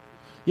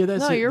 Yeah,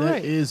 that's No, you're that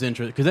right. is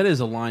interesting because that is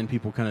a line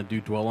people kind of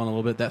do dwell on a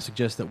little bit. That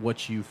suggests that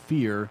what you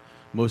fear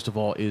most of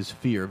all is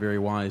fear. Very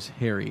wise,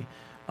 Harry,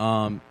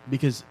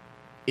 because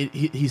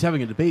he's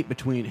having a debate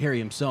between Harry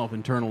himself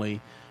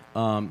internally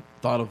thought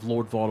of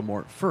Lord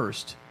Voldemort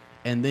first,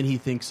 and then he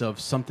thinks of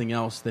something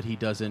else that he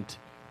doesn't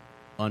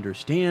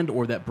understand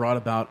or that brought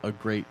about a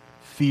great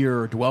fear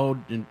or dwelled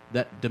in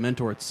that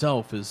Dementor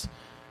itself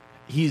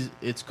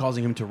it's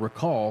causing him to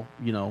recall,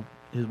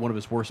 one of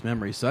his worst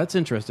memories. So that's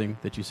interesting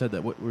that you said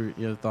that. What were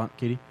your thought,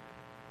 Katie?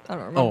 I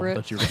don't remember it.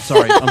 But you're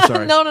sorry. I'm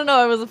sorry. No,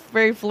 it was a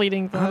very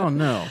fleeting thought. I don't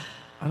know.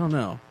 I don't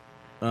know,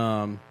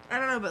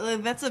 but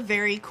like, that's a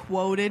very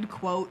quoted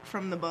quote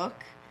from the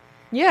book.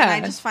 Yeah. And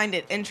I just find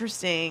it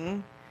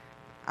interesting.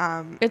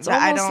 It's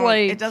that almost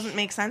like- it doesn't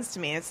make sense to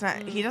me. It's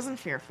not. He doesn't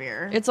fear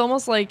fear. It's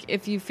almost like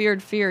if you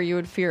feared fear, you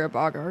would fear a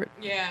Bogart.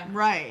 Yeah.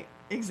 right.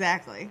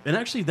 Exactly. And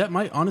actually, that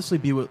might honestly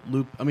be what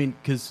Luke. I mean,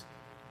 because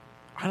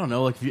I don't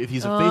know. Like, if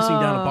he's facing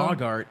down a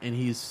Bogart, and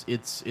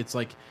it's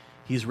like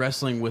he's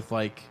wrestling with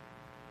like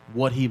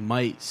what he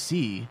might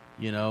see.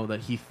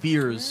 That he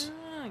fears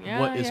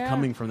what is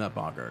coming from that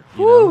Bogart.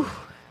 Whew.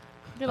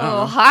 Get a I don't little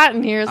know. hot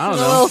in here. It's I a don't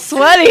know. little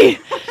sweaty.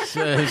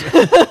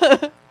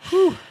 So-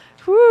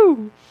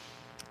 Whew.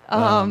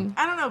 I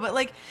don't know, but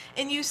like,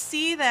 and you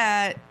see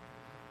that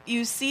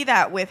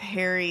with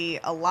Harry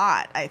a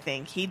lot. I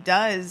think he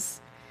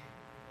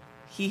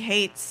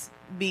hates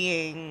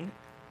being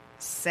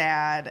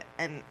sad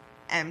and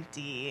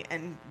empty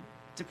and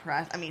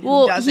depressed. I mean,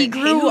 Well, who he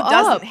grew up.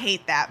 doesn't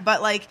hate that?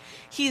 But like,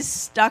 he's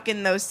stuck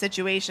in those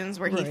situations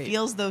where he Right.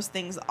 feels those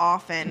things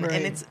often, Right.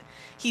 and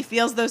he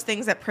feels those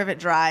things at Privet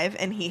Drive,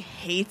 and he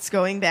hates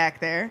going back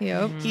there.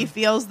 Yep. He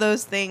feels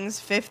those things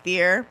fifth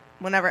year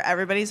whenever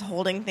everybody's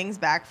holding things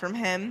back from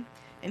him,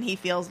 and he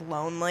feels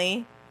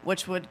lonely,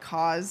 which would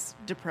cause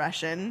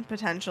depression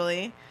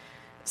potentially.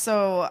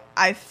 So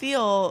I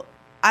feel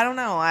I don't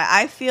know.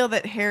 I feel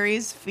that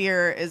Harry's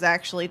fear is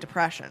actually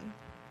depression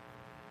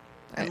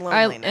and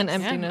loneliness. and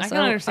emptiness. I can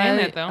understand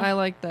that, though. I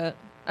like that.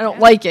 I don't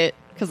like it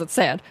because it's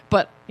sad,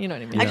 but you know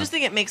what I mean. I just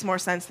think it makes more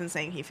sense than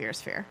saying he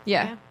fears fear.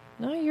 Yeah.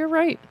 No, you're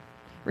right.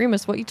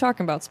 Remus, what you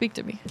talking about? Speak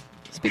to me.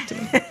 Speak to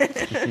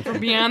me. From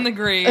beyond the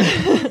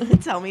grave.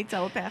 Tell me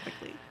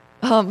telepathically.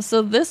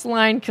 So this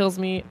line kills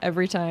me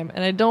every time,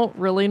 and I don't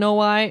really know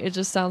why. It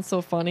just sounds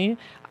so funny.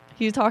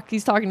 He's talking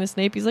to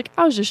Snape. He's like,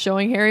 I was just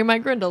showing Harry my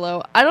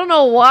Grindylow. I don't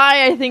know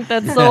why I think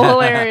that's so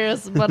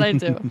hilarious, but I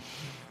do.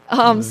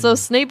 So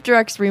Snape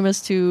directs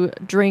Remus to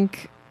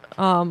drink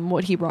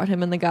what he brought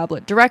him in the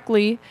goblet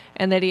directly,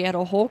 and that he had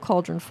a whole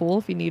cauldron full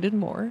if he needed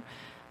more.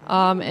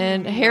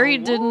 And Harry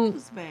didn't...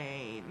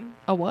 Wolfsbane.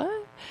 A what?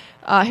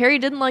 Harry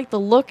didn't like the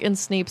look in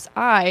Snape's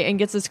eye and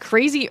gets this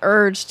crazy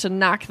urge to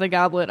knock the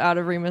goblet out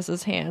of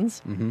Remus's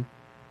hands.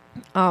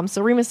 Mm-hmm.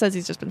 So Remus says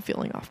he's just been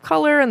feeling off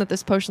color and that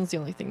this potion's the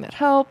only thing that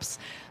helps.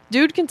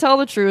 Dude can tell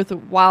the truth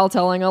while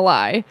telling a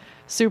lie.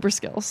 Super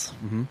skills.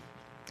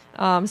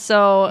 Mm-hmm.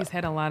 So He's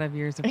had a lot of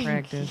years of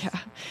practice. yeah.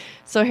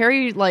 So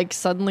Harry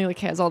suddenly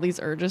has all these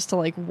urges to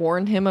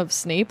warn him of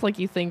Snape.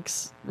 He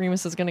thinks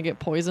Remus is going to get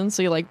poisoned.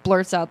 So he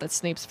blurts out that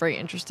Snape's very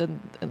interested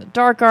in the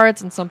dark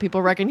arts, and some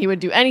people reckon he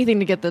would do anything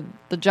to get the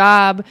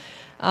job.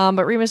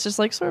 But Remus just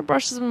sort of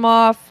brushes him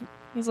off.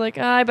 He's like,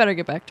 I better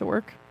get back to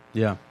work.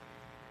 Yeah.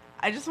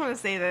 I just want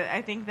to say that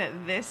I think that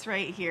this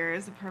right here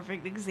is a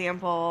perfect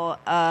example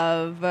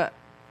of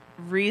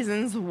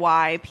reasons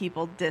why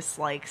people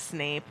dislike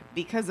Snape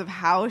because of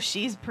how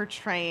she's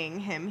portraying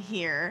him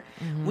here.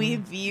 Mm-hmm. We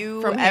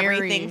view From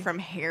everything Harry. from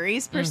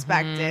Harry's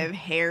perspective.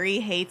 Harry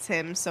hates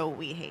him, so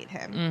we hate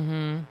him.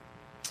 Mm-hmm.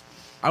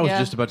 I was Yeah.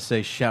 just about to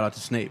say shout out to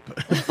Snape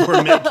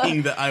for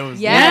making that. I was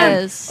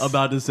Yes.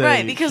 about to say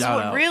Right, because shout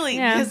out.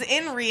 because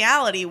in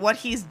reality, what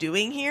he's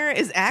doing here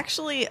is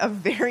actually a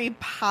very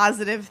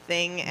positive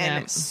thing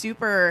and Yeah.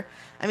 super.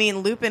 I mean,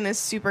 Lupin is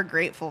super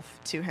grateful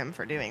to him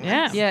for doing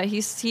Yeah. this. Yeah,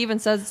 he even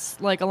says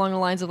along the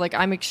lines of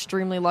I'm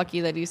extremely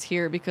lucky that he's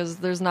here because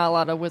there's not a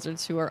lot of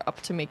wizards who are up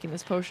to making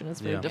this potion.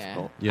 It's very Yeah.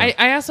 difficult. Yeah.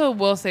 I also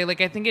will say,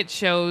 I think it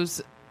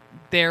shows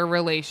their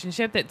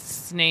relationship that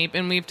Snape,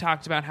 and we've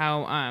talked about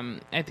how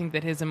I think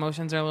that his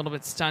emotions are a little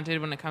bit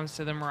stunted when it comes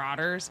to the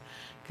Marauders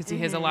because he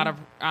has a lot of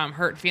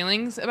hurt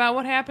feelings about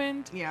what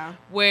happened. Yeah.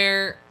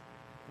 Where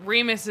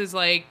Remus is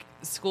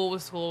school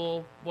was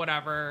school,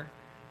 whatever.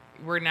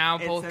 We're now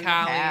It's both in the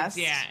colleagues, past.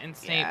 yeah, and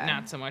Snape Yeah.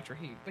 not so much.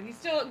 But he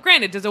still,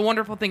 granted, does a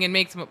wonderful thing and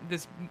makes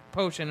this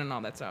potion and all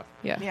that stuff.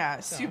 Yeah.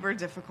 Yeah, super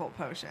difficult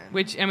potion.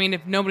 Which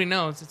if nobody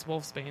knows, it's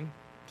Wolfsbane.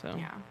 So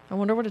yeah. I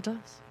wonder what it does.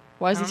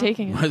 Why is he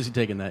taking Why it? is he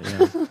taking that?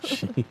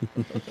 Yeah.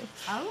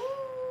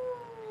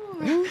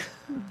 Oh.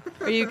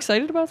 Are you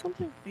excited about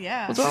something?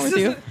 Yeah. What's wrong with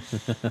you?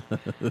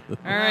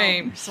 all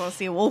right. Just want to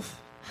see a wolf.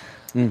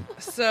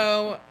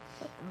 So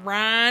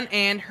Ron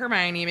and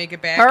Hermione make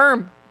it back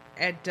Herm.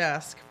 at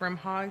dusk from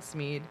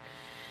Hogsmeade.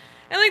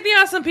 And like the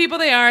awesome people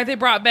they are, they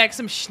brought back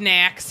some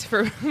snacks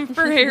for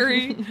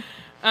Harry.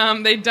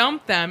 They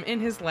dump them in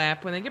his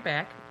lap when they get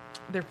back.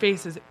 Their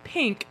faces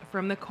pink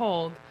from the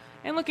cold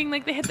and looking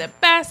like they had the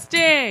best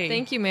day.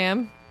 Thank you,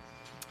 ma'am.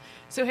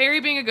 So Harry,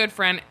 being a good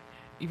friend,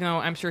 even though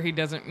I'm sure he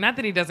doesn't, not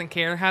that he doesn't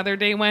care how their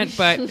day went,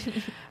 but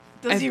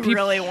Does he peop-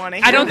 really want to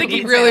hear I don't the think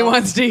he really details?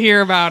 wants to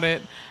hear about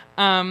it.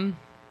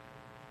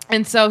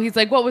 And so he's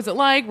like, what was it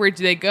like? Where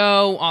did they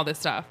go? All this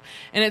stuff.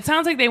 And it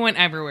sounds like they went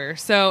everywhere.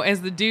 So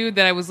as the dude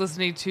that I was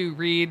listening to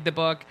read the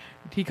book,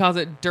 he calls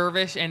it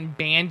Dervish and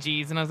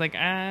Banshees. And I was like,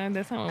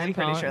 that's not what we I'm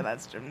call pretty it. sure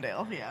that's Jim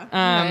Dale. Yeah.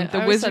 Right, The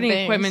I always said Wizarding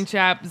bangs. Equipment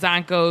Shop,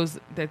 Zonko's,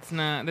 that's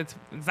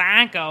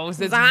Zonko's.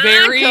 That's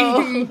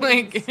Zonko.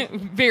 very,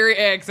 very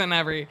accent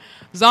every.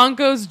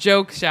 Zonko's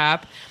Joke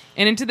Shop,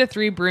 and into the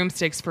Three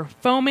Broomsticks for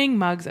foaming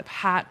mugs of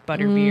hot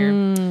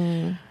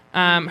butterbeer.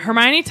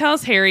 Hermione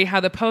tells Harry how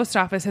the post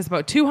office has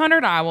about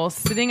 200 owls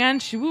sitting on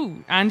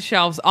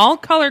shelves, all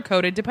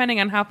color-coded, depending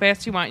on how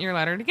fast you want your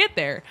letter to get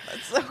there.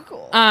 That's so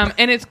cool.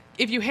 And it's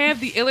if you have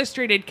the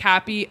illustrated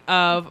copy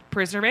of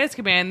Prisoner of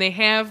Azkaban, they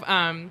have,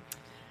 and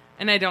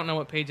I don't know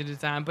what page it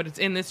is on, but it's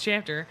in this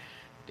chapter,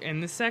 in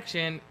this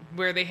section,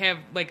 where they have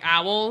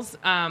owls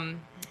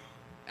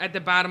at the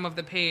bottom of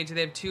the page.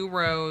 They have 2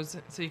 rows,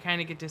 so you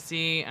kind of get to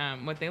see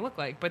what they look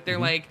like. But they're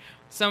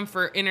some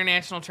for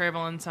international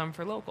travel and some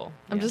for local.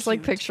 I'm just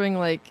picturing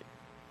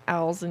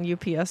owls in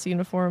UPS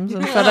uniforms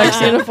and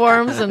FedEx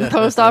uniforms and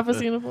post office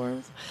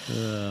uniforms.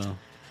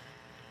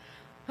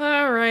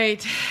 All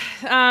right.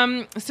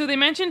 So they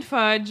mentioned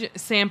fudge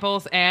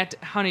samples at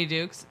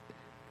Honeyduke's.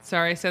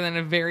 Sorry, I said that in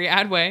a very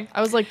odd way.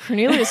 I was like,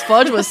 Cornelius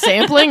Fudge was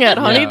sampling at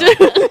Honeydew.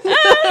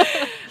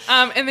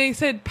 And they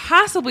said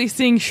possibly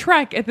seeing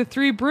Shrek at the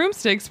Three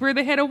Broomsticks, where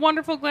they had a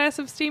wonderful glass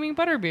of steaming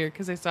butterbeer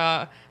because they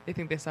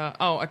think they saw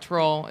a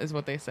troll is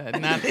what they said,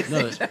 not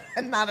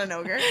Not an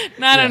ogre.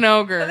 an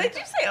ogre. They do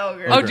say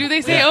ogre. Oh, do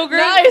they say ogre?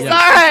 Nice. Yeah.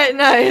 All right.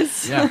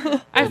 Nice. Yeah.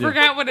 I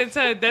forgot what it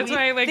said. That's We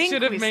why I think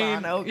should have we saw made.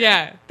 an ogre.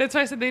 Yeah, that's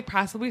why I said they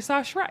possibly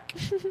saw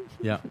Shrek.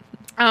 Yeah.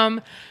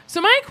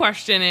 So my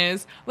question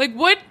is,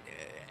 what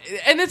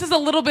and this is a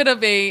little bit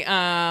of a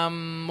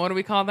what do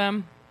we call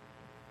them?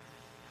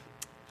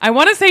 I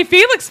want to say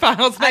Felix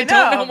Files, and I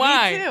don't know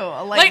why. Me too.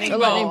 A Lightning lightning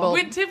bolt. bolt.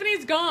 When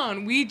Tiffany's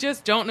gone, we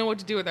just don't know what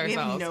to do with We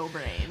ourselves. have no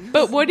brains.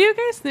 But what do you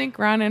guys think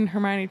Ron and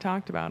Hermione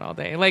talked about all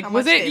day? Like, How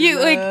was much it they you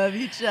like? love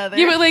each other.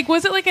 Yeah, but like,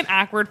 was it like an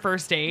awkward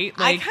first date?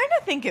 I Like, kind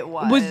of think it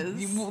was.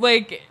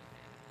 like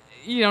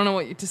you don't know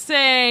what to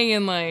say,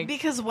 and like,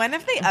 Because when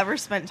have they ever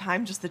spent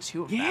time just the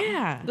two of them?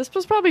 yeah, This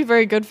was probably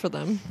very good for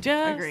them.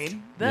 just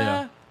Agreed. the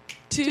Yeah.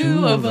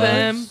 two of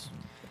them.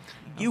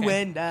 You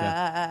Okay. and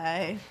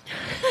I.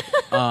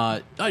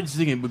 I just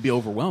think it would be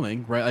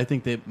overwhelming, right? I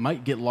think they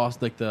might get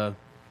lost, like the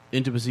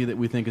intimacy that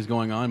we think is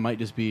going on might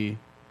just be.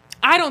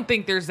 I don't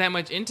think there's that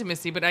much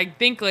intimacy, but I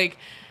think like,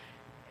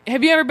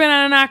 have you ever been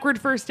on an awkward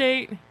first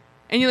date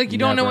and you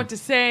don't know Never. what to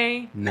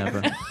say?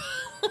 Never.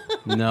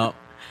 No.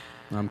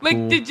 I'm Like,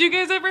 cool. did you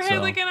guys ever have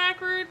So- like an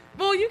awkward?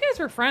 Well, you guys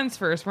were friends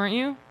first, weren't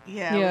you?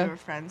 Yeah, Yeah. we were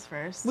friends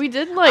first. We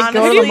did like Honestly,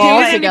 go Have to you the mall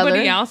dated together.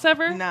 anybody else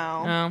ever?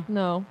 No. No.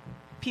 No.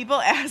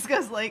 People ask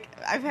us, like,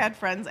 I've had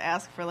friends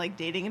ask for, like,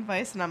 dating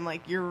advice, and I'm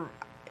like, you're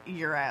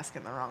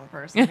asking the wrong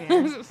person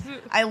here.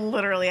 I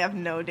literally have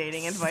no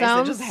dating advice.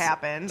 It just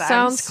happened. I'm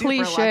Sounds super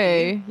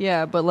cliche. lucky.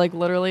 Yeah, but like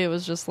literally it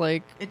was just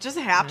like It just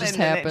happened, Just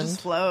and it happened.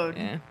 just flowed.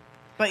 Yeah.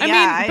 But I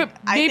yeah, mean, but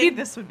I maybe- think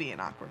this would be an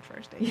awkward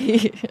first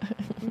date.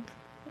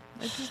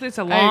 It's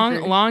a agree.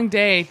 long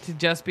day to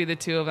just be the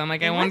two of them.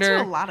 Like, They I went wonder.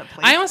 to a lot of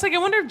I places. I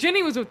wonder if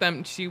Ginny was with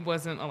them. She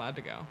wasn't allowed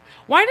to go.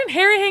 Why didn't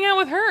Harry hang out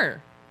with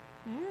her?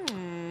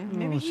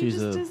 Maybe he she's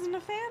just a- isn't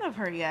a fan of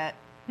her yet.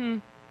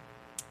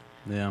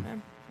 Yeah.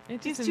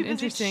 It's He's just too an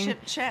busy interesting,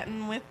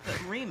 chit-chatting with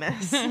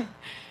Remus.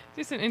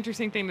 just an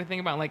interesting thing to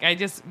think about. Like, I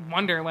just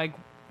wonder, like,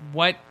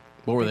 what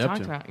What were they up talked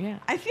to? about. Yeah.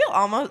 I feel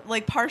almost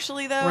like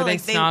partially though. Were they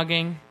like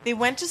snogging? They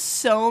went to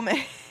so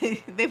many.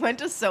 They went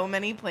to so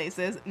many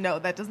places. No,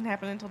 that doesn't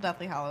happen until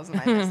Deathly Hallows, and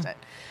I missed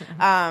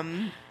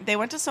it. They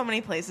went to so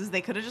many places.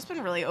 They could have just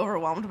been really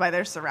overwhelmed by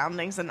their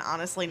surroundings and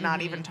honestly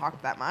not even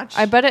talked that much.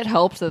 I bet it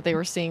helped that they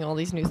were seeing all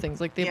these new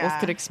things. Like they both Yeah.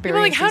 could People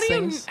experience like, how these do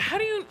you, things. how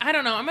do you, I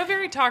don't know. I'm a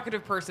very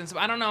talkative person, so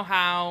I don't know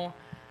how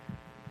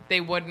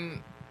they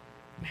wouldn't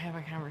have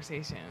a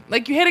conversation.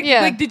 Like, you had a,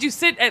 Yeah. like, did you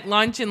sit at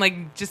lunch and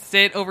like just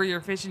sit over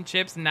your fish and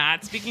chips,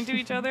 not speaking to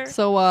each other?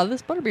 So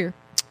this butterbeer,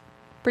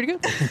 pretty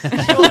good.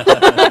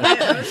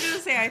 I was gonna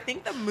say, I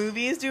think the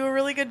movies do a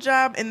really good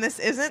job, and this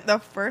isn't the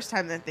first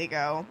time that they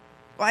go.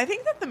 Well, I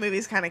think that the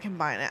movies kind of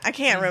combine it. I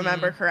can't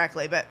remember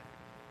correctly, but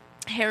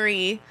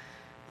Harry,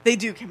 they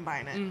do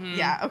combine it.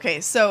 Yeah. Okay.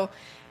 So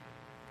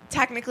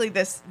technically,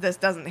 this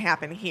doesn't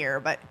happen here,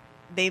 but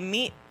they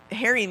meet.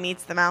 Harry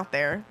meets them out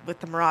there with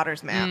the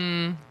Marauders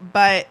map,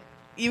 but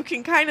you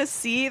can kind of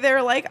see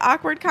their like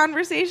awkward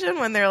conversation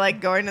when they're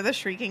like going to the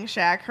Shrieking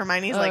Shack.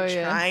 Hermione's like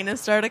yeah. trying to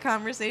start a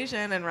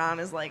conversation, and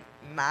Ron is like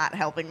not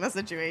helping the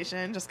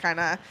situation, just kind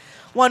of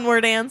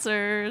one-word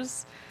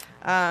answers.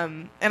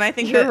 And I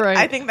think You're that right.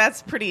 I think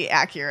that's pretty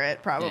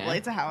accurate, probably, Yeah.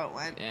 to how it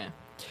went.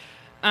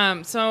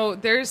 Yeah. So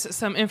there's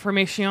some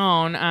information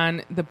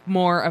on the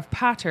more of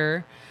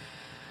Potter.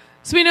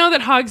 So we know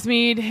that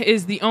Hogsmeade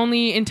is the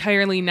only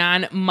entirely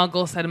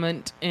non-Muggle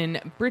settlement in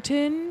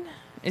Britain.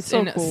 It's So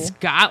in cool.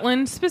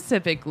 Scotland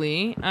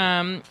specifically.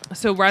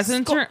 So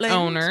residents are Scotland.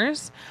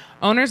 owners.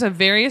 Owners of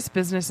various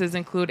businesses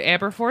include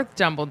Aberforth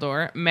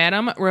Dumbledore,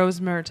 Madame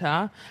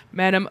Rosemerta,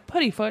 Madame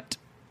Puddifoot.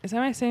 Is that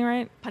what I'm saying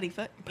right?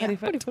 Puttyfoot.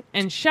 Puddifoot.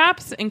 And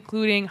shops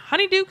including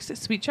Honeyduke's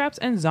Sweet Shops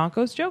and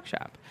Zonko's Joke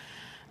Shop.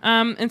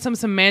 And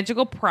some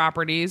magical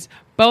properties.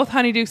 Both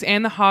Honeyduke's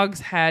and the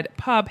Hogshead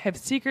pub have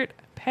secret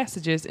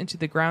passages into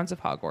the grounds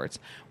of Hogwarts,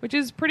 which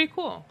is pretty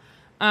cool.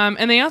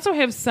 And they also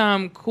have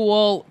some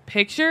cool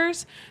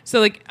pictures.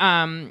 So like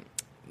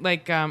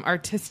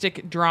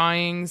artistic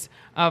drawings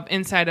of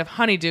inside of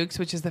Honeyduke's,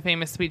 which is the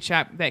famous sweet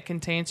shop that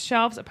contains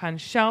shelves upon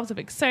shelves of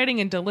exciting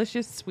and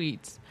delicious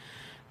sweets.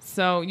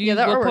 So you Yeah,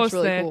 that will artwork's post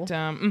really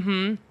that.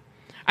 cool.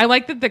 I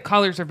like that the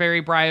colors are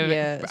very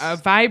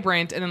Yes.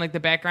 vibrant, and then like the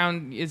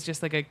background is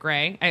just like a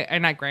gray.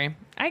 Not gray.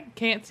 I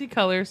can't see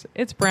colors.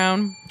 It's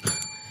brown.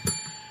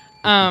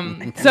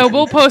 So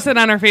we'll post it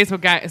on our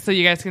Facebook, guys, so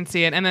you guys can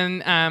see it. And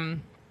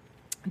then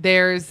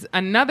there's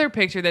another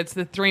picture that's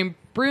the Three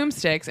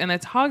Broomsticks, and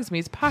that's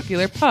Hogsmeade's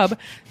popular pub,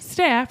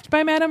 staffed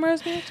by Madame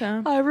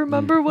Rosemerta. I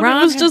remember when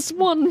Ron it was has- just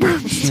one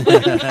broomstick.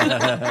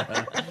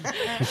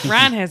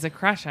 Ron has a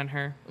crush on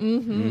her.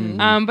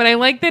 But I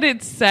like that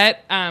it's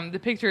set. The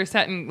picture is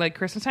set in like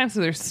Christmas time,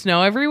 so there's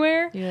snow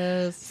everywhere.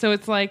 Yes, So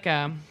it's like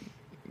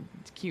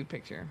it's a cute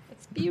picture.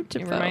 it's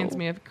beautiful. It reminds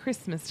me of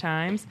Christmas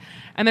times.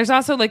 And there's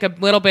also like a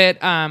little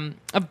bit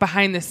of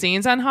behind the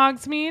scenes on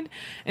Hogsmeade.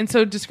 And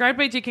so described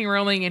by J.K.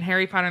 Rowling in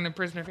Harry Potter and the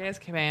Prisoner of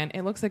Azkaban,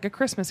 it looks like a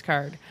Christmas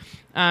card.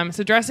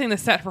 So dressing the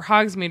set for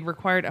Hogsmeade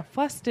required a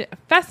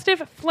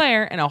festive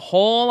flair and a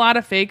whole lot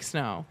of fake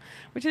snow,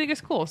 which I think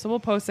is cool. So we'll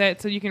post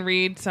that so you can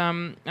read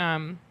some,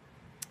 I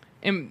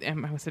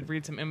said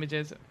read some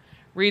images,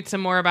 read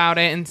some more about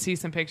it and see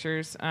some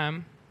pictures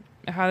of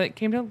how it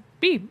came to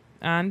be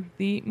on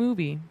the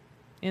movie,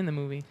 in the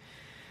movie.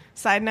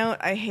 Side note: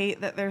 I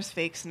hate that there's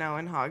fake snow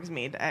in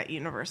Hogsmeade at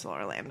Universal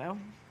Orlando.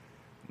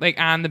 like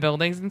on the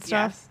buildings and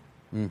stuff.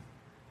 Yes.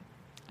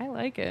 I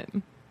like it.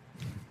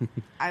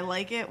 I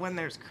like it when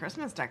there's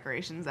Christmas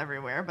decorations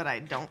everywhere, but I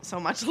don't so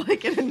much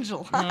like it in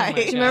July. my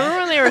Do you remember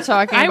when they were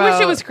talking I about...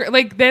 wish it was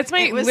like that's my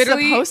It was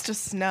literally supposed to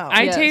snow.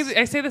 Yes.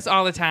 I say this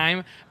all the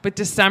time, but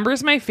December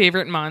is my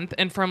favorite month,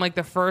 and from like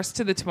the 1st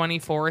to the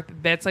 24th,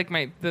 that's like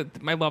I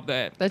love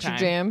that. That's your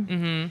jam?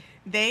 Mm-hmm.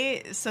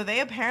 They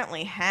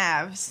apparently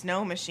have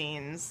snow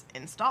machines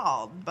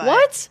installed, but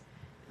What?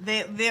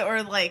 they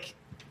are like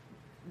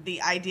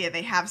the idea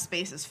they have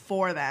spaces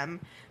for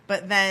them,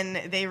 but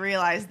then they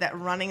realized that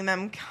running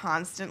them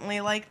constantly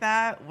like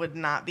that would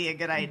not be a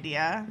good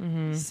idea,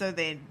 so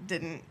they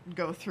didn't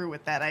go through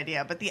with that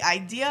idea. But the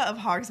idea of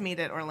Hogsmeade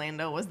at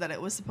Orlando was that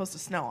it was supposed to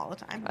snow all the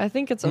time. I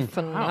think it's a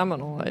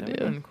phenomenal That would've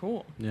idea. been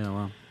cool. Yeah,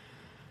 well.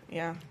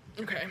 Yeah.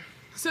 Okay.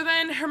 So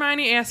then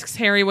Hermione asks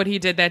Harry what he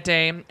did that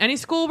day. Any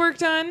schoolwork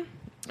done?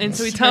 And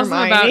so he tells him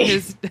about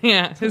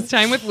Hermione. his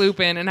time with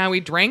Lupin and how he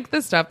drank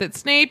the stuff that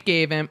Snape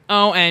gave him.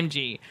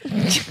 OMG.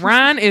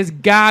 Ron is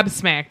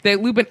gobsmacked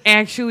that Lupin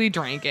actually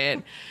drank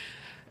it.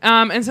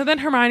 And so then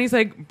Hermione's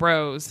like,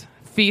 bros,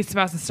 feast's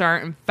about to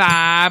start in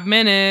 5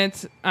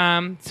 minutes.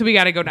 So we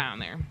got to go down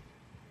there.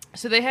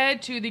 So they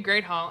head to the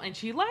Great Hall, and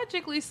she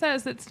logically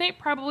says that Snape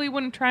probably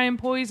wouldn't try and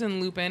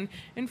poison Lupin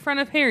in front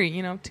of Harry.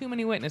 You know, too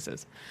many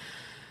witnesses.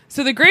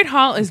 So the Great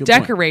Hall is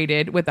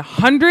decorated with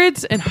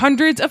hundreds and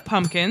hundreds of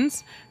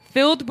pumpkins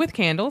filled with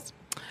candles,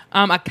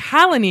 a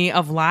colony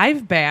of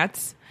live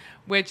bats,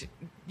 which,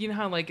 you know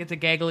how like it's a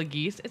gaggle of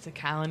geese? It's a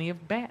colony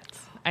of bats.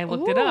 I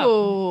looked it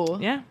Ooh.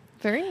 up. Yeah.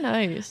 Very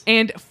nice.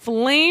 And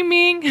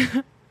flaming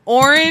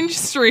orange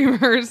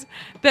streamers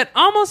that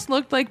almost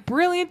looked like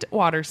brilliant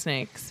water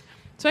snakes.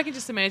 So I can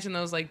just imagine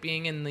those like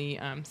being in the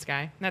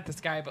sky. Not the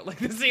sky, but like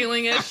the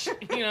ceiling-ish,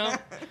 you know?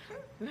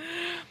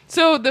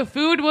 So the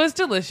food was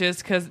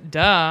delicious because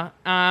duh.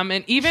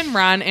 And even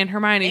Ron and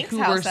Hermione, Thanks, who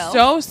house were elf.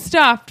 so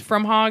stuffed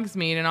from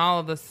Hogsmeade and all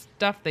of the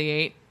stuff they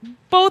ate,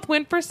 both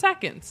went for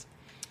seconds.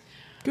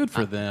 Good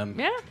for them.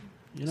 Yeah.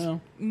 You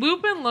know?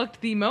 Lupin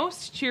looked the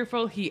most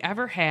cheerful he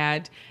ever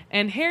had,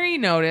 and Harry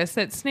noticed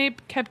that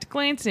Snape kept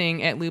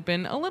glancing at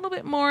Lupin a little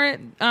bit more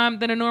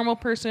than a normal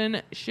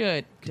person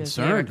should. Does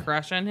he have a Concerned.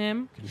 crush on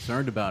him?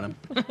 Concerned about him.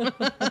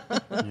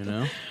 You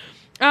know?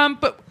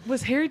 But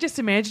was Harry just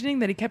imagining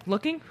that he kept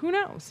looking? Who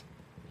knows?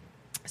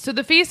 So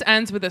the feast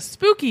ends with a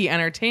spooky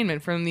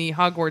entertainment from the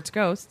Hogwarts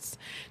ghosts.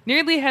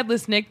 Nearly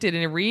Headless Nick did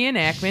a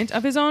reenactment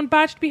of his own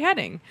botched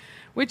beheading,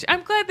 which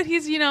I'm glad that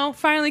he's,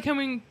 finally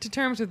coming to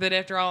terms with it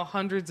after all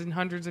hundreds and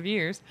hundreds of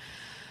years.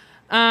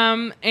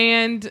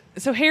 And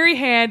so Harry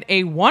had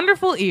a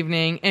wonderful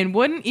evening and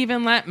wouldn't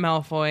even let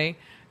Malfoy,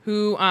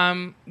 who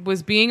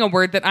was being a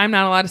word that I'm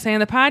not allowed to say on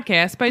the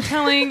podcast, by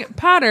telling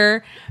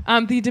Potter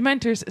the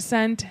Dementors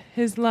sent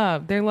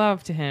their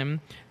love to him.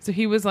 So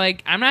he was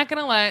like, I'm not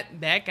going to let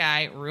that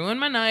guy ruin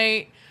my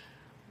night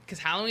because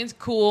Halloween's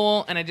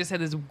cool and I just had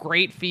this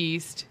great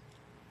feast.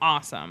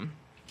 Awesome.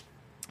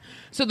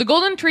 So the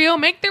Golden Trio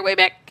make their way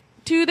back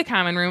to the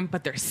common room,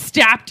 but they're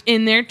stopped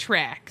in their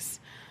tracks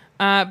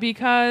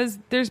because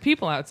there's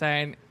people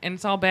outside and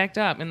it's all backed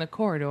up in the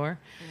corridor.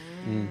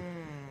 And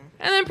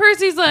then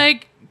Percy's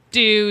like,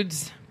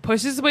 dudes,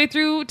 pushes his way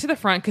through to the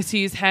front because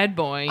he's head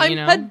boy, I'm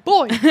head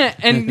boy.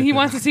 and he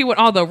wants to see what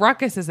all the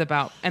ruckus is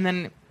about. And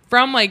then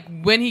from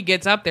when he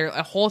gets up there,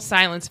 a whole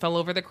silence fell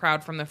over the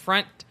crowd from the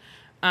front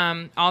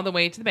all the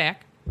way to the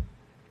back.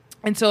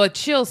 And so a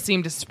chill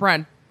seemed to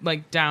spread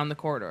down the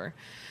corridor.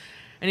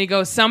 And he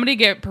goes, somebody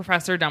get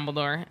Professor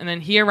Dumbledore. And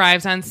then he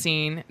arrives on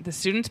scene. The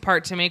students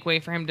part to make way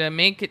for him to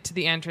make it to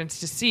the entrance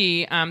to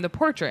see the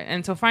portrait.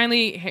 And so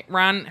finally,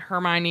 Ron,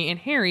 Hermione, and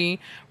Harry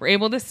were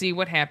able to see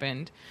what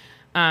happened.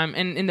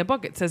 And in the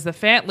book, it says the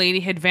fat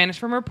lady had vanished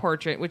from her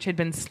portrait, which had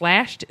been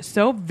slashed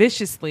so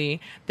viciously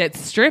that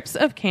strips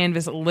of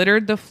canvas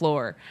littered the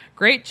floor.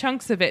 Great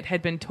chunks of it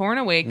had been torn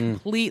away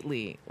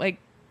completely.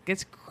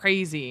 It's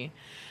crazy.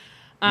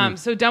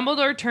 So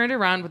Dumbledore turned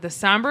around with a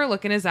somber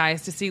look in his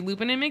eyes to see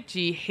Lupin and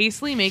McGee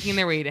hastily making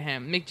their way to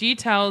him. McGee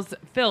tells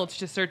Filch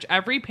to search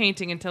every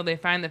painting until they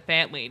find the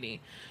fat lady.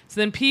 So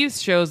then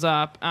Peeves shows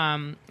up.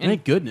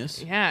 Thank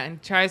goodness. Yeah,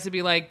 and tries to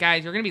be like,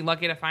 guys, you're going to be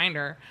lucky to find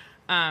her.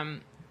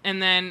 And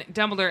then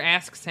Dumbledore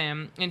asks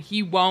him, and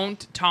he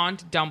won't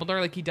taunt Dumbledore,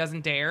 like he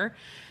doesn't dare.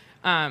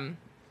 And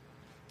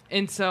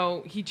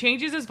so he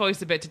changes his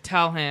voice a bit to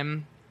tell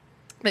him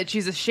that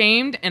she's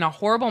ashamed and a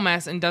horrible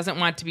mess and doesn't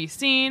want to be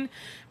seen.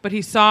 But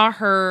he saw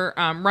her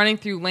running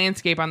through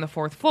landscape on the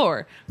 4th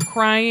floor,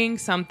 crying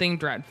something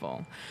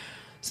dreadful.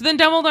 So then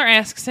Dumbledore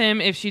asks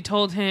him if she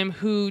told him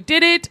who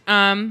did it,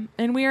 and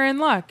we are in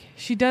luck.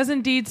 She does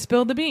indeed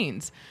spill the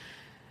beans.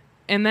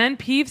 And then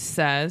Peeves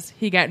says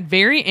he got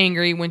very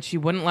angry when she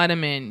wouldn't let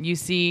him in. You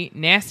see,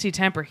 nasty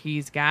temper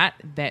he's got,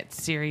 that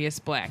Sirius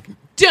Black.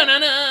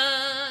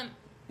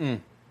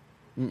 Dun-dun-dun!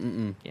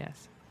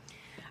 Yes.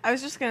 I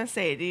was just going to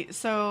say,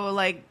 so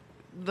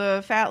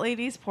the fat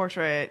lady's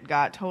portrait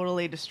got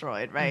totally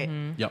destroyed, right?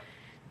 Yep.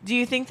 Do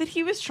you think that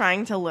he was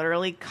trying to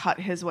literally cut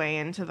his way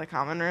into the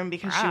common room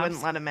because she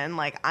wouldn't let him in?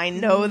 Like, I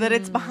know that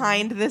it's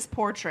behind this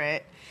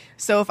portrait,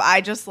 so if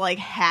I just like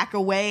hack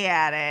away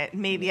at it,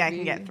 maybe I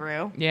can get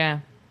through. Yeah.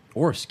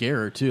 Or scare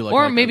her too,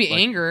 Or maybe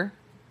anger.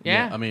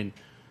 Yeah. I mean,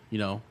 you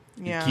know.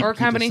 Yeah. Or a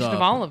combination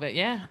of all of it.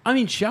 Yeah. I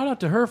mean, shout out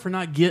to her for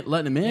not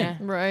letting him in. Yeah.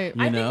 Right.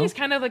 You I know? think he's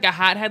kind of like a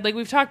hothead. Like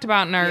we've talked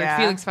about in our Yeah.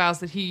 Felix Files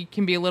that he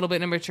can be a little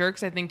bit immature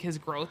because I think his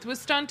growth was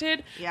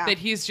stunted. Yeah. That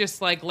he's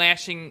just like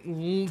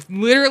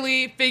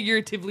literally,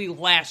 figuratively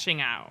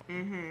lashing out.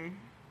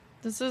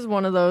 This is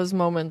one of those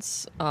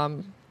moments.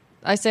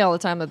 I say all the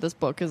time that this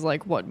book is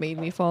like what made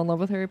me fall in love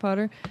with Harry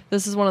Potter.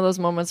 This is one of those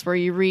moments where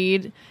you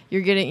read,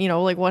 you're getting, you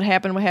know, like what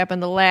happened.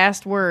 The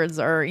last words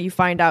are you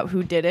find out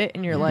who did it,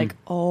 and you're like,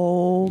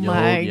 oh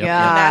my yep, god. yep. And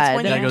that's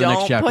when Gotta you go to the next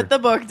don't chapter. put the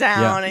book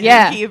down and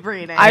Yeah. you keep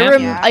reading.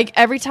 Like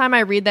every time I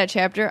read that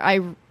chapter,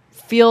 I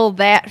feel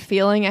that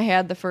feeling I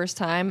had the first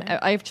time.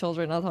 I have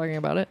children now talking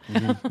about it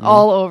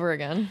all over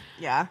again.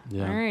 Yeah.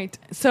 Yeah. All right.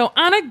 So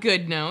on a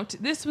good note,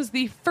 this was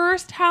the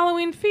first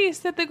Halloween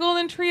feast that the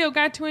Golden Trio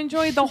got to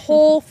enjoy the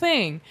whole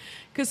thing.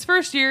 Because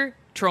first year,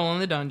 trolling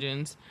the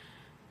dungeons.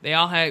 They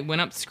all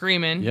went up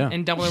screaming, Yeah.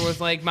 and Dumbledore was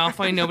like,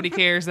 Malfoy, nobody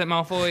cares that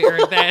Malfoy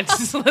or that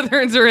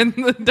Slytherins are in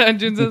the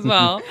dungeons as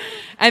well.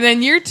 And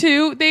then year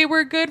 2, they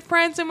were good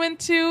friends and went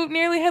to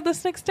Nearly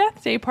Headless Nick's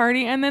death day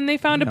party, and then they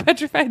found a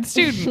petrified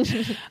student.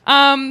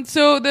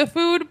 So the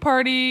food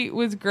party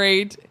was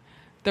great.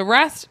 The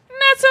rest,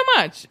 not so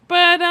much.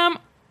 But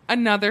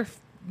another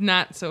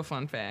not so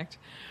fun fact.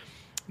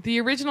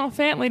 The original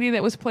fat lady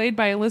that was played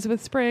by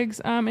Elizabeth Spriggs,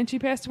 and she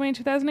passed away in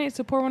 2008,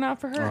 so pour one out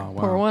for her. Oh, wow.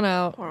 Pour one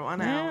out. Pour one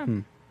Yeah. out.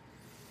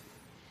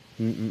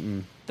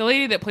 The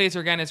lady that plays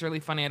her again is really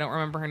funny. I don't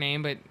remember her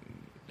name, but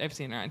I've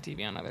seen her on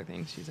TV on other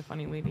things. She's a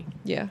funny lady.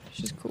 Yeah,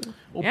 she's cool.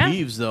 Well, Yeah.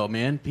 Peeves though,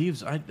 man,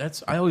 Peeves.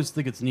 I always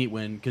think it's neat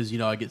when because you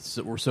know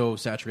we're so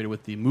saturated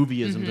with the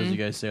movieisms as you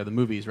guys say, or the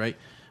movies, right?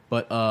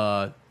 But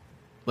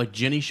like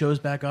Jenny shows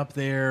back up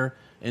there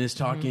and is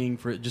talking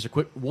for just a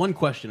quick one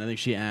question. I think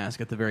she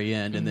asked at the very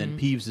end, and then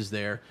Peeves is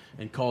there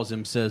and calls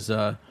him, says,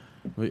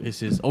 "It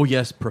says, oh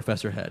yes,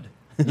 Professor Head."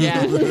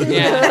 Yeah,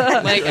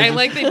 yeah. Like I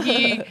like that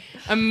he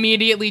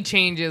immediately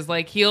changes.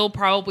 Like he'll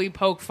probably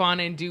poke fun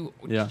and do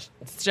Yeah.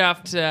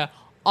 stuff to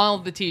all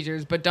of the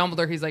teachers, but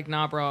Dumbledore, he's like,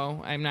 "Nah,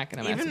 bro, I'm not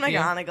gonna mess Even with you."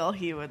 McGonagall,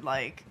 he would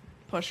like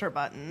push her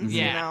buttons,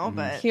 Yeah. you know.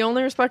 But He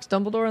only respects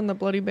Dumbledore and the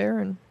Bloody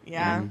Baron.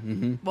 yeah,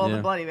 Mhm. well, Yeah.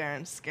 the Bloody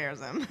Baron scares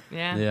him.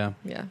 Yeah. Yeah.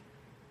 Yeah.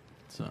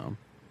 So,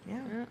 Yeah.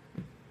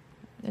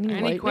 Any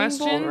Any lightning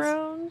questions? bolt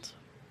round?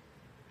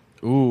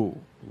 ooh,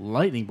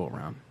 lightning bolt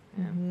round.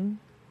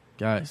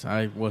 Guys,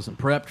 I wasn't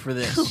prepped for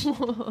this.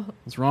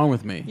 What's wrong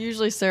with me?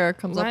 Usually Sarah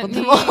comes up Let with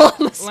me, them all on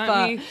the let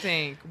spot. me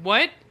think.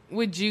 What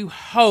would you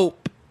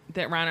hope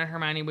that Ron and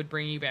Hermione would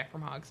bring you back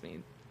from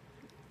Hogsmeade?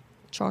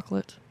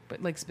 Chocolate.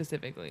 But like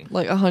specifically,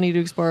 Like a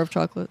Honeydukes bar of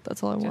chocolate.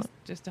 That's all I want.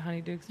 just a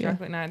Honeydukes Yeah.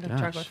 chocolate, not a Gosh.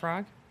 chocolate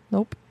frog.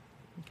 Nope.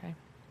 Okay.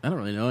 I don't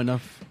really know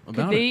enough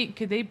about it.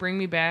 Could they bring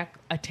me back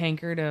a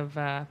tankard of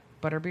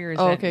butterbeer? Or is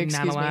Oh, that okay,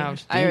 not excuse me.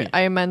 allowed?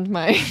 I amend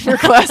my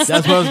request.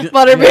 That's what I was gonna,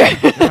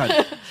 Butterbeer. Yeah.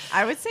 God.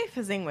 I would say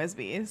fizzing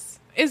Whizbees.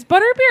 Is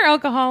butterbeer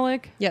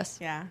alcoholic? Yes.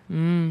 Yeah.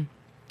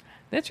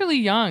 That's really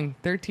young.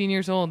 13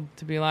 years old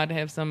to be allowed to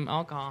have some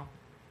alcohol.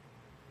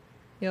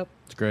 Yep.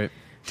 It's great.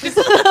 It's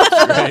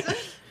great.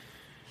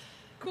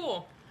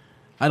 Cool.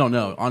 I don't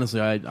know.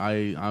 Honestly,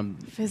 I'm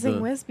Fizzing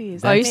the-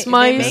 Whizbees. Ice They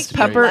mice, make you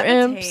pepper levitate.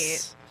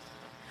 imps.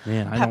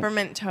 Man, I don't.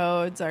 Peppermint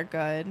toads are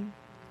good.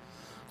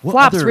 What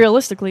Flops other-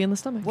 realistically in the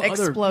stomach. What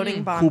other Exploding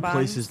cool bonbons.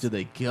 places do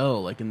they go?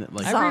 Like in the,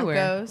 like Everywhere.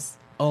 Zonkos.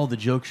 oh the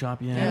joke shop.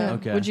 Yeah. Yeah.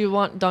 Okay. Would you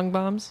want dung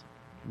bombs?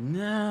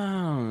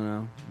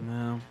 No.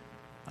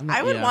 I'm not-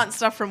 I would yeah. want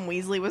stuff from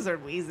Weasley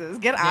Wizard Wheezes.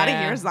 Get out of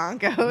Yeah. here,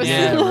 Zonkos.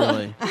 Yeah,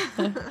 really.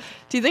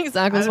 Do you think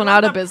I Zonkos would went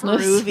out want of the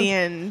business?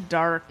 Peruvian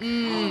dark.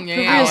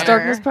 Peruvian powder.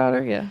 darkness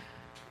powder? Yeah.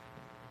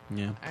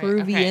 Yeah. All right,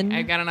 Peruvian. Okay,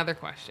 I got another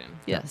question.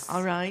 Yes.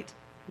 All right.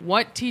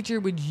 What teacher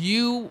would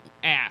you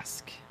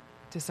ask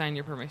to sign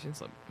your permission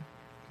slip?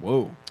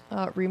 Whoa.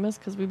 Remus,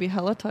 because we'd be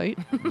hella tight.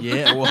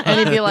 Yeah. Well, And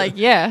he'd be like,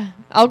 yeah,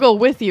 I'll go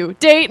with you.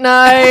 Date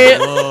night.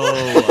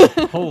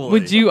 whoa. Holy.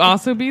 Would you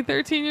also be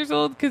 13 years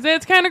old? Because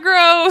that's kind of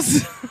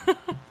gross.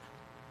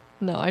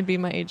 No, I'd be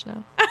my age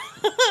now.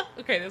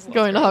 Okay, this is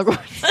Going to gross.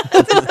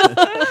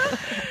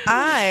 Hogwarts.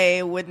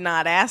 I would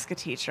not ask a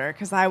teacher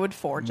because I would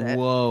forge it.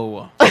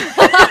 Whoa.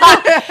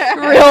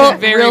 real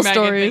Very real Megan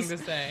stories. thing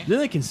to say. Didn't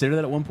they consider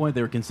that at one point?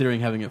 They were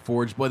considering having it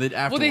forged, but then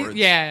afterwards,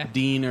 yeah.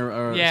 Dean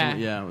or Yeah.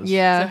 something, yeah. It was, So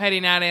Yeah. had he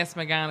not asked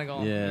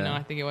McGonagall, Yeah. you know,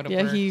 I think it would have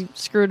Yeah, worked. he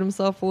screwed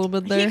himself a little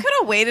bit He there. could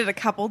have waited a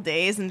couple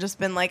days and just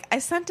been like, I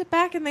sent it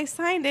back and they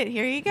signed it.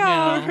 Here you go.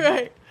 No.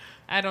 Right.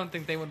 I don't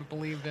think they would have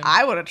believed him.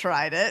 I would have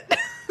tried it.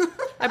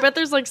 I bet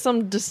there's like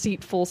some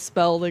deceitful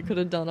spell they could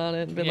have done on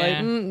it and been like,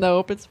 Yeah.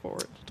 nope, it's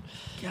forged.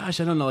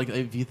 Gosh, I don't know. Like,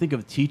 if you think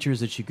of teachers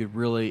that you could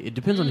really, it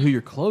depends on who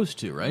you're close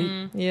to,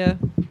 right? Yeah.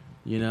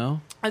 You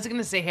know? I was going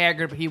to say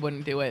Hagrid, but he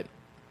wouldn't do it.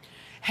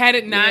 Had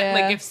it not, Yeah.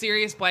 like, if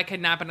Sirius Black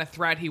had not been a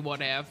threat, he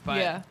would have. But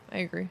Yeah, I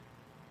agree.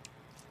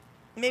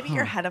 Maybe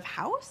your head of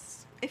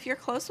house? if you're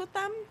close with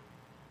them,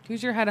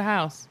 Who's your head of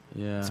house?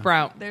 Yeah.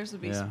 Sprout. theirs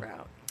would be Yeah.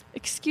 Sprout.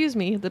 Excuse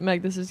me,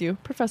 Meg, this is you,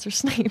 Professor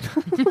Snape.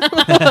 Can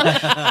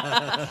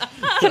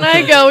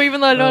I go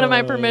even though I don't have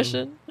my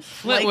permission?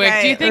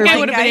 Flitwick. Do you think I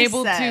would have been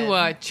able said.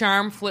 to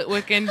charm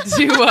Flitwick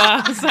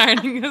into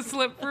signing a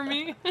slip for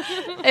me?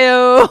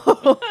 Ew.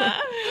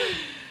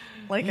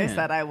 Like I Man.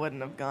 said, I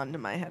wouldn't have gone to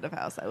my head of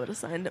house. I would have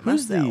signed it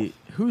Who's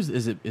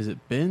myself. is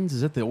it Ben's?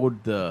 Is that the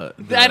old Can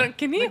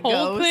he The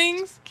hold ghost?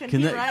 things? Can Can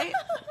he that- write?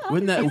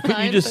 Wouldn't that couldn't you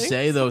Sign just things?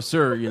 say though,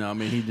 sir, I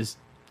mean he'd just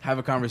have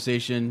a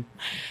conversation.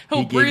 He'll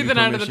he gave breathe you it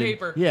onto the permission.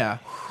 paper. Yeah.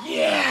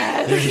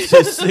 Yes. There's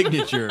his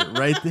signature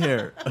right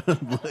there. Like,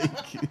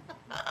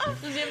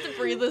 Does he have to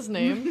breathe his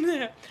name?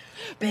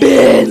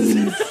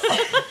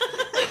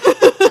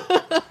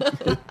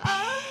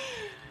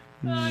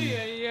 Oh,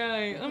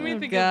 yeah. Let me Oh,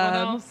 think God.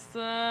 of what else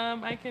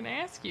I can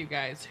ask you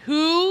guys.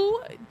 Who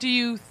do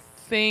you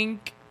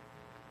think?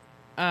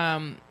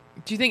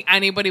 Do you think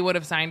anybody would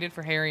have signed it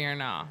for Harry or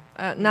no?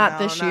 Not No,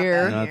 this not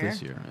year. that not year.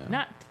 this year. Yeah.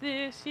 Not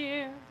this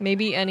year.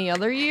 Maybe any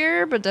other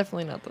year, but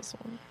definitely not this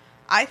one.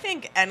 I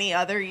think any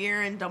other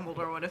year, and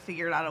Dumbledore would have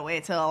figured out a way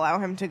to allow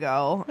him to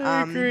go.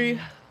 Oh,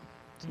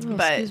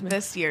 But excuse me.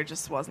 this year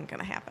just wasn't going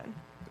to happen.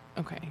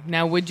 Okay.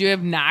 Now, would you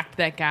have knocked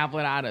that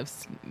goblet out of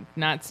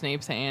not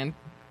Snape's hand,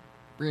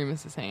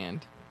 Remus's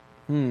hand?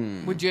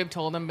 Would you have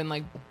told him, been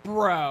like,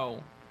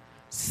 bro,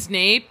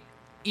 Snape,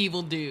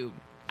 evil dude,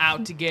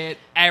 out to get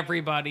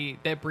everybody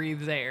that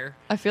breathes air?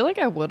 I feel like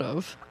I would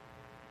have.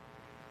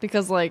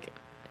 Because, like,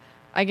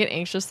 I get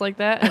anxious like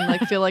that and,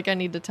 like, feel like I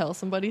need to tell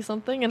somebody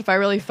something. And if I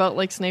really felt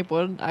like Snape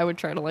would, I would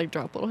try to, like,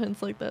 drop little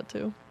hints like that,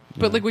 too.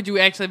 But, like, would you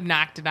actually have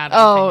knocked it out of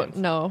Oh, his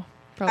hands? no.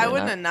 Probably I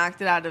wouldn't not. have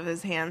knocked it out of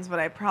his hands, but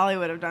I probably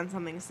would have done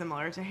something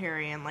similar to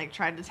Harry and like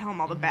tried to tell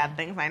him all the bad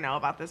things I know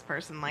about this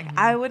person. Like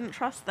I wouldn't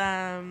trust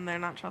them; they're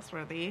not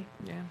trustworthy.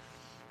 Yeah.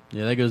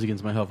 Yeah, that goes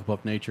against my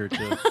Hufflepuff nature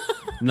to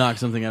knock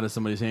something out of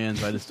somebody's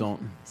hands. I just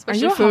don't.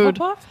 Especially Are you a food.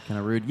 Hufflepuff? Kind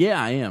of rude.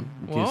 Yeah, I am.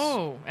 in case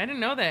Whoa, I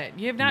didn't know that.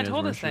 You have you not guys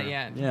told weren't us that sure.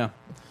 yet. Yeah.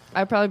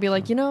 I'd probably be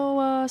like,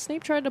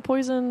 Snape tried to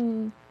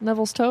poison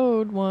Neville's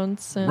toad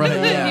once. And, Right,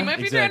 yeah. He might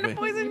be trying to exactly.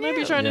 poison He might be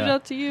you. trying to do Yeah.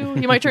 that to you.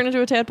 He might turn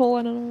into a tadpole.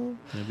 I don't know.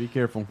 Yeah, be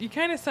careful. You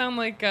kind of sound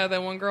like that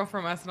one girl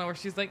from SNL where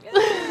she's like,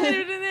 Yeah,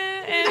 you're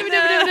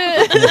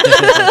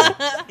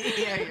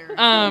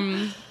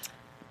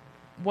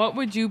what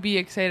would you be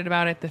excited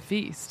about at the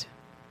feast?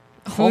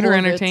 All Food or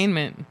of it.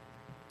 entertainment?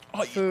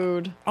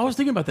 Food. I was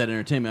thinking about that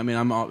entertainment. I mean,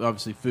 I'm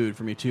obviously food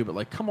for me too, but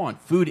like, come on,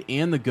 food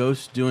and the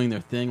ghosts doing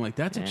their thing. Like,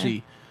 that's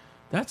actually,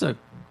 that's a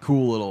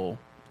cool little,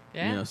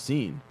 Yeah.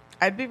 scene.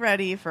 I'd be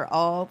ready for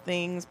all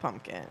things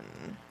pumpkin.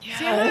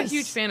 See, I'm not a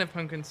huge fan of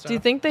pumpkin stuff. Do you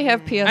think they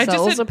have I just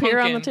PSLs said appear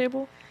on the pumpkin.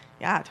 table?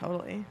 Yeah,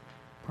 totally.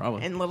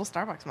 Probably. In little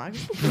Starbucks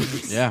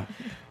mugs. Yeah.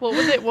 What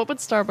would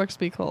Starbucks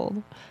be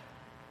called?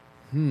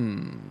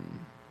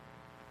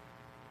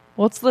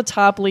 What's the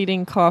top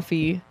leading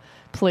coffee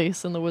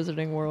place in the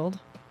wizarding world?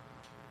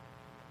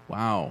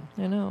 Wow.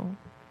 I know.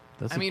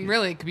 That's I mean,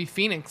 really, it could be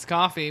Phoenix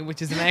Coffee,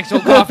 which is an actual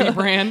coffee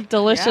brand.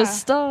 Delicious Yeah.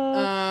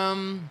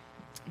 stuff.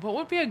 What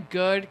would be a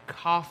good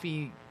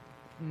coffee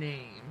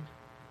name?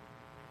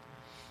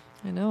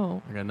 I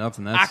know. I got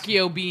nothing. That's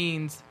Accio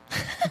Beans.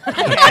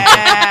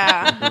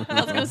 Yeah. I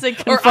was gonna say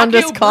Or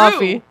Confundus Accio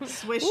Coffee.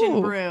 Swish Ooh.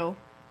 and brew.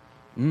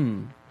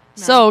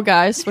 So,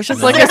 guys, Swish and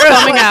Flick is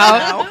coming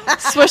out.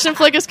 Swish and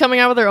Flick is coming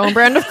out with their own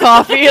brand of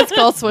coffee. It's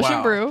called Swish and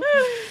Wow. Brew.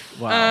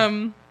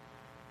 wow.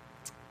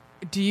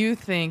 Do you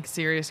think,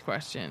 serious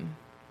question,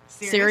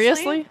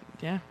 Seriously?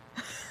 yeah.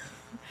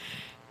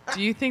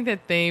 Do you think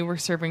that they were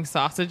serving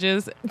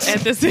sausages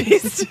at this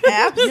feast?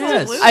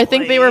 Absolutely. I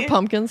think they were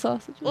pumpkin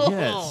sausages.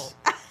 Yes.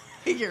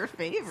 Your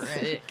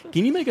favorite.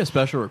 Can you make a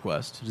special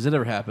request? Does it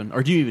ever happen,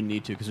 or do you even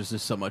need to? Because there's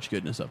just so much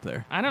goodness up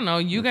there. I don't know.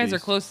 You The guys are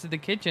feast. close to the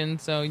kitchen,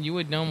 so you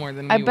would know more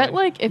than I we bet, would.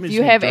 like, if mean, you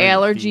just have during the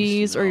allergies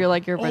feast, or you're,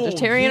 like, you're Oh,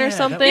 vegetarian yeah, or that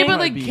something. would Yeah, but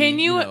probably like, be, can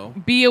you you know,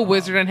 be a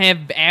wizard and have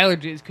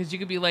allergies? Because you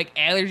could be like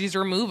allergies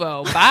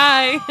removo.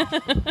 Bye.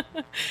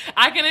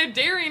 I can have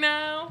dairy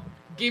now.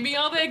 Give me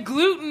all that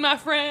gluten, my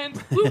friend.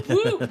 Whoop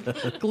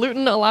whoop.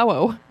 Gluten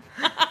allowo.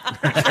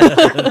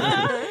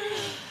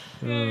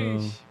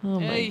 Yeesh. Oh,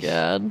 my Yeesh.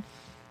 God.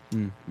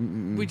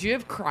 Would you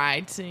have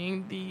cried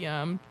seeing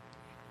the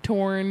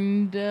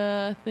torn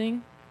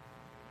thing?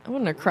 I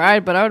wouldn't have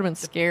cried, but I would have been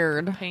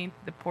scared. Paint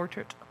the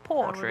portrait.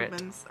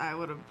 I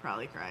would have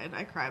probably cried.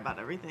 I cry about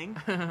everything.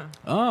 I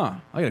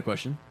got a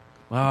question.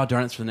 Wow,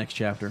 darn, it's for the next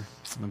chapter.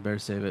 I better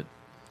save it.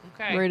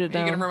 Okay. Write it Are you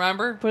down. gonna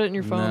remember? Put it in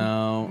your phone.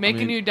 No. Make I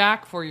mean, a new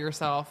doc for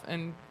yourself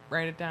and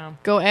write it down.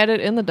 Go add it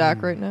in the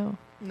doc right now.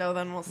 No,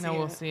 then we'll see. No,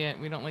 we'll it. see it.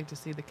 We don't like to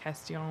see the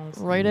questions.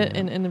 Write it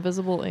in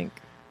invisible ink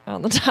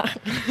on the doc.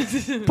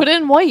 Put it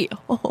in white.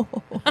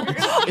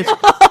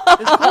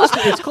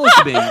 It's close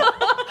to being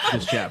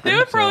this chapter. They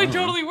would probably so-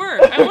 totally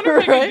work. I wonder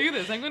if I Right? can do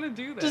this. I'm gonna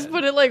do this. Just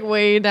put it like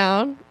way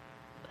down.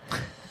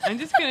 I'm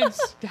just gonna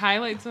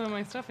highlight some of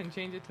my stuff and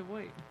change it to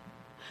white.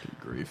 Good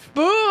grief.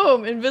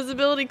 Boom!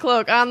 Invisibility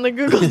cloak on the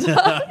Google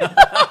Doc.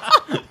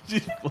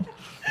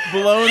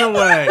 Blown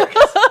away.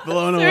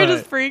 Blown Sarah away.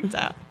 just freaked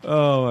out.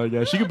 Oh my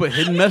gosh. You could put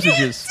hidden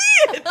messages.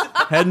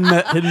 Hidden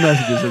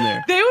messages in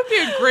there. That would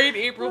be a great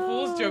April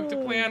Fool's joke to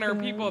play on our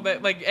people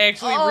that like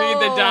actually read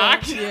the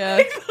doc. Yeah.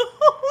 Like, the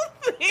whole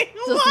thing.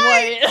 Just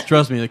white.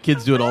 Trust me, the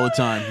kids do it all the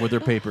time with their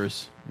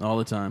papers. All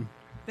the time.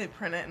 They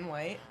print it in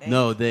white.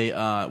 No, they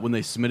when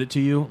they submit it to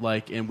you,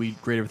 like, and we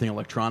grade everything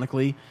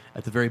electronically.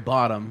 At the very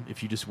bottom,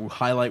 if you just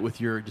highlight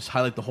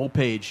the whole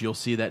page, you'll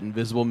see that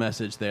invisible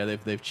message there.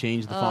 They've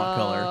changed the font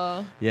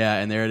color. Yeah,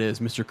 and there it is,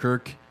 Mr.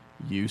 Kirk,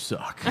 you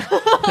suck.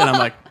 And I'm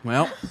like,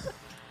 well,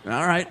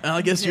 all right.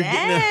 I guess you're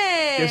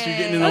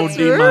getting an old That's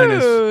D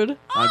minus. rude.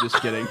 I'm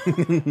just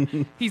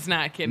kidding. He's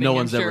not kidding. No I'm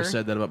one's ever sure.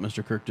 said that about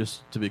Mr. Kirk.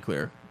 Just to be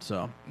clear.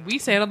 So, We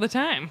say it all the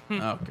time.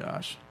 oh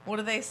gosh. What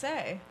do they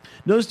say?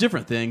 No, it's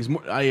different things.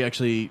 I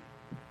actually,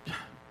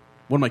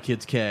 one of my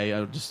kids, K,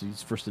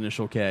 his first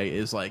initial K,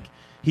 is like,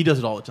 he does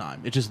it all the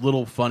time. It's just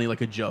little funny,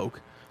 like a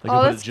joke. Like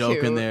he'll put a that's joke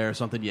in cute. there or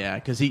something. Yeah,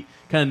 because he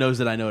kind of knows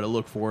that I know to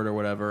look for it or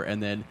whatever.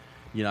 And then,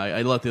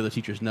 I let the other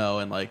teachers know.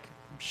 And like,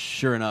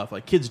 sure enough,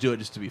 like kids do it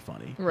just to be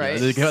funny. Right.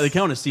 They kind of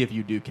want to see if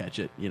you do catch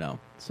it,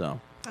 So,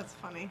 That's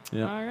funny.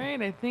 yeah. All right,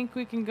 I think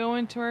we can go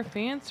into our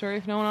fan story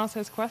if no one else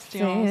has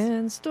questions.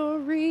 Fan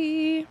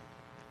story.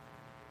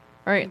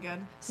 All right. Good.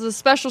 This is a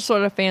special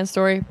sort of fan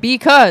story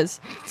because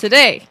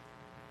today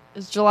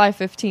is July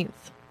 15th,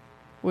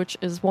 which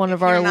is one of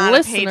If our you're not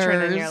listeners. a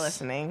patron and you're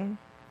listening.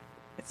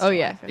 It's Oh, July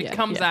yeah, 15th. It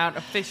comes out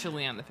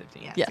officially on the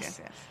 15th. Yes, Yes.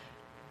 yes, yes.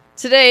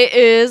 Today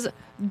is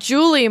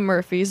Julie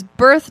Murphy's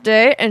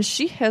birthday, and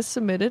she has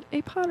submitted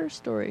a Potter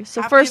story.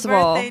 So Happy first of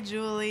all, birthday,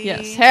 Julie.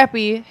 yes,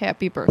 happy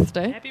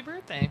birthday. Happy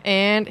birthday.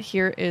 And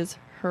here is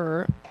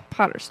her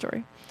Potter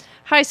story.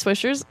 Hi,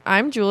 Swishers.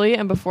 I'm Julie,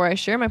 and before I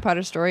share my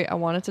Potter story, I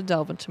wanted to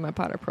delve into my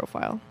Potter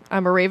profile.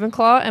 I'm a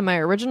Ravenclaw, and my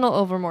original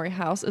Ilvermorny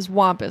house is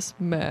Wampus,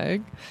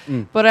 Meg.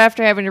 But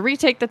after having to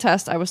retake the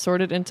test, I was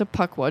sorted into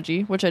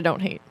Puckwudgie, which I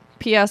don't hate.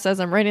 P.S. As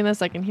I'm writing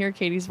this, I can hear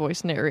Katie's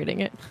voice narrating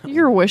it.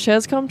 Your wish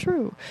has come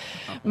true.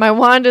 My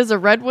wand is a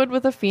redwood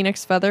with a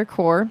phoenix feather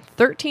core,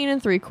 13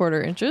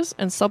 3/4 inches,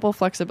 and supple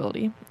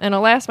flexibility. And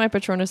alas, my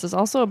Patronus is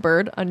also a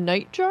bird, a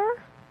nightjar?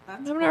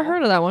 I've never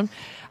heard of that one.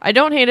 I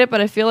don't hate it,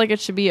 but I feel like it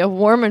should be a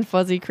warm and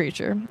fuzzy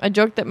creature. I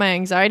joked that my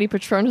anxiety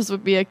Patronus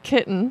would be a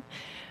kitten,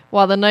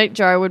 while the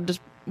nightjar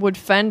would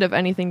fend of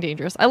anything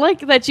dangerous. I like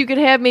that you could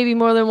have maybe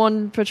more than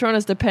one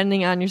Patronus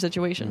depending on your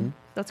situation.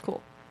 That's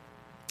cool.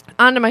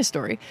 On to my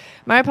story.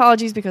 My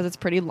apologies because it's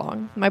pretty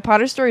long. My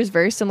Potter story is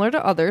very similar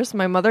to others.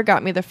 My mother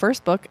got me the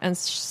first book and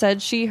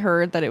said she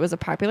heard that it was a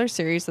popular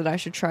series that I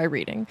should try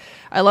reading.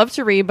 I love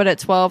to read, but at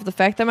 12, the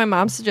fact that my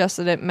mom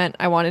suggested it meant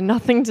I wanted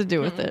nothing to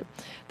do with it.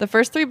 The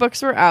first 3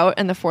 books were out,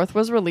 and the 4th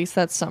was released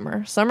that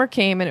summer. Summer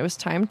came, and it was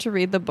time to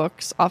read the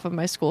books off of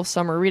my school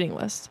summer reading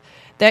list.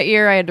 That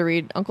year, I had to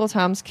read Uncle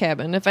Tom's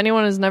Cabin. If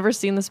anyone has never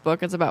seen this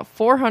book, it's about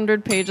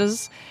 400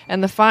 pages,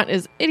 and the font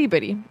is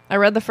itty-bitty. I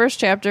read the first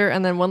chapter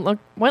and then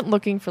went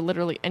looking for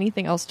literally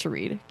anything else to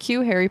read.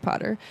 Cue Harry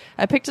Potter.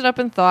 I picked it up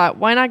and thought,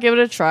 why not give it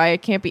a try?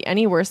 It can't be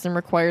any worse than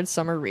required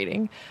summer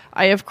reading.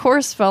 I, of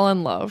course, fell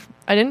in love.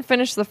 I didn't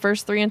finish the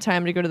first 3 in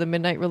time to go to the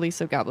midnight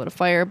release of Goblet of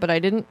Fire, but I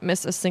didn't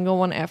miss a single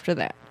one after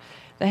that.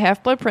 The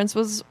Half-Blood Prince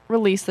was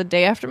released the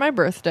day after my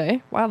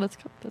birthday. Wow, that's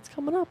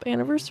coming up,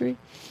 anniversary.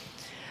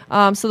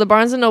 So the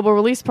Barnes & Noble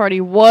release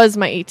party was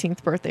my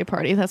 18th birthday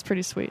party. That's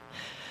pretty sweet.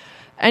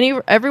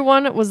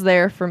 Everyone was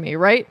there for me,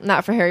 right?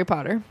 Not for Harry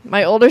Potter.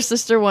 My older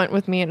sister went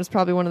with me, and it was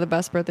probably one of the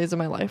best birthdays of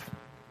my life.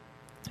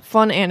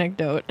 Fun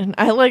anecdote, and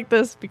I like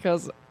this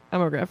because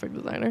I'm a graphic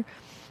designer.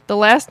 The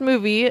last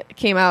movie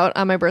came out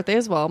on my birthday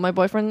as well. My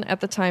boyfriend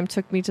at the time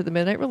took me to the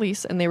midnight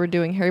release, and they were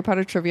doing Harry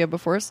Potter trivia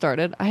before it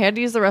started. I had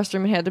to use the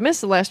restroom and had to miss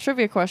the last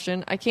trivia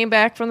question. I came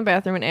back from the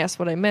bathroom and asked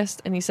what I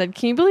missed, and he said,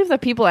 "Can you believe that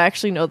people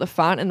actually know the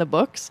font in the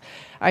books?"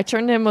 I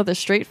turned to him with a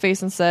straight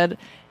face and said,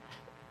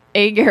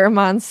 "A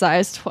Garamond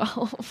size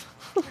 12.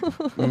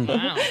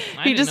 Wow.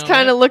 He just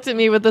kind of looked at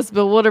me with this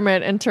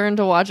bewilderment and turned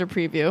to watch a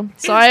preview.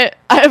 So I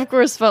of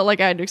course felt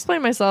like I had to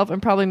explain myself and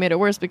probably made it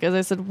worse because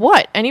I said,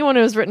 "What? Anyone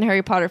who has written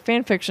Harry Potter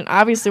fan fiction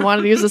obviously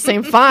wanted to use the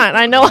same font.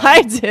 I know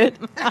I did."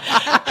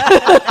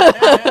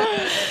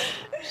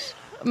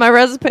 My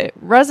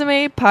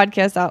resume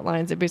podcast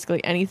outlines that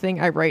basically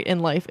anything I write in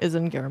life is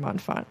in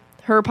Garamond font.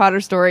 Her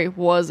Potter story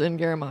was in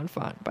Garamond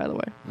font, by the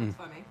way.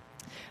 Funny.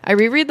 I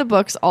reread the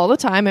books all the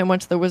time and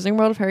went to the Wizarding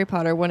World of Harry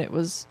Potter when it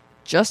was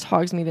just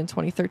Hogsmeade in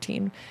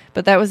 2013,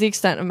 but that was the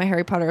extent of my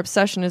Harry Potter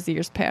obsession as the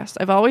years passed.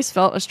 I've always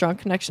felt a strong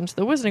connection to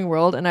the Wizarding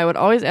World, and I would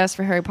always ask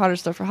for Harry Potter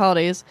stuff for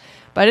holidays,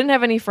 but I didn't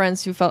have many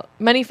friends who felt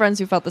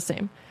the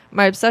same.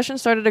 My obsession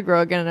started to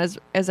grow again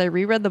as I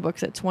reread the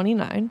books at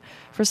 29.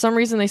 For some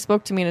reason, they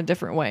spoke to me in a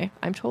different way.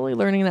 I'm totally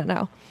learning that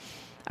now.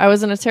 I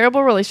was in a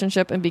terrible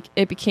relationship, and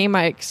it became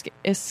my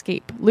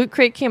escape. Loot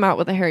Crate came out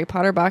with a Harry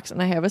Potter box,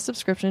 and I have a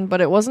subscription,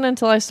 but it wasn't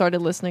until I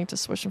started listening to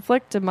Swish and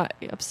Flick did my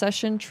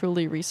obsession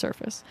truly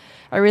resurface.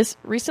 I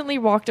recently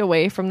walked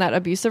away from that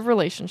abusive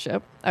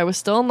relationship. I was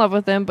still in love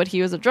with him, but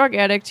he was a drug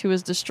addict who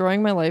was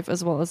destroying my life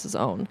as well as his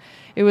own.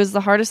 It was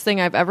the hardest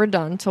thing I've ever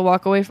done to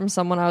walk away from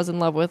someone I was in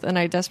love with, and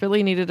I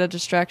desperately needed a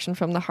distraction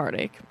from the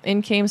heartache.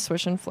 In came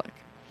Swish and Flick.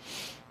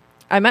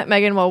 I met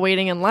Megan while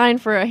waiting in line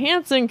for a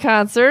Hanson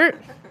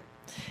concert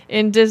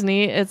in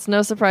Disney. It's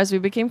no surprise we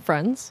became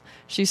friends.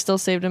 She's still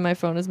saved in my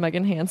phone as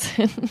Megan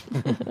Hansen.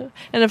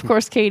 And of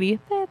course, Katie,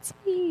 that's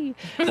me,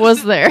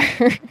 was there.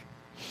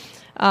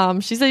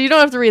 She said, you don't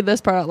have to read this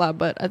part out loud,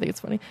 but I think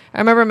it's funny. I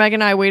remember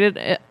Megan and I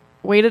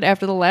waited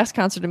after the last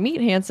concert to meet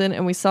Hanson,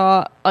 and we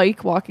saw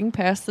Ike walking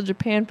past the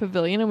Japan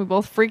Pavilion, and we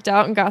both freaked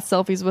out and got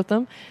selfies with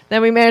him.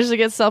 Then we managed to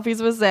get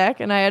selfies with Zach,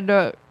 and I had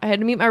to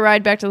meet my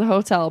ride back to the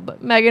hotel,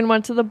 but Megan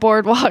went to the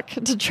boardwalk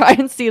to try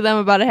and see them.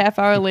 About a half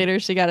hour later,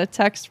 she got a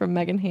text from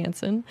Megan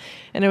Hansen,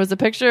 and it was a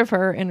picture of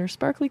her in her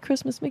sparkly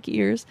Christmas Mickey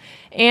ears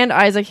and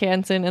Isaac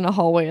Hansen in a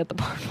hallway at the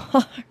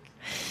boardwalk.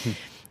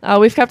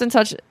 We've kept in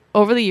touch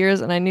over the years,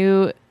 and I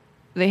knew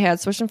they had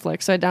Swish and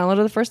Flick, so I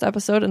downloaded the first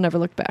episode and never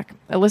looked back.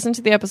 I listen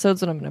to the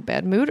episodes when I'm in a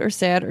bad mood or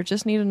sad or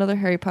just need another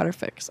Harry Potter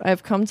fix. I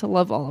have come to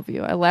love all of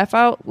you. I laugh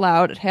out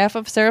loud at half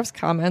of Seraph's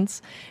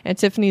comments and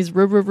Tiffany's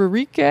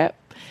recap,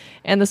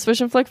 and the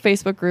Swish and Flick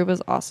Facebook group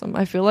is awesome.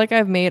 I feel like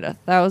I've made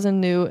 1,000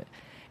 new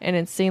and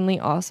insanely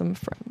awesome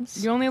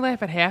friends. You only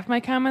laugh at half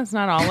my comments,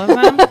 not all of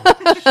them?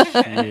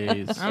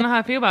 Jeez. I don't know how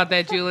I feel about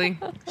that, Julie.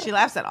 She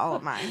laughs at all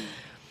of mine.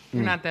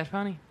 You're not that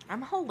funny.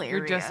 I'm hilarious.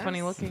 You're just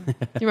funny looking.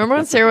 You remember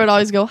when Sarah would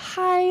always go,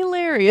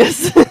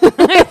 hilarious? You're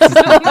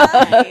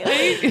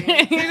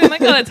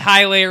like, oh, that's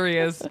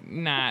hilarious.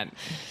 Not.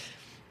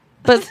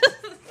 But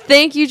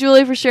thank you,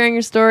 Julie, for sharing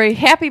your story.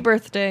 Happy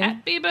birthday.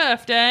 Happy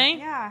birthday.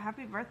 Yeah,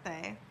 happy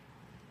birthday.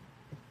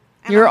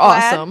 And You're I'm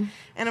glad- awesome.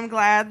 And I'm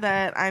glad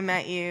that I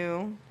met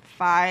you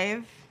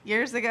 5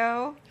 years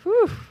ago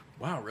Whew.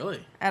 Wow,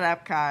 really?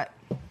 at Epcot.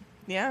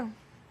 Yeah.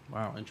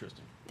 Wow,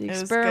 interesting. The It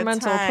was a good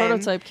experimental time.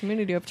 prototype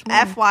community of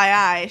tomorrow.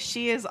 FYI,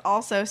 she is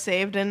also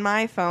saved in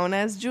my phone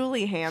as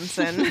Julie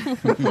Hansen.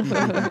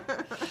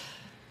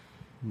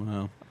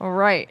 Wow. All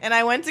right. And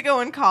I went to go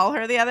and call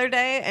her the other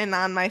day, and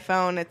on my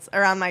phone,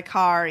 or on my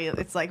car,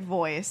 it's like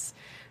voice.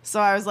 So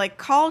I was like,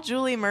 call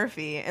Julie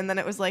Murphy. And then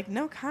it was like,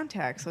 no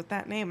contacts with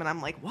that name. And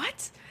I'm like,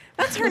 what?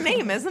 That's her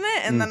name, isn't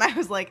it? And then I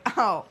was like,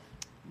 oh,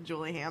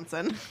 Julie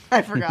Hansen.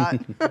 I forgot.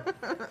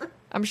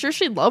 I'm sure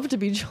she'd love to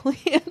be Julie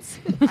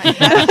Hansen.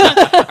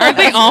 Aren't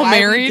they all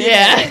married?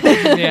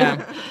 Yeah. Yeah.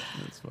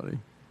 That's funny.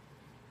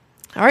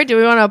 All right. Do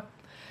we want to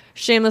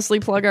shamelessly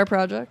plug our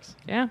projects?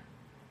 Yeah.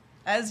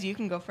 As you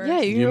can go first.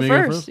 Yeah, you You can may go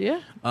go first. first. Yeah.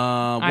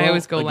 I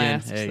always go again,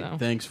 last, Hey, so.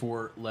 thanks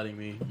for letting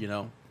me,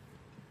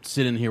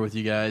 sit in here with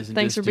you guys. And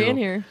Thanks just for being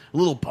do here. A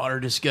little Potter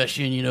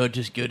discussion,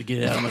 just good to get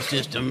it out of my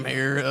system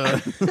here.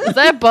 Is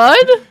that Bud?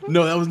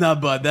 No, that was not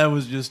Bud. That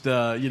was just,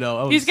 I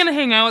was, He's going to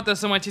hang out with us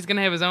so much, he's going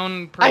to have his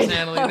own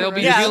personality. know, There'll be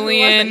right? Yeah, who was it?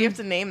 Julian. You have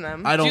to name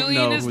them. I don't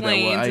Julian know is who that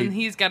Lane's, was. and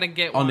he's got to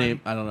get I'll one. name.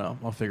 I don't know.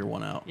 I'll figure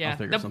one out. Yeah, I'll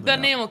figure the something out.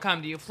 name will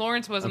come to you.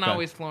 Florence wasn't Okay.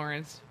 always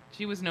Florence.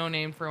 She was no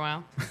name for a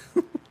while.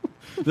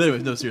 But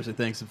anyways, no, seriously,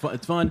 thanks.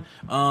 It's fun.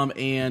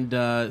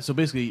 So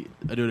basically,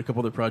 I do a couple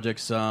other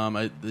projects.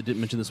 I didn't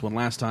mention this one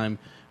last time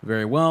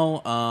very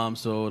well.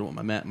 So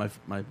my Matt. I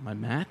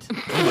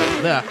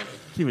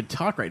can't even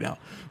talk right now.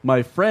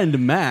 My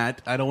friend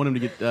Matt. I don't want him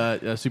to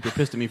get super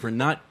pissed at me for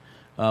not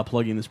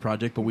plugging this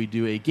project, but we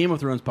do a Game of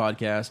Thrones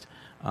podcast.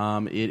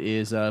 It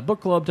is a book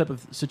club type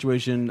of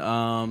situation.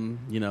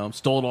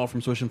 Stole it all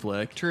from Swish and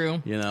Flick.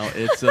 True.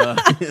 It's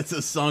it's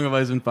a Song of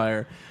Ice and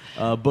Fire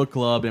book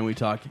club, and we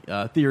talk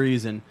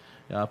theories and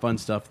fun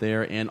stuff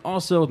there. And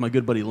also with my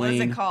good buddy What is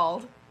Lane. it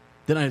called?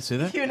 Didn't I say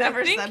that? You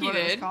never think said you what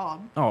it was did.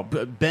 called. Oh,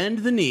 Bend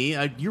the Knee.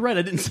 You're right.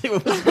 I didn't say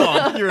what it was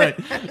called. You're right.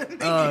 You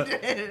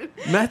did.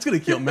 Matt's gonna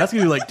kill. Matt's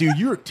gonna be like, dude,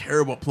 you're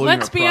terrible at plugging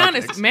Let's our be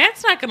projects." honest.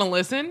 Matt's not going to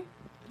listen.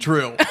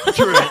 True. Let's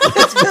be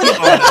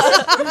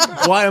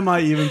honest. Why am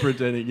I even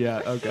pretending?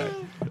 Yeah, okay.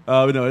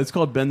 But no, it's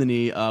called Bend the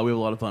Knee. We have a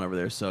lot of fun over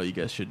there, so you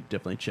guys should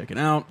definitely check it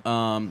out.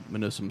 I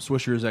know some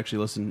Swishers actually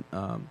listen,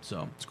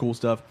 so it's cool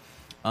stuff.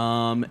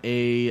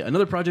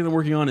 Another project I'm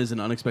working on is an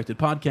unexpected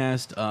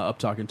podcast, Up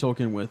Talking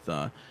Tolkien, with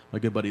my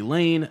good buddy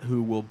Lane,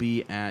 who will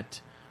be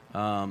at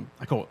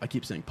I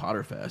keep saying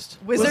Potterfest.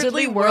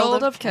 Wizardly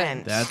World of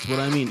Kent. That's what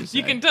I mean to say.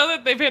 You can tell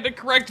that they've had to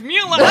correct me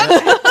a lot.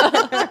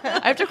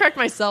 I have to correct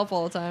myself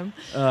all the time.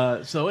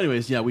 So,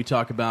 anyways, yeah, we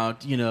talk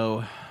about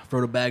Frodo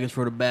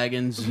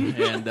Baggins,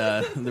 and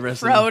the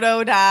rest.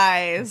 Frodo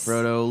dies.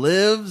 Frodo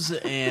lives,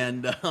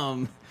 and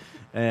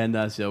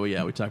so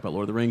yeah, we talk about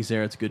Lord of the Rings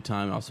there. It's a good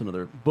time. Also,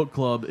 another book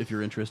club if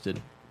you're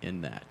interested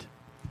in that.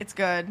 It's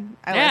good.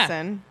 I Yeah.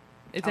 listen.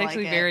 It's I like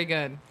actually it. very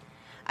good.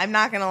 I'm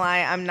not gonna lie.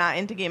 I'm not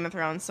into Game of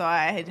Thrones, so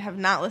I have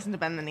not listened to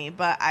Bend the Knee.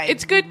 But I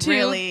It's good too.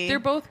 Really They're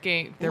both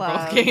games. They're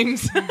love- both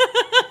games.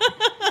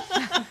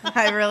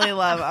 I really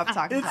love Up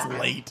Talking It's Puppet.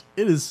 late.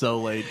 It is so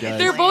late, guys.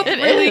 They're both It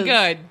really is.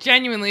 good.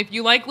 Genuinely, if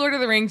you like Lord of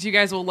the Rings, you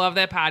guys will love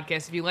that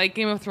podcast. If you like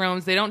Game of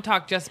Thrones, they don't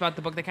talk just about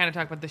the book; they kind of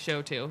talk about the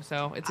show too.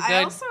 So it's a I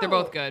good. also- They're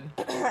both good.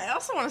 I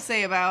also want to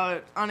say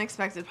about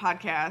Unexpected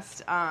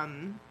Podcast.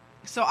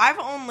 So I've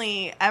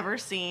only ever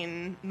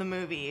seen the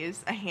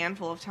movies a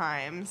handful of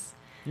times,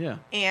 Yeah.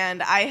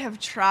 and I have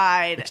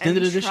tried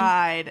Extended and edition?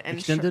 tried and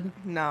Extended?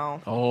 no,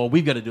 Oh,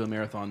 we've got to do a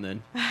marathon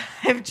then.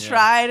 I've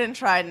tried and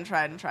tried and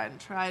tried and tried and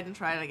tried and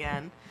tried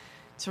again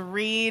to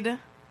read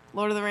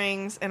Lord of the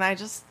Rings, and I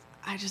just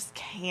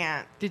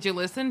can't. Did you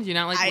listen? Did you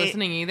not like I-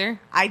 listening either?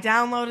 I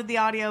downloaded the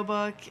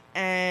audiobook,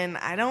 and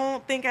I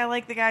don't think I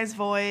like the guy's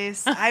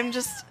voice. I'm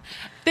just.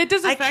 That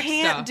does I affect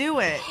can't stuff. do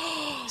it.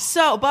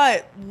 So,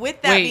 but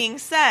with that Wait. being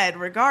said,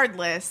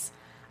 regardless,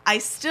 I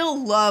still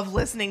love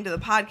listening to the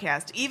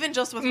podcast, even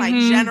just with my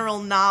Mm-hmm. general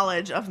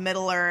knowledge of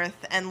Middle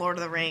Earth and Lord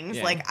of the Rings.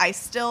 Yeah. Like, I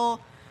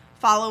still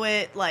follow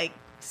it like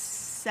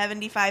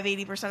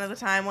 75-80% of the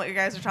time, what you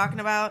guys are talking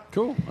about.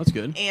 Cool. That's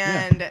good.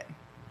 And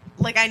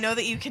like, I know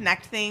that you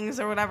connect things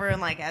or whatever,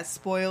 and like as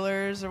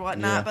spoilers or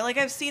whatnot. Yeah. But like,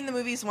 I've seen the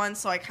movies once,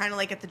 so I kind of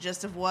like get the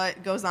gist of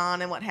what goes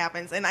on and what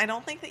happens. And I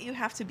don't think that you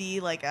have to be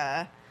like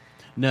a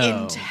No.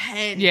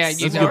 intense Yeah, you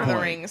That's a don't. Lord of the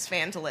point. Rings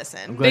fan to I'm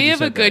listen. glad They you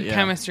have a said good that, yeah.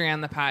 chemistry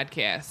on the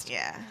podcast.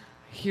 Yeah.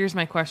 Here's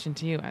my question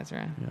to you,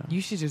 Ezra. Yeah.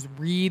 You should just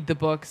read the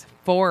books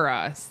for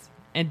us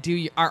and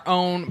do our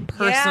own Yeah,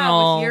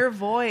 personal. with your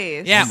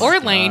voice. Yeah, Oh my or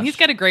Lane. gosh. He's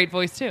got a great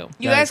voice too.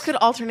 You Guys. guys could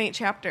alternate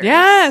chapters.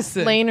 Yes,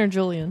 Lane or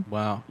Julian?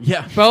 Wow.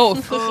 Yeah.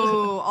 both,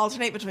 Ooh,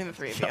 alternate between the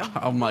three of you.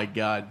 Oh my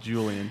God,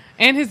 Julian.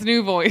 and his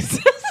new voice.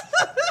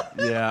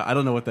 Yeah, I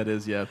don't know what that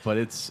is yet, but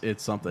it's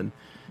something.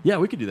 Yeah,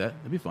 we could do that.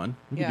 That'd be fun.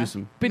 We could Yeah. do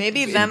some. But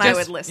Maybe then I just-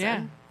 would listen.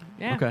 Yeah,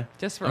 yeah. Okay.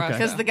 Just for Okay. us.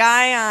 Because the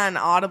guy on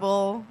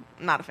Audible,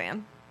 not a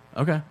fan.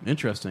 Okay,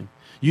 interesting.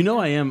 You know,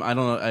 I am. I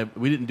don't know.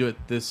 We didn't do it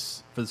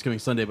for this coming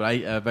Sunday, but I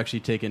have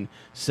actually taken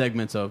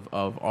segments of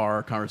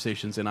our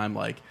conversations, and I'm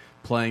like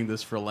playing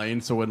this for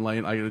Lane. So when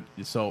Lane, I'm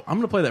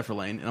gonna play that for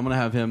Lane, and I'm gonna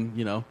have him.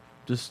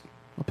 Just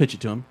I'll pitch it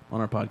to him on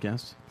our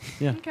podcast.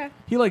 Yeah. Okay.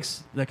 He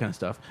likes that kind of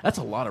stuff. That's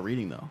a lot of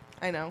reading, though.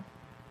 I know.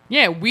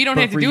 Yeah, we don't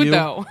But have to for do it you-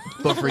 though.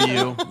 But for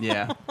you,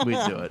 yeah, we'd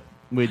do it.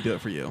 We'd do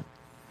it for you.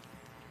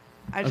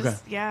 I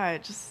Okay.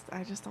 just,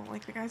 I just don't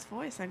like the guy's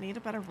voice. I need a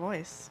better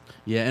voice.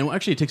 Yeah, and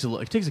actually, it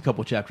takes a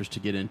couple chapters to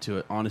get into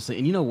it, honestly.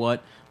 And you know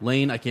what,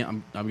 Lane, I'm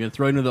going to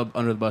throw you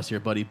under the bus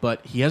here, buddy.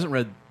 But he has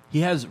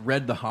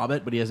read The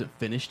Hobbit, but he hasn't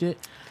finished it.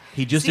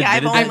 He just See, I've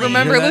admitted I that. only- Did you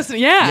remember hear that?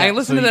 listening. Yeah, I so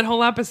listened to he- that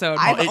whole episode.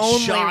 I've it only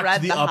shocked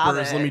read the The uppers.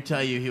 Hobbit. Let me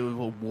tell you, he was,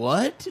 well,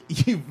 what?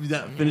 You've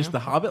not finished The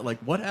Hobbit? Like,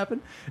 what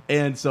happened?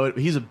 And so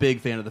he's a big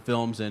fan of the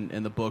films and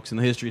the books and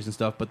the histories and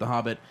stuff. But The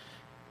Hobbit,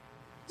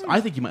 so I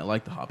think you might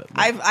like The Hobbit.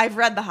 I've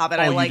read The Hobbit.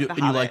 I you like do, The and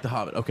Hobbit. you like The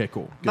Hobbit. Okay,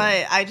 cool. Good.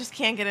 But I just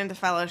can't get into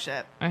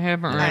Fellowship. I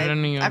haven't read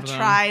any of I've them.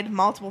 tried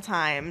multiple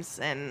times,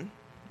 and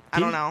I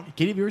don't know.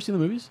 Katie, have you ever seen the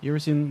movies? You ever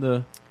seen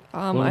the?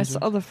 I was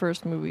saw it? the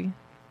first movie.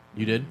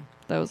 You did?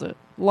 That was it.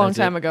 Long That's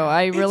time it? ago.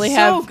 I really It's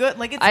have. so good.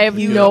 Like, it's I have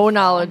beautiful. no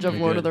knowledge of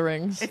Very Lord good. of the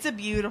Rings. It's a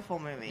beautiful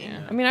movie.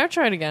 Yeah. I mean, I'd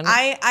try it again.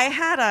 I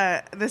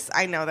had this.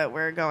 I know that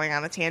we're going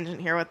on a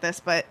tangent here with this,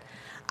 but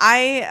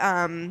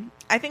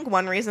I think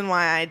one reason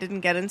why I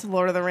didn't get into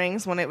Lord of the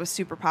Rings when it was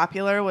super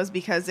popular was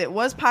because it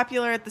was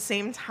popular at the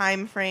same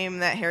time frame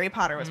that Harry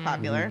Potter was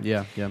popular.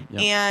 Yeah.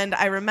 And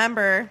I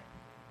remember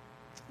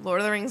Lord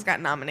of the Rings got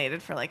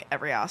nominated for like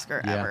every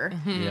Oscar Yeah. ever.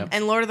 Yeah.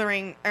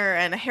 And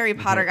and Harry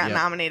Potter got Yeah.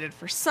 nominated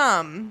for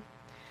some,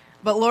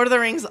 but Lord of the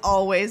Rings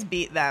always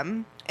beat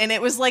them. And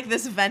it was like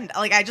this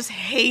like I just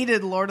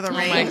hated Lord of the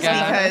my Rings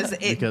God. because it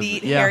Because-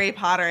 beat yeah. Harry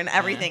Potter and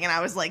everything. And I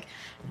was like,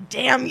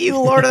 damn you,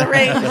 Lord of the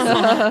Rings.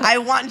 I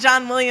want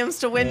John Williams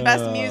to win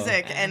Best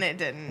Music. And it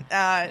didn't.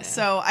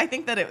 So I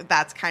think that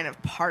that's kind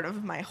of part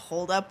of my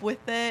holdup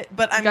with it.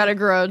 But I'm got a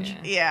grudge.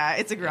 yeah,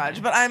 it's a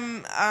grudge, but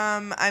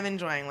I'm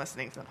enjoying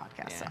listening to the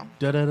podcast. So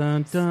Da da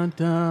dun dun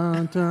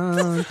dun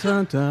dun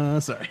dun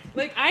dun. Sorry.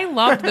 Like, I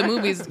loved the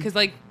movies because,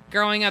 like,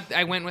 growing up,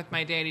 I went with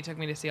my dad. He took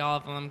me to see all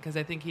of them because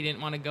I think he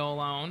didn't want to go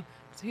alone.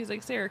 So he's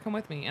like, Sarah, come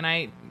with me. And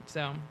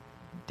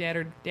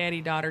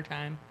daddy-daughter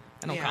time.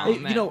 I don't Yeah. call Hey,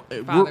 him that. you know,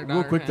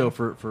 real quick though,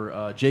 for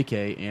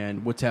JK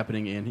and what's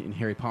happening in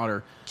Harry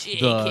Potter,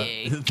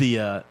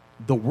 JK.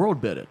 the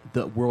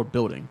world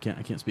building.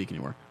 I can't speak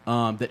anymore.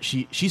 That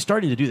she's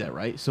starting to do that,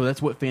 right? So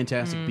that's what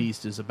Fantastic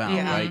Beast is about,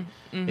 Yeah. right?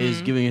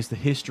 Is giving us the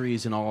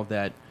histories and all of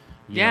that.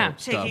 you Yeah. know,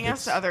 stuff. taking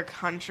us It's- to other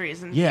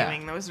countries and Yeah.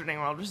 viewing the Wizarding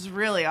World, which is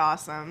really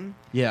awesome.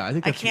 Yeah, I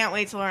think I that's, can't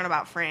wait to learn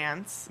about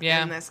France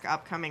Yeah. in this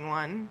upcoming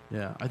one.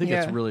 Yeah, I think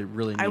Yeah. that's really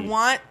really neat. I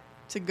want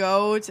to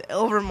go to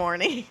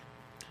Ilvermorny.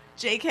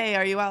 JK,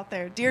 are you out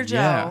there? Dear Joe,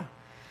 Yeah.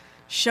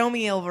 show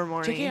me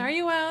Ilvermorny. JK, are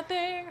you out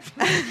there?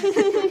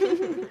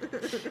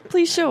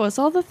 Please show us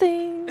all the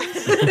things.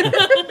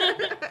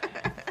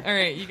 All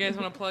right, you guys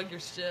want to plug your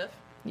stuff?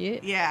 Yeah.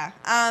 Yeah.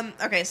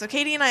 Okay, so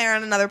Katie and I are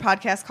on another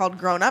podcast called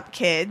Grown Up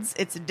Kids.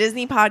 It's a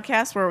Disney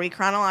podcast where we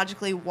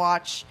chronologically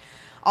watch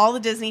all the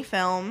Disney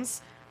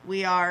films.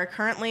 We are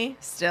currently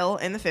still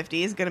in the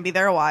 50s, going to be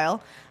there a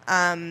while.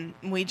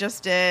 We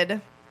just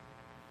did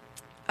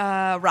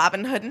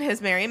Robin Hood and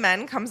His Merry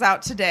Men comes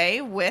out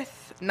today with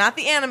not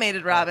the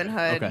animated Robin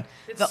Hood, Okay.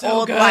 the so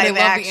old good. I love live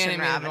the action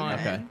animated Robin one.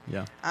 Hood.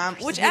 Okay. Yeah.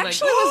 Which Be like,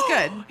 actually was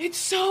good. It's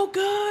so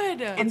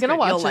good. I'm gonna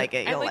watch You'll it. like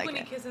it. I You'll like like when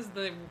it. he kisses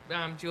the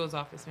jewels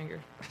off his finger.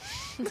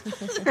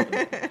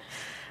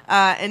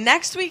 And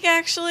next week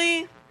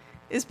actually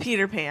is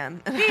Peter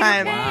Pan, and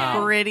I'm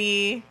Wow.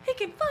 pretty He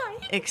can fly.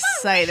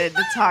 excited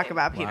to talk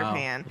about Peter Wow.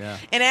 Pan. Yeah.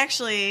 And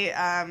actually,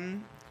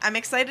 I'm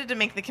excited to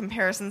make the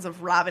comparisons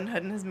of Robin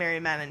Hood and His Merry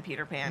Men and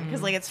Peter Pan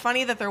because, like, it's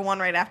funny that they're one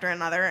right after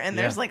another, and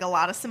there's Yeah. like a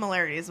lot of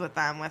similarities with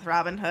them, with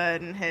Robin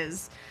Hood and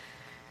his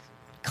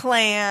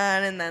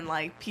clan, and then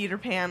like Peter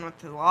Pan with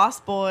the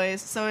Lost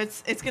Boys. So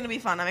it's going to be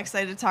fun. I'm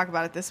excited to talk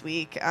about it this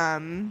week.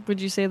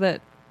 Would you say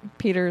that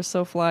Peter is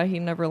so fly he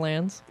never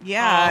lands?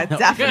 Yeah, Oh.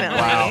 definitely.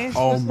 Wow.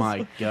 Oh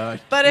my gosh.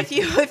 But if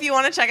you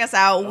want to check us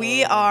out,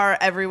 we are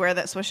everywhere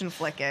that Swish and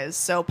Flick is.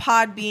 So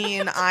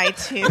Podbean,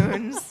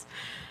 iTunes,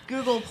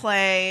 Google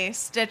Play,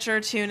 Stitcher,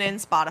 TuneIn,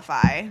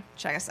 Spotify.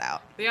 Check us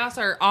out. They also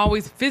are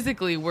always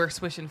physically where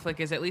Swish and Flick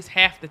is at least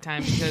half the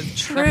time because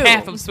True. they're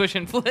half of Swish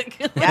and Flick.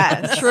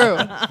 Yes. True.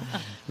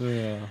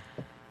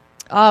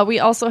 Yeah. We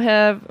also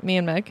have, me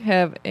and Meg,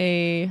 have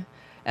a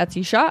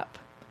Etsy shop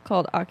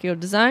called Akio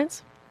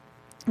Designs.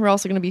 We're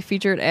also going to be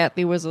featured at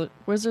the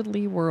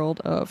Wizardly World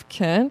of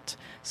Kent.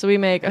 So we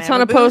make a Gonna ton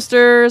have of a booth.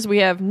 posters. We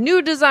have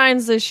new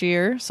designs this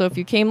year. So if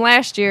you came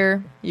last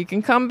year, you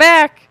can come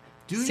back.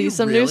 Do See you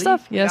some really? new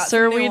stuff. got Yes, some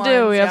sir, new we ones,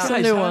 do. We have yeah. some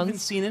Guys, new I haven't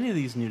ones. seen any of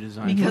these new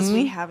designs. Because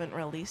we haven't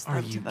released Are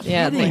them you to the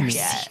Yeah, kidding they're me?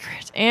 yet.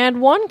 secret. And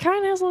one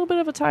kind of has a little bit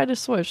of a tie to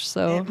Swish.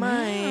 So It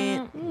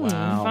might.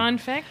 Wow. Fun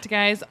fact,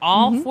 guys,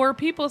 all 4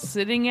 people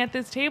sitting at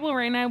this table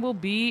right now will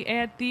be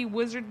at the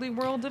Wizardly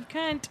World of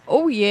Kent.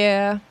 oh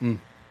yeah.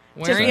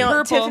 Wearing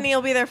purple. Tiffany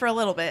will be there for a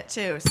little bit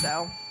too.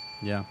 So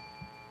Yeah.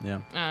 Yeah.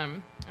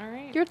 All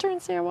right. Your turn,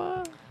 Sarah.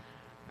 All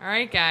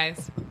right,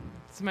 guys.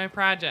 It's my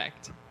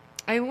project.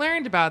 I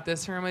learned about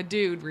this from a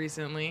dude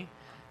recently.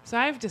 So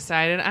I've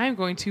decided I'm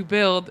going to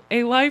build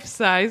a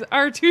life-size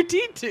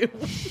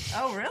R2-D2.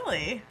 oh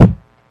really?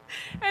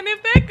 And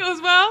if that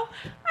goes well,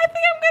 I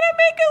think I'm going to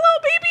make a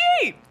little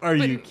BB-8. Are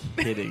you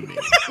kidding me?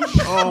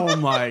 Oh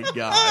my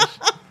gosh.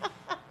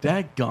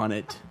 Daggone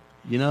it.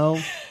 You know?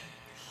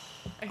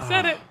 I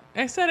said it.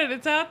 I said it.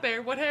 It's out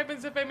there. What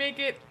happens if I make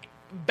it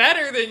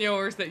better than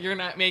yours that you're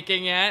not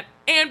making yet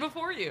and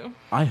before you?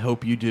 I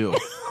hope you do.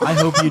 I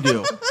hope you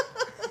do.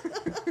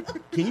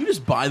 Can you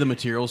just buy the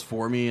materials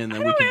for me and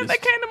then I we don't can have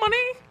just that kind of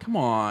money. come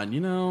on,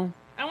 you know?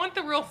 I want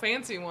the real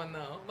fancy one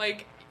though.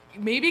 Like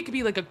maybe it could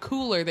be like a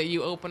cooler that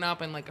you open up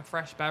and like a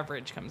fresh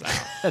beverage comes out.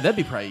 Yeah, that'd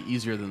be probably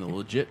easier than the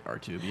legit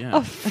R-Tube, yeah.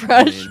 A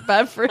fresh I mean,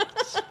 beverage.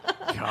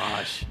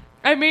 gosh.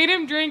 I made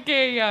him drink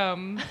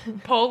a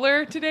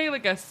Polar today,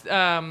 like a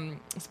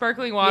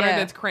sparkling water Yeah.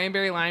 that's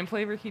cranberry lime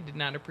flavor. He did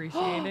not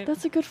appreciate it.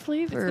 That's a good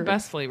flavor. It's the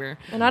best flavor.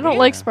 And I don't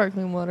like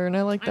sparkling water, and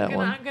I like that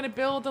one. I'm gonna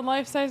build a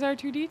life-size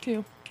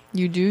R2-D2.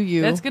 You do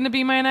you. That's gonna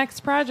be my next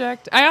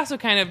project. I also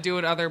kind of do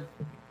it other.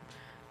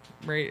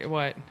 Right?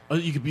 What? Oh,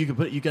 you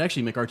could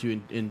actually make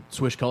R2 in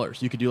Swish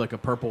colors. You could do like a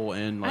purple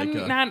and like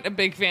I'm not a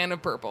big fan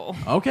of purple.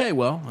 Okay,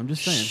 well, I'm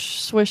just saying.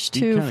 Swish Be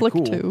 2, kinda Flick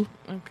cool. 2.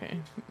 Okay.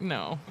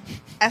 No.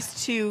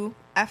 S2,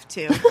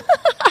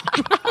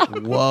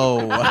 F2.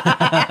 Whoa.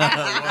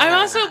 I'm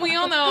also. We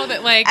all know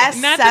that like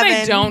not that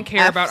I S7, don't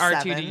care about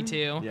F7.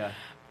 R2-D2. Yeah.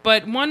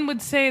 But one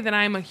would say that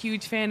I'm a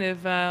huge fan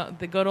of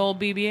the good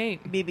old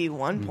BB-8. BB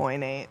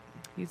 1.8.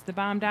 He's the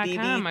bomb.com,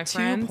 BB my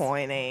friends.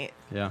 2.8.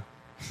 Yeah.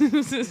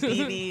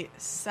 BB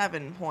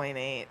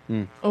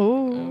 7.8.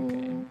 Oh. Okay,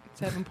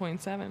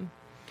 7.7.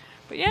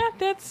 But yeah,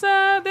 that's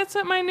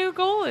what my new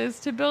goal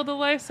is, to build a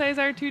life-size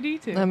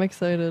R2-D2. I'm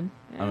excited.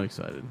 I'm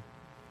excited.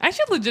 I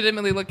should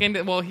legitimately look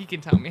into. Well, he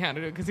can tell me how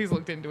to do it because he's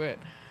looked into it.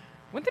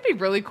 Wouldn't that be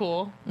really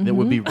cool? It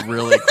would be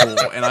really cool.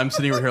 And I'm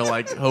sitting over here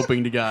like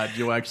hoping to God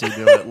you'll actually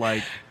do it.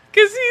 Like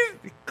Because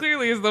he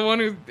clearly is the one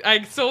who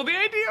I sold the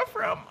idea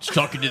from.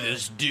 talking to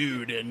this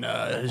dude and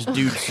this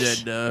dude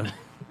said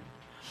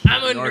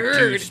I'm a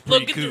R2 is nerd.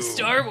 Look pretty at the cool.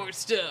 Star Wars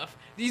stuff.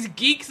 These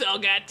geeks all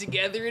got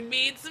together and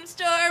made some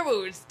Star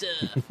Wars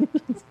stuff.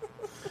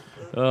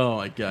 oh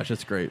my gosh,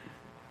 that's great.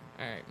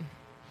 All right,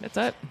 that's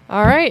it.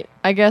 All right.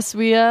 I guess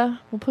we'll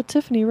put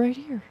Tiffany right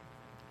here.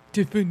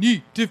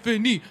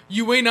 Tiffany,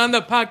 you ain't on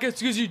the podcast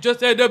because you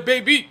just had a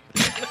baby.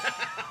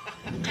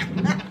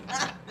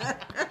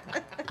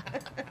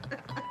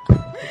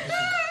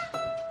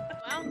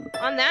 Well,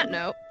 on that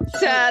note,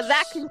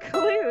 that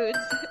concludes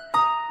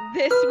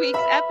this week's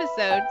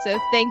episode. So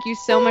thank you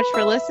so much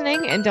for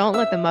listening, and don't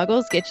let the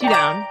muggles get you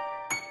down.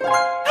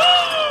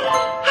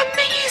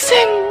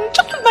 Amazing!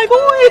 Just my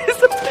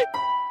voice.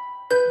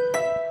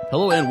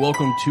 Hello and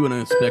welcome to an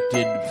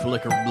unexpected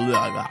flicker.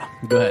 Blah, blah.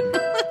 Go ahead.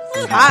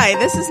 Hi,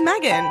 this is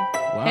Megan.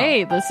 Wow.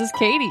 Hey, this is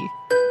Katie.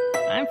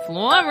 I'm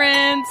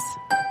Florence.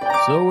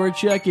 So we're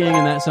checking,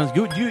 and that sounds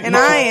good. And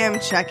I am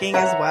checking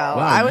as well.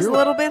 Wow, I was a you're-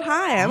 little bit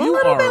high. I'm a you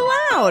little are- bit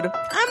loud.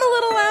 I'm a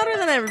little louder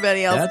than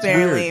everybody else, That's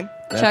apparently. weird.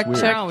 That's check, weird.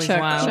 check, Always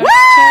check, loud. check.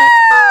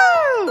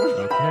 Woo!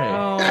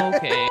 Okay.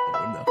 Okay.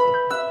 Oh,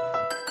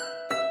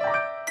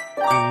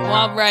 no.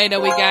 all right. Are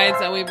we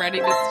ready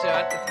to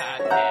start the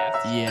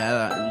podcast?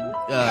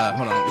 Yeah.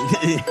 Hold on.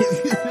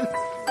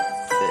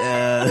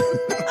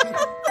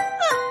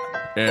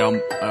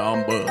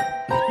 I'm Bud.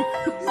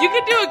 You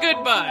can do a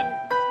good Bud.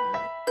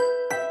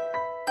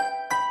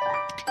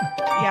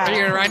 Yeah. Are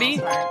you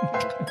ready? I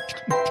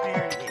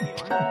already gave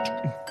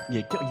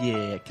you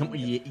one. Come on,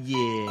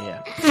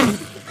 yeah.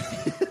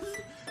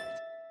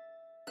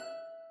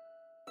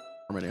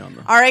 I'm ready on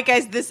the. All right,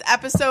 guys, this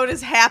episode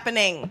is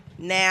happening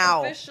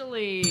now.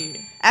 Officially.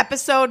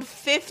 Episode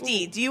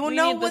 50. Do you We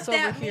know need what this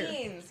that over here.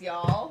 means,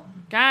 y'all?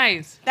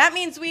 Guys, That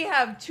means we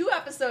have 2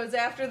 episodes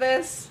after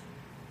this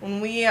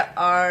when we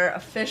are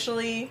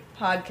officially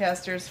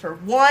podcasters for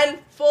 1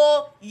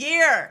 full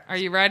year. are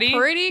you ready?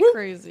 Pretty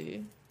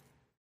crazy.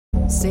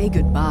 Say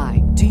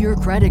goodbye to your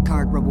credit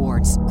card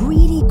rewards.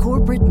 Greedy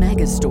corporate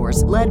mega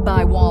stores, led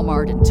by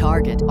Walmart and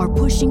Target, are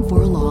pushing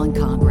for a law in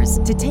Congress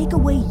to take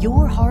away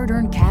your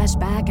hard-earned cash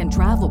back and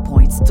travel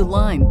points to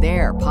line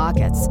their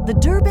pockets. The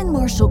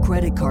Durbin-Marshall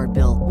credit card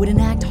bill would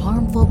enact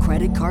harmful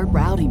credit card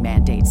routing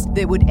mandates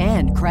that would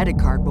end credit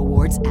card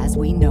rewards as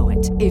we know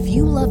it. If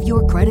you love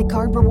your credit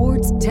card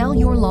rewards, tell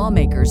your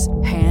lawmakers,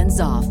 hands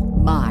off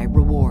my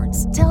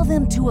rewards. Tell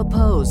them to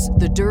oppose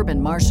the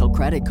Durbin-Marshall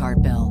credit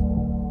card bill.